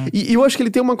 assim. E eu acho que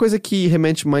ele tem uma coisa que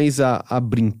remete mais a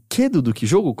brinquedo do que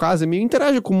jogo, quase. Meio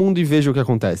interage com o mundo e veja o que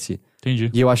acontece.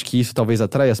 Entendi. E eu acho que isso talvez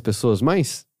atrai as pessoas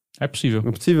mais. É possível.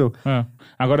 É possível.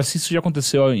 Agora, se isso já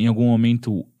aconteceu em algum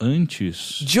momento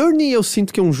antes... Journey eu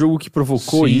sinto que é um jogo que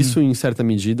provocou isso em certa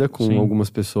medida com algumas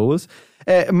pessoas.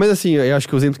 Mas assim, eu acho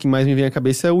que o exemplo que mais me vem à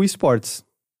cabeça é o eSports.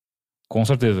 Com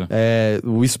certeza.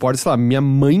 O eSports, sei lá, minha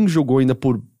mãe jogou ainda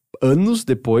por anos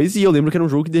depois, e eu lembro que era um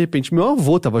jogo que de repente meu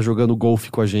avô tava jogando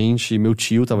golfe com a gente, meu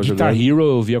tio tava Guitar jogando. Hero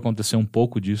eu vi acontecer um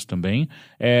pouco disso também.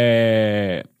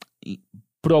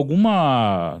 Por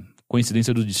alguma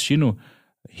coincidência do destino,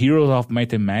 Heroes of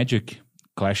Might and Magic,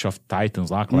 Clash of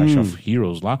Titans lá, Clash of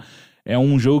Heroes lá, é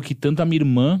um jogo que tanto a minha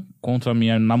irmã quanto a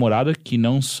minha namorada, que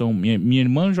não são... Minha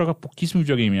irmã joga pouquíssimo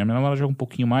videogame, minha namorada joga um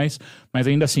pouquinho mais, mas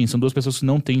ainda assim, são duas pessoas que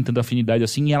não têm tanta afinidade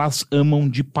assim, e elas amam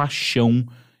de paixão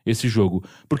esse jogo.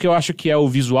 Porque eu acho que é o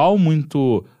visual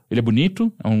muito... Ele é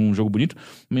bonito, é um jogo bonito,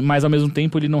 mas ao mesmo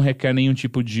tempo ele não requer nenhum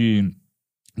tipo de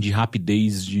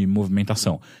rapidez de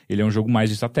movimentação. Ele é um jogo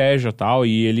mais de estratégia e tal,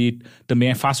 e ele também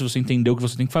é fácil você entender o que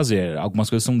você tem que fazer.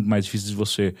 Algumas coisas são mais difíceis de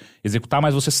você executar,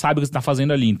 mas você sabe o que você está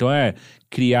fazendo ali. Então é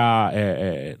criar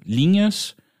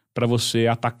linhas para você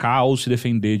atacar ou se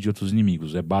defender de outros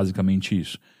inimigos. É basicamente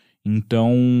isso.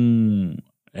 Então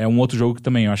é um outro jogo que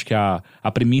também eu acho que a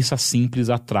premissa simples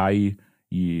atrai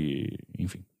e...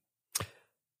 enfim.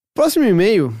 Próximo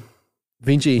e-mail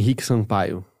vem de Henrique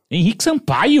Sampaio. Henrique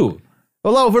Sampaio?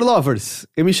 Olá, Overlovers!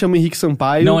 Eu me chamo Henrique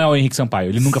Sampaio. Não é o Henrique Sampaio,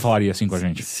 ele nunca falaria assim com a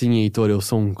gente. Sim, Heitor, eu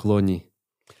sou um clone.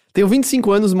 Tenho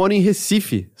 25 anos, moro em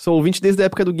Recife. Sou ouvinte desde a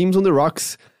época do Games on the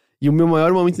Rocks. E o meu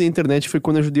maior momento na internet foi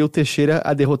quando ajudei o Teixeira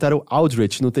a derrotar o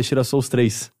Aldrich no Teixeira Souls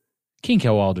 3. Quem que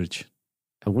é o Aldrich?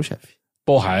 Algum chefe.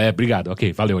 Porra, obrigado.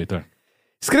 Ok, valeu, Heitor.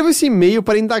 Escrevo esse e-mail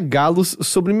para indagá-los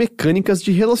sobre mecânicas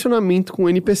de relacionamento com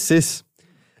NPCs.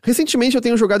 Recentemente eu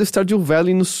tenho jogado Stardew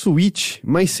Valley no Switch.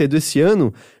 Mais cedo esse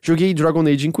ano, joguei Dragon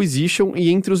Age Inquisition e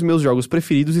entre os meus jogos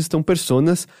preferidos estão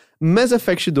Personas, Mass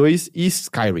Effect 2 e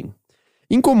Skyrim.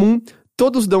 Em comum,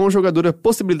 todos dão ao jogador a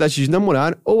possibilidade de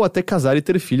namorar ou até casar e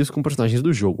ter filhos com personagens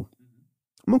do jogo.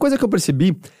 Uma coisa que eu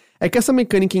percebi é que essa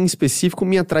mecânica em específico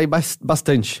me atrai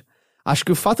bastante. Acho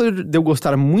que o fato de eu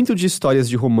gostar muito de histórias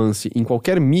de romance em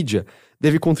qualquer mídia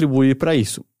deve contribuir para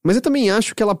isso. Mas eu também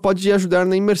acho que ela pode ajudar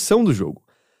na imersão do jogo.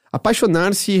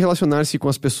 Apaixonar-se e relacionar-se com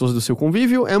as pessoas do seu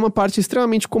convívio é uma parte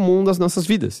extremamente comum das nossas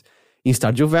vidas. Em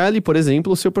Stardew Valley, por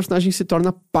exemplo, o seu personagem se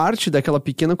torna parte daquela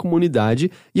pequena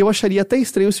comunidade e eu acharia até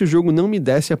estranho se o jogo não me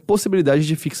desse a possibilidade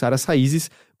de fixar as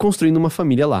raízes construindo uma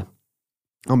família lá.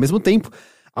 Ao mesmo tempo,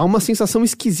 há uma sensação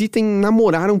esquisita em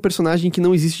namorar um personagem que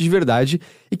não existe de verdade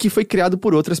e que foi criado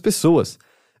por outras pessoas,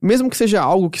 mesmo que seja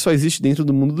algo que só existe dentro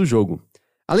do mundo do jogo.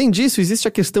 Além disso, existe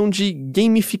a questão de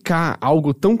gamificar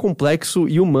algo tão complexo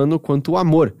e humano quanto o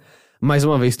amor. Mais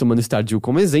uma vez, tomando Stardew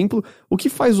como exemplo, o que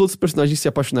faz os outros personagens se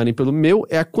apaixonarem pelo meu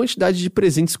é a quantidade de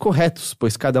presentes corretos,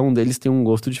 pois cada um deles tem um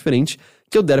gosto diferente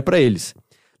que eu der pra eles.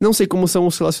 Não sei como são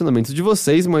os relacionamentos de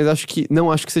vocês, mas não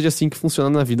acho que seja assim que funciona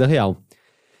na vida real.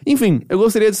 Enfim, eu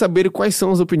gostaria de saber quais são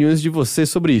as opiniões de vocês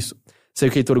sobre isso. Sei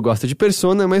que o Heitor gosta de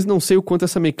Persona, mas não sei o quanto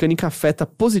essa mecânica afeta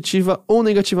positiva ou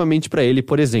negativamente pra ele,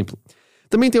 por exemplo.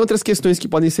 Também tem outras questões que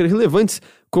podem ser relevantes,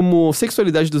 como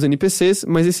sexualidade dos NPCs,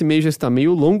 mas esse e-mail já está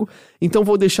meio longo, então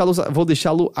vou deixá-las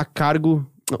a cargo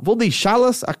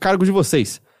de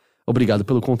vocês. Obrigado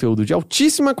pelo conteúdo de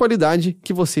altíssima qualidade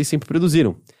que vocês sempre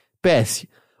produziram. PS,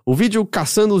 o vídeo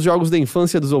caçando os jogos da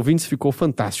infância dos ouvintes ficou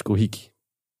fantástico, Rick.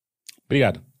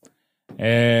 Obrigado.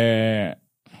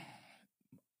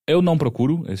 Eu não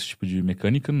procuro esse tipo de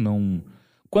mecânica, não...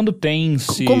 Quando tem...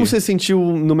 Como você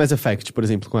sentiu no Mass Effect, por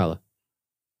exemplo, com ela?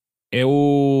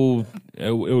 Eu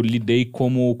lidei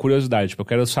como curiosidade. Tipo, eu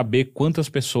quero saber quantas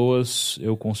pessoas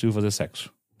eu consigo fazer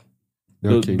sexo.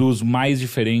 Okay. Dos mais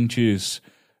diferentes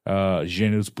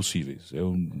gêneros possíveis.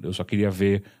 Eu só queria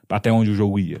ver até onde o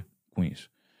jogo ia com isso.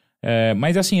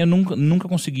 Mas assim, eu nunca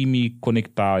consegui me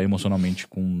conectar emocionalmente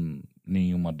com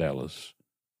nenhuma delas.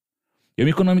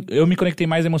 Eu me conectei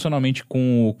mais emocionalmente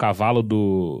com o cavalo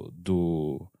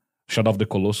do Shadow of the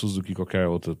Colossus do que qualquer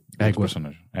outro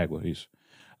personagem. Égua, isso.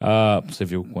 Você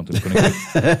viu quanto eu me conectei.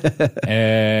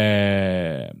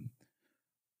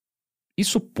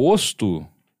 Isso posto,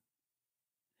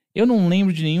 eu não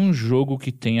lembro de nenhum jogo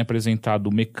que tenha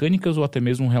apresentado mecânicas ou até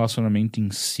mesmo um relacionamento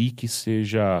em si que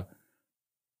seja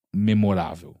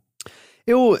memorável.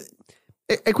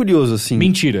 É curioso, assim.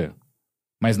 Mentira,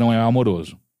 mas não é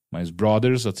amoroso. Mas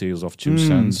Brothers, A Tales of Two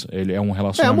Sons, ele é um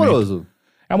relacionamento... É amoroso.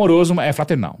 É amoroso, é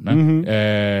fraternal, né? Uhum.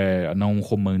 não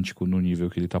romântico no nível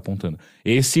que ele tá apontando.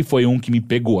 Esse foi um que me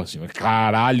pegou, assim,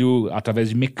 caralho, através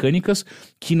de mecânicas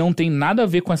que não tem nada a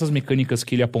ver com essas mecânicas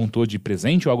que ele apontou de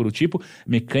presente ou algo do tipo.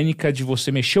 Mecânica de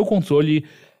você mexer o controle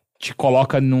te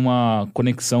coloca numa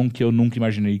conexão que eu nunca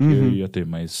imaginei que eu ia ter,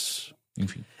 mas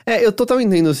enfim. Eu totalmente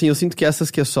entendo, assim, eu sinto que essas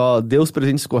que é só dê os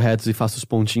presentes corretos e faça os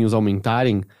pontinhos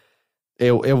aumentarem,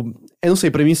 eu não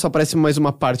sei, pra mim só parece mais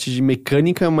uma parte de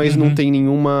mecânica, mas não tem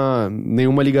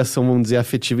nenhuma ligação, vamos dizer,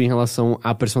 afetiva em relação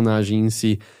à personagem em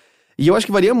si. E eu acho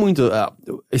que varia muito.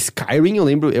 Skyrim, eu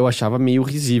lembro, eu achava meio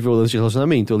risível o lance de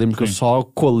relacionamento. Eu lembro que eu só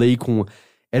colei com...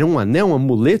 Era um anel, um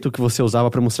amuleto que você usava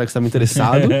pra mostrar que você estava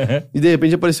interessado. E de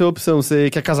repente apareceu a opção, você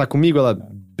quer casar comigo? Ela,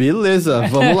 beleza,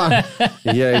 vamos lá.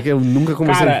 E aí eu nunca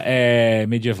comecei... Cara,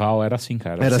 medieval era assim,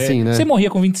 cara. Era assim, né? Você morria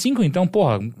com 25, então,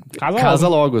 porra, casa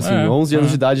logo, assim. 11 anos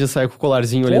de idade já saiu com o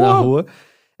colarzinho ali na rua.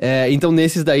 Então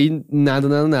nesses daí,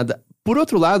 nada. Por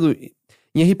outro lado,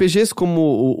 em RPGs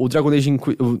como o Dragon Age...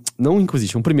 não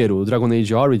Inquisition, o primeiro, o Dragon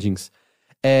Age Origins...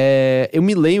 eu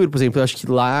me lembro, por exemplo, eu acho que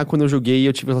lá quando eu joguei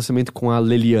eu tive um relacionamento com a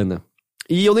Leliana.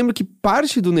 E eu lembro que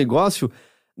parte do negócio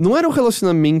não era o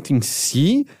relacionamento em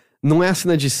si, não é a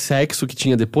cena de sexo que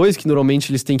tinha depois, que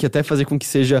normalmente eles têm que até fazer com que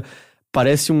seja,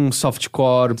 parece um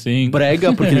softcore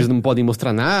brega, porque eles não podem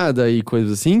mostrar nada e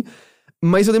coisas assim.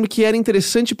 Mas eu lembro que era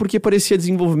interessante porque parecia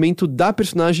desenvolvimento da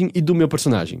personagem e do meu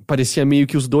personagem. Parecia meio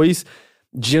que os dois,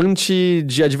 diante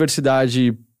de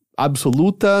adversidade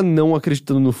absoluta, não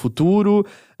acreditando no futuro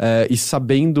e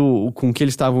sabendo com que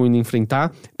eles estavam indo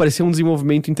enfrentar, parecia um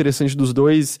desenvolvimento interessante dos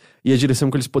dois e a direção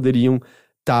que eles poderiam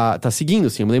tá seguindo,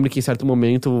 assim. Eu me lembro que em certo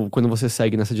momento, quando você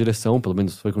segue nessa direção, pelo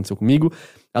menos foi o que aconteceu comigo,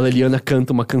 a Leliana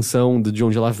canta uma canção de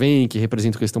onde ela vem, que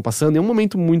representa o que eles estão passando, e é um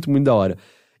momento muito, muito da hora.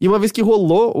 E uma vez que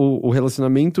rolou o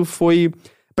relacionamento,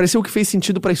 pareceu que fez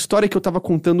sentido pra história que eu tava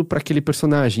contando pra aquele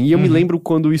personagem. E eu me lembro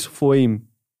quando isso foi...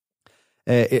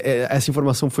 essa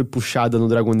informação foi puxada no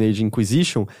Dragon Age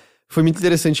Inquisition. Foi muito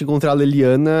interessante encontrar a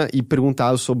Leliana e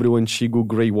perguntar sobre o antigo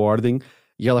Grey Warden.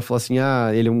 E ela falou assim,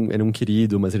 ele é um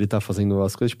querido, mas ele tá fazendo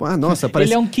as coisas, tipo, nossa,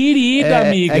 parece... Ele é um querido,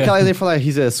 amiga. É que ela ia falar,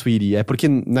 he's a sweetie. É porque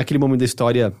naquele momento da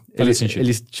história,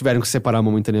 eles tiveram que se separar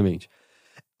momentaneamente.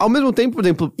 Ao mesmo tempo, por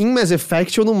exemplo, em Mass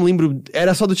Effect, eu não lembro...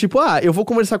 Era só do tipo, eu vou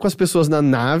conversar com as pessoas na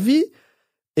nave...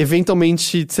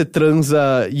 Eventualmente você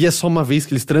transa, e é só uma vez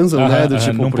que eles transam, né? Do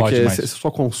tipo, não porque você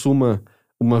só consuma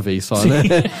uma vez só, né?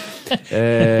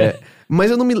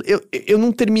 Mas eu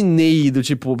não terminei do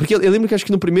tipo... Porque eu lembro que acho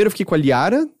que no primeiro eu fiquei com a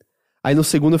Liara, aí no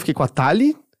segundo eu fiquei com a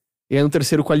Tali, e aí no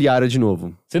terceiro com a Liara de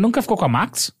novo. Você nunca ficou com a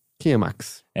Max? Quem é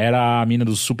Max? Era a mina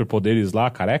dos superpoderes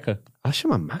lá, careca? Ela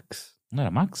chama Max? Não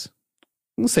era Max?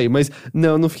 Não sei, mas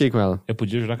não, eu não fiquei com ela. Eu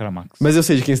podia jurar que era Max. Mas eu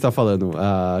sei de quem você tá falando.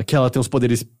 Que ela tem os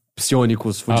poderes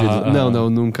psionicos fudidos. Não,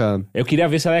 nunca... Eu queria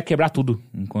ver se ela ia quebrar tudo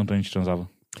enquanto a gente transava.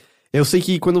 Eu sei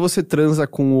que quando você transa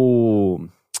com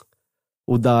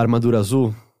o da armadura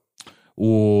azul...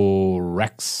 O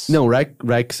Rex. Não,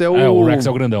 Rex é o... o Rex é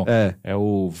o grandão. É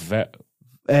o...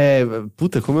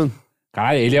 Puta, como é?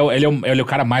 Caralho, ele é o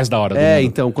cara mais da hora do mundo.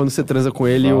 Então, quando você transa com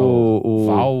ele, o...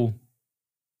 Val...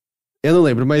 Eu não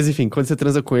lembro, mas enfim, quando você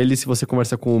transa com ele, se você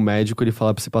conversa com o médico, ele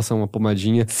fala pra você passar uma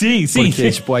pomadinha. Sim. Porque,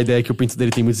 tipo, a ideia é que o pinto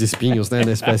dele tem muitos espinhos, né,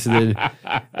 na espécie dele.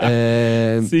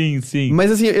 Sim.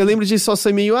 Mas assim, eu lembro de só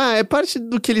ser meio, é parte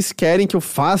do que eles querem que eu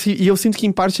faça, e eu sinto que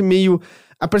em parte meio...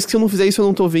 parece que se eu não fizer isso, eu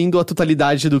não tô vendo a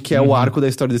totalidade do que é o arco da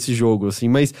história desse jogo, assim.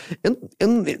 Mas eu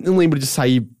não lembro de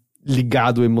sair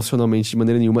ligado emocionalmente de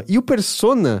maneira nenhuma. E o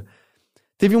Persona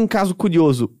teve um caso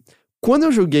curioso. Quando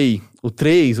eu joguei o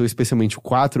 3, ou especialmente o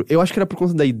 4, eu acho que era por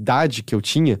conta da idade que eu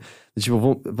tinha.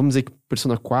 Tipo, vamos dizer que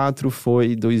Persona 4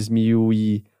 foi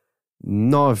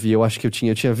 2009, eu acho que eu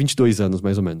tinha 22 anos,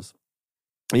 mais ou menos.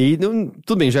 E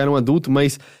tudo bem, já era um adulto,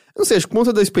 mas... Não sei, acho que por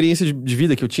conta da experiência de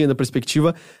vida que eu tinha, da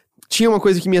perspectiva... Tinha uma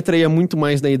coisa que me atraía muito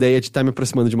mais na ideia de estar me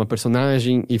aproximando de uma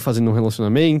personagem e fazendo um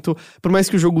relacionamento. Por mais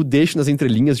que o jogo deixe nas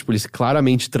entrelinhas, tipo, eles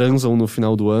claramente transam no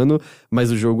final do ano,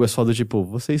 mas o jogo é só do tipo,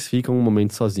 vocês ficam um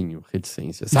momento sozinho,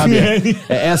 reticência, sabe?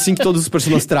 É assim que todos os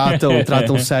personagens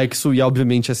tratam sexo, e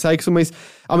obviamente é sexo, mas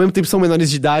ao mesmo tempo são menores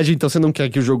de idade, então você não quer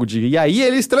que o jogo diga, e aí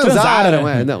eles transaram.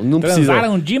 Não precisa.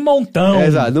 Transaram de montão.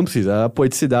 Exato, não precisa. A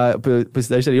poeticidade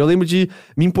estaria. Eu lembro de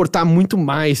me importar muito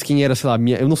mais quem era, sei lá,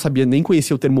 eu não sabia, nem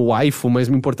conhecia o termo waifu, mas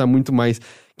me importar muito mais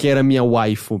quem era minha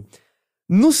waifu.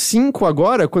 No 5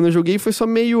 agora, quando eu joguei, foi só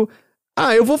meio...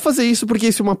 eu vou fazer isso porque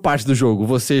isso é uma parte do jogo.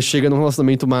 Você chega num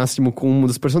relacionamento máximo com um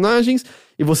dos personagens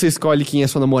e você escolhe quem é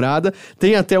sua namorada.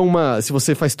 Tem até se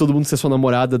você faz todo mundo ser sua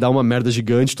namorada, dá uma merda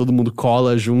gigante, todo mundo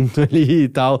cola junto ali e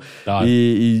tal.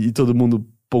 E todo mundo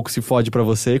pouco se fode pra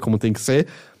você, como tem que ser.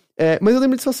 Mas eu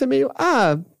lembro de só ser meio...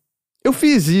 eu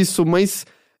fiz isso, mas...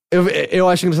 Eu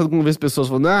acho engraçado quando vejo pessoas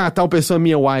falando, tal pessoa é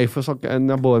minha wife. Eu só,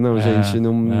 na boa, não, gente.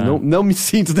 Não me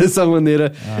sinto dessa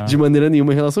maneira, de maneira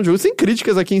nenhuma em relação ao jogo. Sem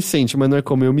críticas a quem sente, mas não é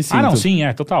como eu me sinto. Ah, não, sim,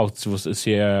 total.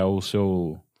 Se é o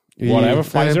seu... Whatever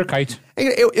flies your kite.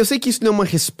 Eu sei que isso não é uma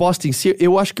resposta em si.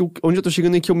 Eu acho que onde eu tô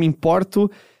chegando é que eu me importo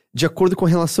de acordo com a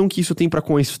relação que isso tem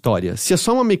com a história. Se é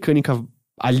só uma mecânica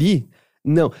ali...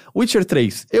 Não. Witcher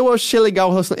 3. Eu achei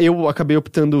legal. Eu acabei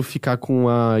optando ficar com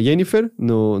a Yennefer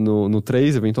no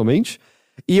 3, eventualmente.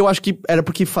 E eu acho que era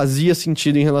porque fazia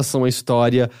sentido em relação à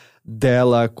história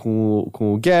dela com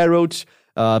o Geralt.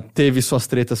 Teve suas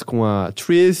tretas com a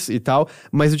Triss e tal.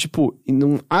 Mas,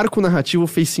 num arco narrativo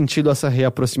fez sentido essa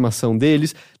reaproximação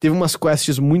deles. Teve umas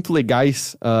quests muito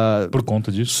legais. Por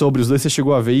conta disso. Sobre os dois. Você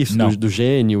chegou a ver isso? Do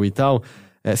gênio e tal?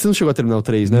 Você não chegou a terminar o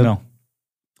 3, né? Não.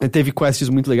 Teve quests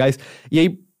muito legais. E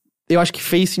aí, eu acho que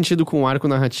fez sentido com o arco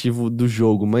narrativo do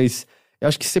jogo, mas eu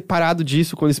acho que separado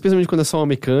disso, especialmente quando é só uma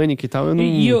mecânica e tal, eu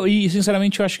não... E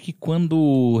sinceramente, eu acho que quando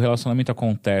o relacionamento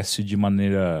acontece de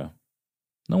maneira,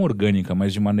 não orgânica,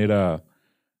 mas de maneira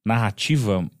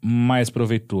narrativa, mais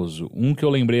proveitoso. Um que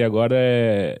eu lembrei agora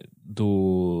é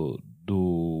do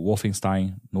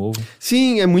Wolfenstein novo.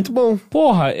 Sim, é muito bom.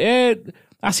 Porra,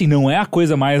 assim, não é a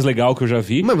coisa mais legal que eu já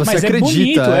vi, mas você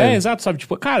acredita, é bonito, exato, sabe?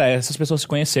 Cara, essas pessoas se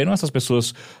conheceram, essas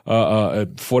pessoas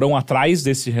foram atrás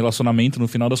desse relacionamento no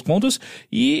final das contas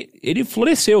e ele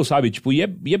floresceu, sabe? E é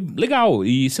legal.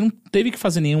 E você não teve que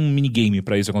fazer nenhum minigame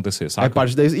pra isso acontecer, sabe? É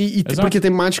parte da... E porque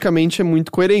tematicamente é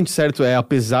muito coerente, certo?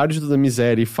 Apesar de toda a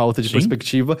miséria e falta de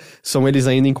perspectiva, são eles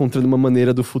ainda encontrando uma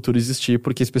maneira do futuro existir,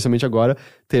 porque especialmente agora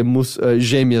temos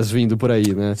gêmeas vindo por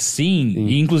aí, né? Sim,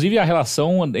 e inclusive a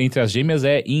relação entre as gêmeas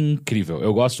é incrível.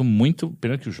 Eu gosto muito,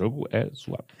 pena que o jogo é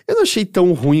zoado. Eu não achei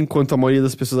tão ruim quanto a maioria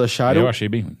das pessoas acharam. Eu achei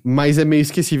bem ruim. Mas é meio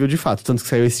esquecível de fato, tanto que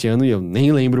saiu esse ano e eu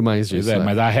nem lembro mais disso.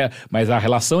 Mas a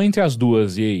relação entre as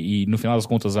duas e no final das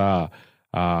contas a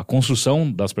construção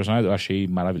das personagens eu achei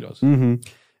maravilhosa. Uhum.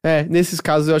 Nesses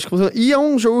casos eu acho que funciona. E é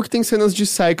um jogo que tem cenas de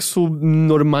sexo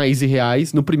normais e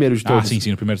reais, no primeiro de todos. Sim,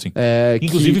 no primeiro sim.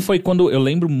 Inclusive foi quando, eu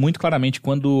lembro muito claramente,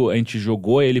 quando a gente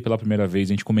jogou ele pela primeira vez,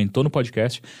 a gente comentou no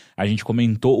podcast, a gente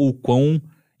comentou o quão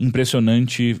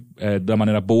impressionante, da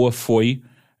maneira boa, foi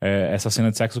essa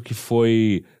cena de sexo que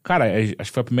foi... Cara,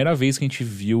 acho que foi a primeira vez que a gente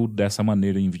viu dessa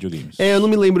maneira em videogames. Eu não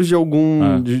me lembro de algum...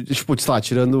 sei lá,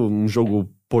 tirando um jogo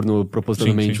porno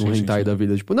propositalmente, um hentai da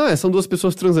vida. São duas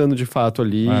pessoas transando de fato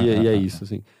ali e é isso,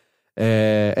 assim.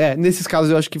 Nesses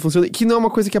casos eu acho que funciona. Que não é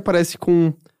uma coisa que aparece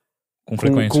com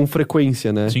frequência. Com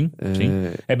frequência, né? Sim.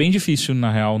 É bem difícil,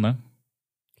 na real, né?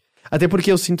 Até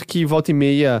porque eu sinto que volta e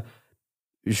meia...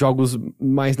 Jogos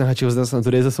mais narrativos dessa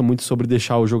natureza são muito sobre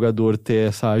deixar o jogador ter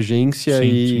essa agência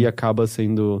e acaba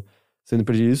sendo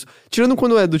perdido isso. Tirando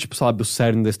quando é do sabe, o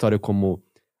cerne da história como...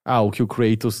 o que o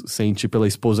Kratos sente pela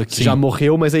esposa que já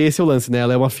morreu, mas aí esse é o lance, né?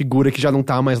 Ela é uma figura que já não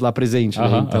tá mais lá presente,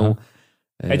 né? Então...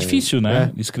 É difícil,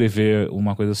 né? Escrever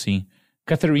uma coisa assim.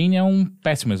 Catherine é um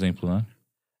péssimo exemplo, né?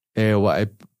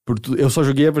 Eu só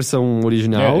joguei a versão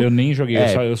original. Eu nem joguei,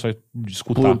 eu só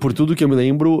escutar. Por tudo que eu me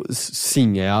lembro,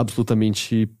 sim, é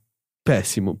absolutamente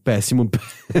péssimo.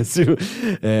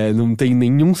 Não tem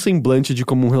nenhum semblante de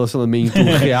como um relacionamento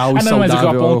real e saudável mas o que eu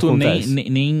aponto acontece.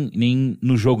 nem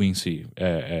no jogo em si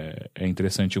é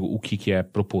interessante o que é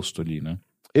proposto ali, né?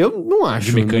 Eu não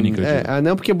acho. De mecânica.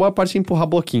 Não, porque boa parte é empurrar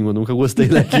bloquinho, eu nunca gostei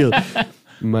daquilo.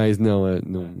 Mas não é.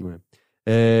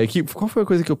 Qual foi a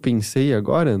coisa que eu pensei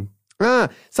agora?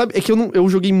 Sabe, é que eu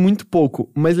joguei muito pouco,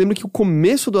 mas lembro que o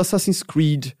começo do Assassin's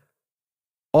Creed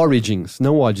Origins,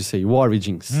 não Odyssey, o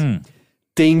Origins,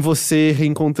 tem você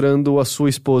reencontrando a sua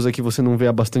esposa que você não vê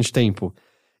há bastante tempo.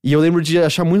 E eu lembro de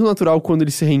achar muito natural quando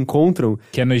eles se reencontram.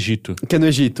 Que é no Egito. Que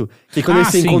quando eles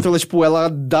se encontram, ela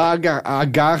dá a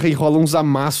garra e rola uns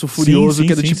amassos furiosos.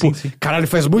 Que é do caralho,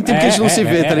 faz muito tempo que a gente não se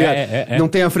vê, tá ligado? Não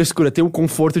tem a frescura, tem o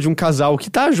conforto de um casal que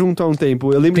tá junto há um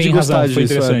tempo. Eu lembro de gostar disso. Foi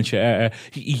interessante.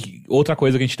 E outra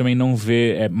coisa que a gente também não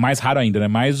vê, é mais raro ainda, né?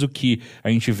 Mais do que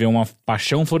a gente vê uma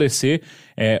paixão florescer,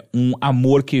 é um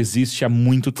amor que existe há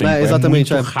muito tempo.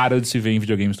 Exatamente. É muito raro de se ver em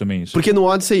videogames também isso. Porque no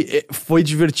Odyssey foi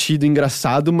divertido,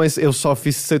 engraçado, mas eu só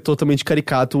fiz ser totalmente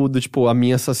caricato do a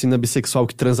minha assassina bissexual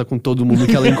que transa com todo mundo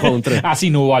que ela encontra. Sim,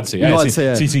 no Odyssey.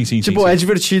 Sim. É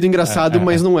divertido, engraçado,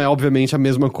 mas não é, obviamente, a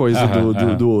mesma coisa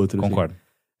do outro. Concordo.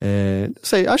 Não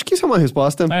sei, acho que isso é uma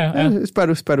resposta.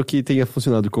 Espero que tenha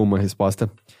funcionado como uma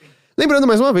resposta. Lembrando,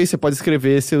 mais uma vez, você pode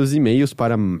escrever seus e-mails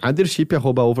para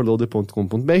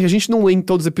mothership@overloader.com.br. A gente não lê em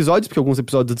todos os episódios, porque alguns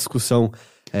episódios de discussão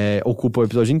ocupam o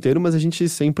episódio inteiro, mas a gente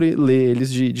sempre lê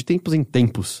eles de tempos em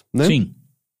tempos, né? Sim.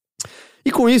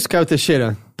 E com isso, Caio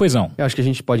Teixeira, Pois não. eu acho que a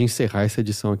gente pode encerrar essa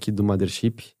edição aqui do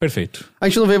Mothership. Perfeito. A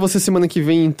gente não vê você semana que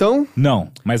vem, então?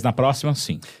 Não, mas na próxima,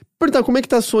 sim. Perguntar, como é que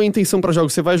tá a sua intenção pra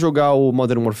jogos? Você vai jogar o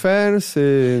Modern Warfare?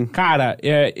 Você... Cara,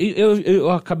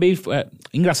 eu acabei...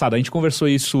 engraçado, a gente conversou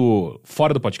isso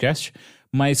fora do podcast,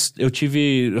 mas eu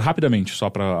tive... Rapidamente,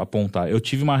 só pra apontar. Eu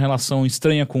tive uma relação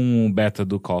estranha com o beta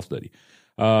do Call of Duty.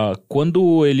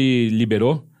 Quando ele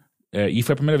liberou... e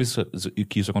foi a primeira vez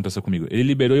que isso aconteceu comigo. Ele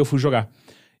liberou e eu fui jogar.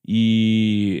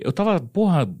 E eu tava,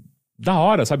 da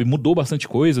hora, sabe? Mudou bastante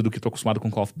coisa do que tô acostumado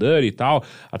com Call of Duty e tal.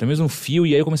 Até mesmo o fio.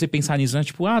 E aí eu comecei a pensar nisso, né?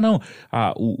 Tipo, não.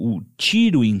 O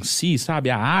tiro em si,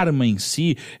 sabe? A arma em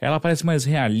si, ela parece mais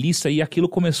realista. E aquilo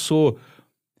começou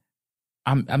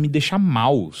a me deixar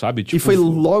mal, sabe? Tipo, E foi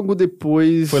logo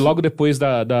depois... Foi logo depois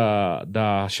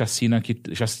da chacina que...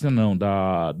 Chacina não,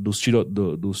 dos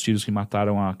tiros que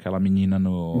mataram aquela menina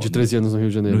no... De 13 anos no Rio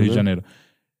de Janeiro, No Rio de né? Janeiro.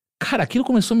 Cara, aquilo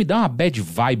começou a me dar uma bad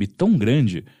vibe tão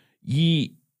grande.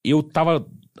 E eu tava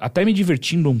até me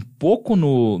divertindo um pouco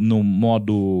no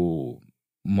modo...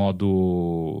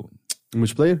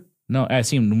 Multiplayer? Não,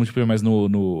 sim, no multiplayer, mas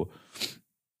no...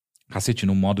 Cacete,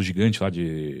 no modo gigante lá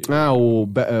de... O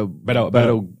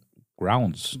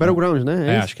Battlegrounds. Battleground,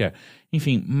 né? Acho que é.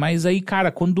 Enfim, mas aí,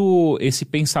 cara, quando esse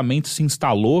pensamento se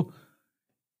instalou,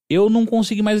 eu não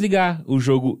consegui mais ligar o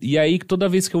jogo. E aí, toda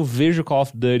vez que eu vejo Call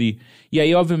of Duty... E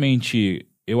aí, obviamente,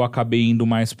 eu acabei indo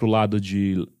mais pro lado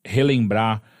de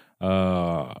relembrar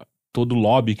todo o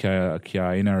lobby que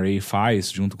a NRA faz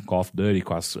junto com Call of Duty,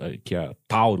 que a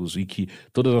Taurus e que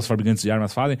todas as fabricantes de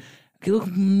armas fazem. Aquilo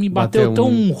me bateu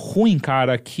tão ruim,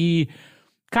 cara, que...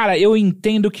 Cara, eu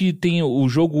entendo que tem o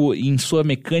jogo em sua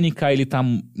mecânica, ele tá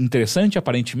interessante,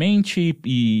 aparentemente,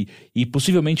 e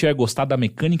possivelmente eu ia gostar da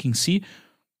mecânica em si,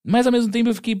 mas ao mesmo tempo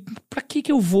eu fiquei, pra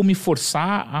que eu vou me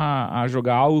forçar a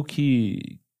jogar algo que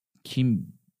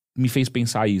me fez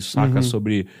pensar isso, saca? Uhum.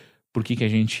 Sobre por que a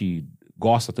gente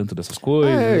gosta tanto dessas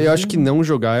coisas. Eu acho que não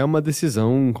jogar é uma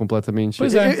decisão completamente...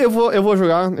 Pois é. Eu vou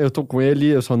jogar, eu tô com ele,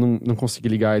 eu só não consegui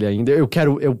ligar ele ainda. Eu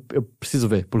preciso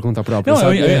ver, por conta própria, Não,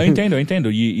 sabe? eu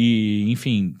entendo. E,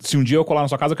 enfim, se um dia eu colar na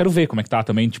sua casa, eu quero ver como é que tá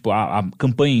também, tipo, a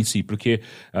campanha em si, porque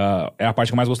é a parte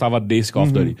que eu mais gostava desse Call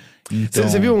of Duty. Então...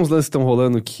 Você viu uns lances que estão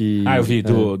rolando que... eu vi,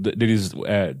 deles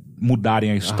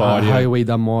mudarem a história. A Highway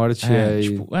da Morte.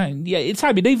 E aí,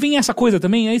 sabe, daí vem essa coisa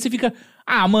também, aí você fica...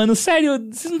 mano, sério,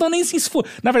 vocês não estão nem se esforçando.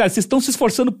 Na verdade, vocês estão se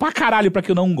esforçando pra caralho pra que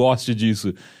eu não goste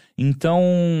disso. Então,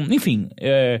 enfim,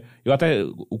 eu até,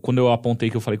 quando eu apontei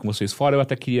que eu falei com vocês fora, eu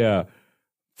até queria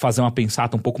fazer uma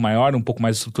pensata um pouco maior, um pouco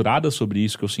mais estruturada sobre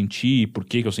isso que eu senti e por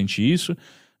que eu senti isso.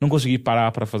 Não consegui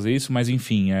parar pra fazer isso, mas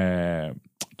enfim,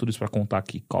 tudo isso pra contar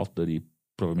que Call of Duty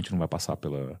provavelmente não vai passar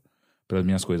pelas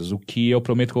minhas coisas. O que eu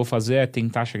prometo que eu vou fazer é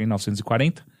tentar chegar em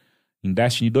 940 em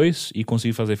Destiny 2 e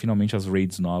conseguir fazer finalmente as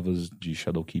raids novas de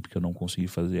Shadowkeep que eu não consegui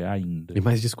fazer ainda. E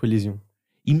mais Disco Elysium.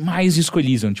 E mais Disco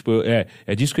Elysium, tipo,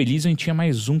 Disco Elysium e tinha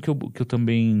mais um que eu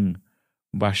também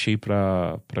baixei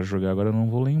pra jogar, agora eu não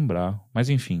vou lembrar. Mas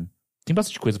enfim, tem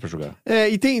bastante coisa pra jogar.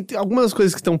 E tem algumas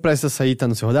coisas que estão prestes a sair, tá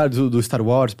no seu radar, do Star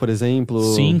Wars, por exemplo.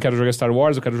 Sim, quero jogar Star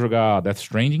Wars, eu quero jogar Death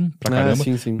Stranding pra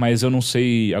caramba. Sim. Mas eu não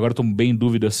sei, agora eu tô bem em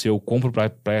dúvida se eu compro pra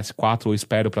PS4 ou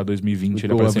espero pra 2020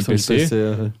 ele aparecer em PC.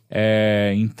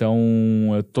 Então,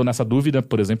 eu tô nessa dúvida,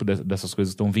 por exemplo, dessas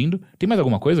coisas que estão vindo. Tem mais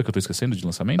alguma coisa que eu tô esquecendo de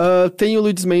lançamento? Tem o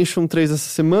Luigi's Mansion 3 essa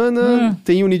semana,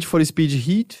 tem o Need for Speed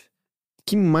Heat. O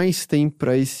que mais tem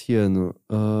pra esse ano?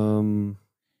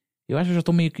 Eu acho que eu já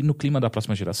tô meio que no clima da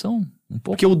próxima geração, um pouco.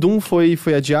 Porque o Doom foi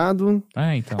adiado.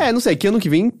 Então. Não sei, que ano que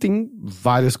vem tem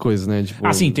várias coisas, né?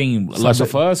 Tipo, sim, tem Last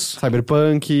of Us.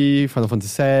 Cyberpunk, Final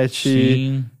Fantasy VII.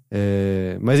 Sim.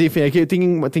 Mas enfim, é que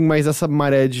tem mais essa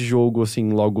maré de jogo,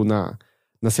 assim, logo na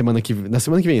semana que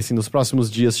vem, assim, nos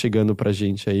próximos dias chegando pra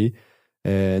gente aí.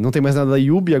 Não tem mais nada da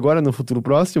Yubi agora, no futuro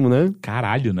próximo, né?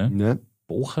 Caralho, né?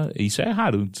 Porra, isso é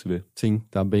raro de se ver. Sim,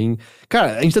 tá bem...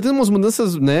 Cara, a gente tá tendo umas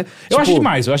mudanças, né? Eu acho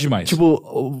demais.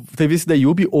 Tipo, teve esse da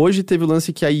Yubi, hoje teve o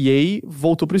lance que a EA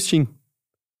voltou pro Steam.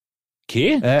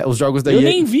 Quê? Os jogos da EA... Eu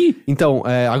nem vi! Então,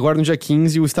 agora no dia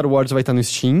 15 o Star Wars vai estar no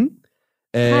Steam.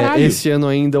 Esse ano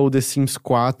ainda o The Sims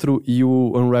 4 e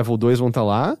o Unravel 2 vão estar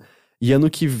lá. E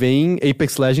ano que vem,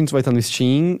 Apex Legends vai estar no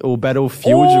Steam, o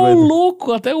Battlefield vai...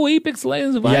 louco! Até o Apex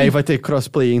Legends vai... E aí vai ter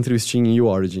crossplay entre o Steam e o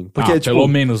Origin. Porque, pelo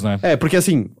menos, né? Porque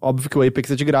assim, óbvio que o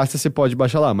Apex é de graça, você pode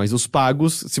baixar lá. Mas os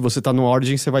pagos, se você tá no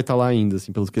Origin, você vai estar lá ainda,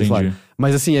 assim, pelos que eles falaram.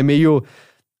 Mas assim, é meio...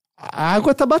 A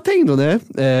água tá batendo, né?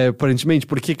 Aparentemente,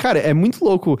 porque, cara, é muito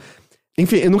louco...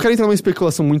 Enfim, eu não quero entrar numa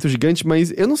especulação muito gigante,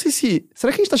 mas eu não sei se...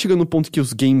 Será que a gente tá chegando no ponto que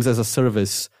os Games as a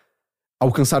Service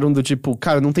alcançaram do tipo,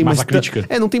 cara, não tem Massa mais...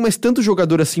 crítica. Não tem mais tanto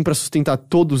jogador assim pra sustentar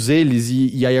todos eles,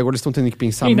 e aí agora eles estão tendo que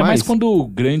pensar Ainda mais mais. quando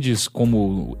grandes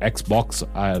como Xbox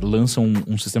lançam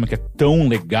um sistema que é tão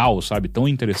legal, sabe? Tão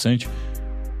interessante.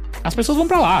 As pessoas vão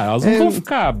pra lá, elas não vão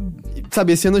ficar...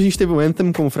 Sabe, esse ano a gente teve o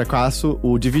Anthem como fracasso,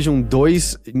 o Division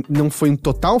 2 não foi um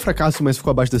total fracasso, mas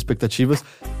ficou abaixo das expectativas.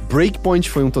 Breakpoint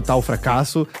foi um total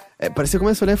fracasso. Parece que você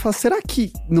começa a olhar e falar, será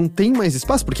que não tem mais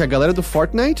espaço? Porque a galera do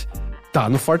Fortnite tá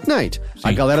no Fortnite. Sim.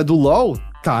 A galera do LoL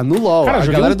tá no LoL. Cara, a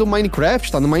galera do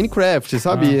Minecraft tá no Minecraft,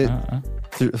 sabe?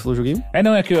 Você falou joguinho?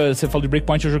 Não, é que você falou de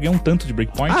Breakpoint, eu joguei um tanto de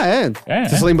Breakpoint.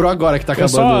 Você só lembrou agora que tá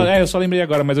acabando? Eu só lembrei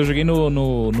agora, mas eu joguei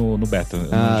no beta. Eu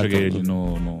não joguei ele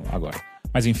no agora.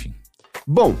 Mas enfim.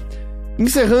 Bom,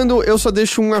 encerrando, eu só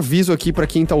deixo um aviso aqui pra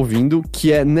quem tá ouvindo,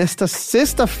 que é nesta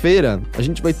sexta-feira a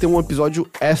gente vai ter um episódio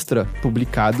extra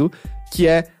publicado, que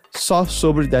é só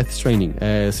sobre Death Stranding.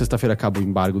 Sexta-feira acaba o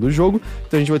embargo do jogo,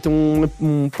 então a gente vai ter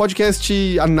um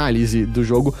podcast análise do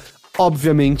jogo,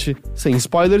 obviamente sem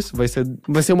spoilers, vai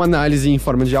ser uma análise em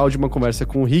forma de áudio, uma conversa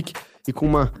com o Rick e com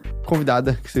uma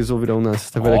convidada que vocês ouvirão na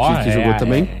sexta-feira aqui, que jogou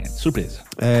também. Surpresa.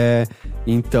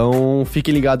 Então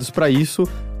fiquem ligados pra isso.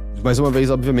 Mais uma vez,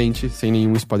 obviamente, sem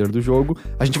nenhum spoiler do jogo.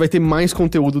 A gente vai ter mais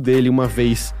conteúdo dele uma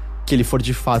vez que ele for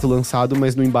de fato lançado,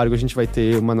 mas no embargo a gente vai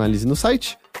ter uma análise no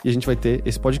site e a gente vai ter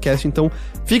esse podcast. Então,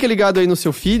 fica ligado aí no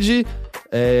seu feed,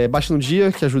 baixa no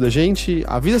dia, que ajuda a gente.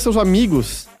 Avisa seus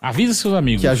amigos. Avisa seus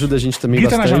amigos. Que ajuda a gente também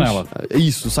Grita bastante. na janela.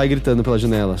 Isso, sai gritando pela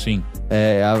janela. Sim.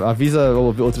 Avisa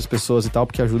outras pessoas e tal,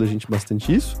 porque ajuda a gente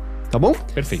bastante isso. Tá bom?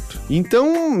 Perfeito.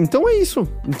 Então é isso.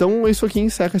 Então isso aqui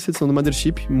encerra essa edição do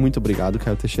Mothership. Muito obrigado,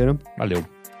 Caio Teixeira. Valeu.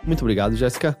 Muito obrigado,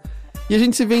 Jéssica. E a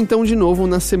gente se vê então de novo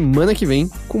na semana que vem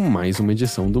com mais uma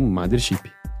edição do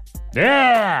Mothership.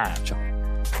 Tchau.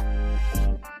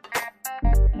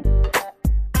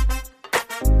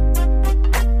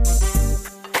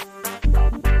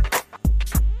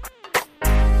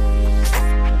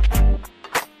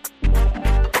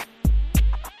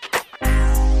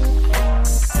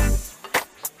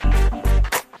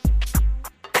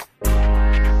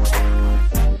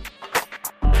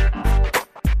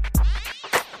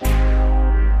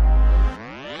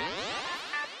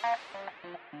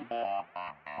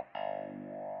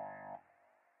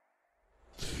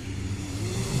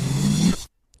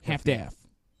 Half-Death.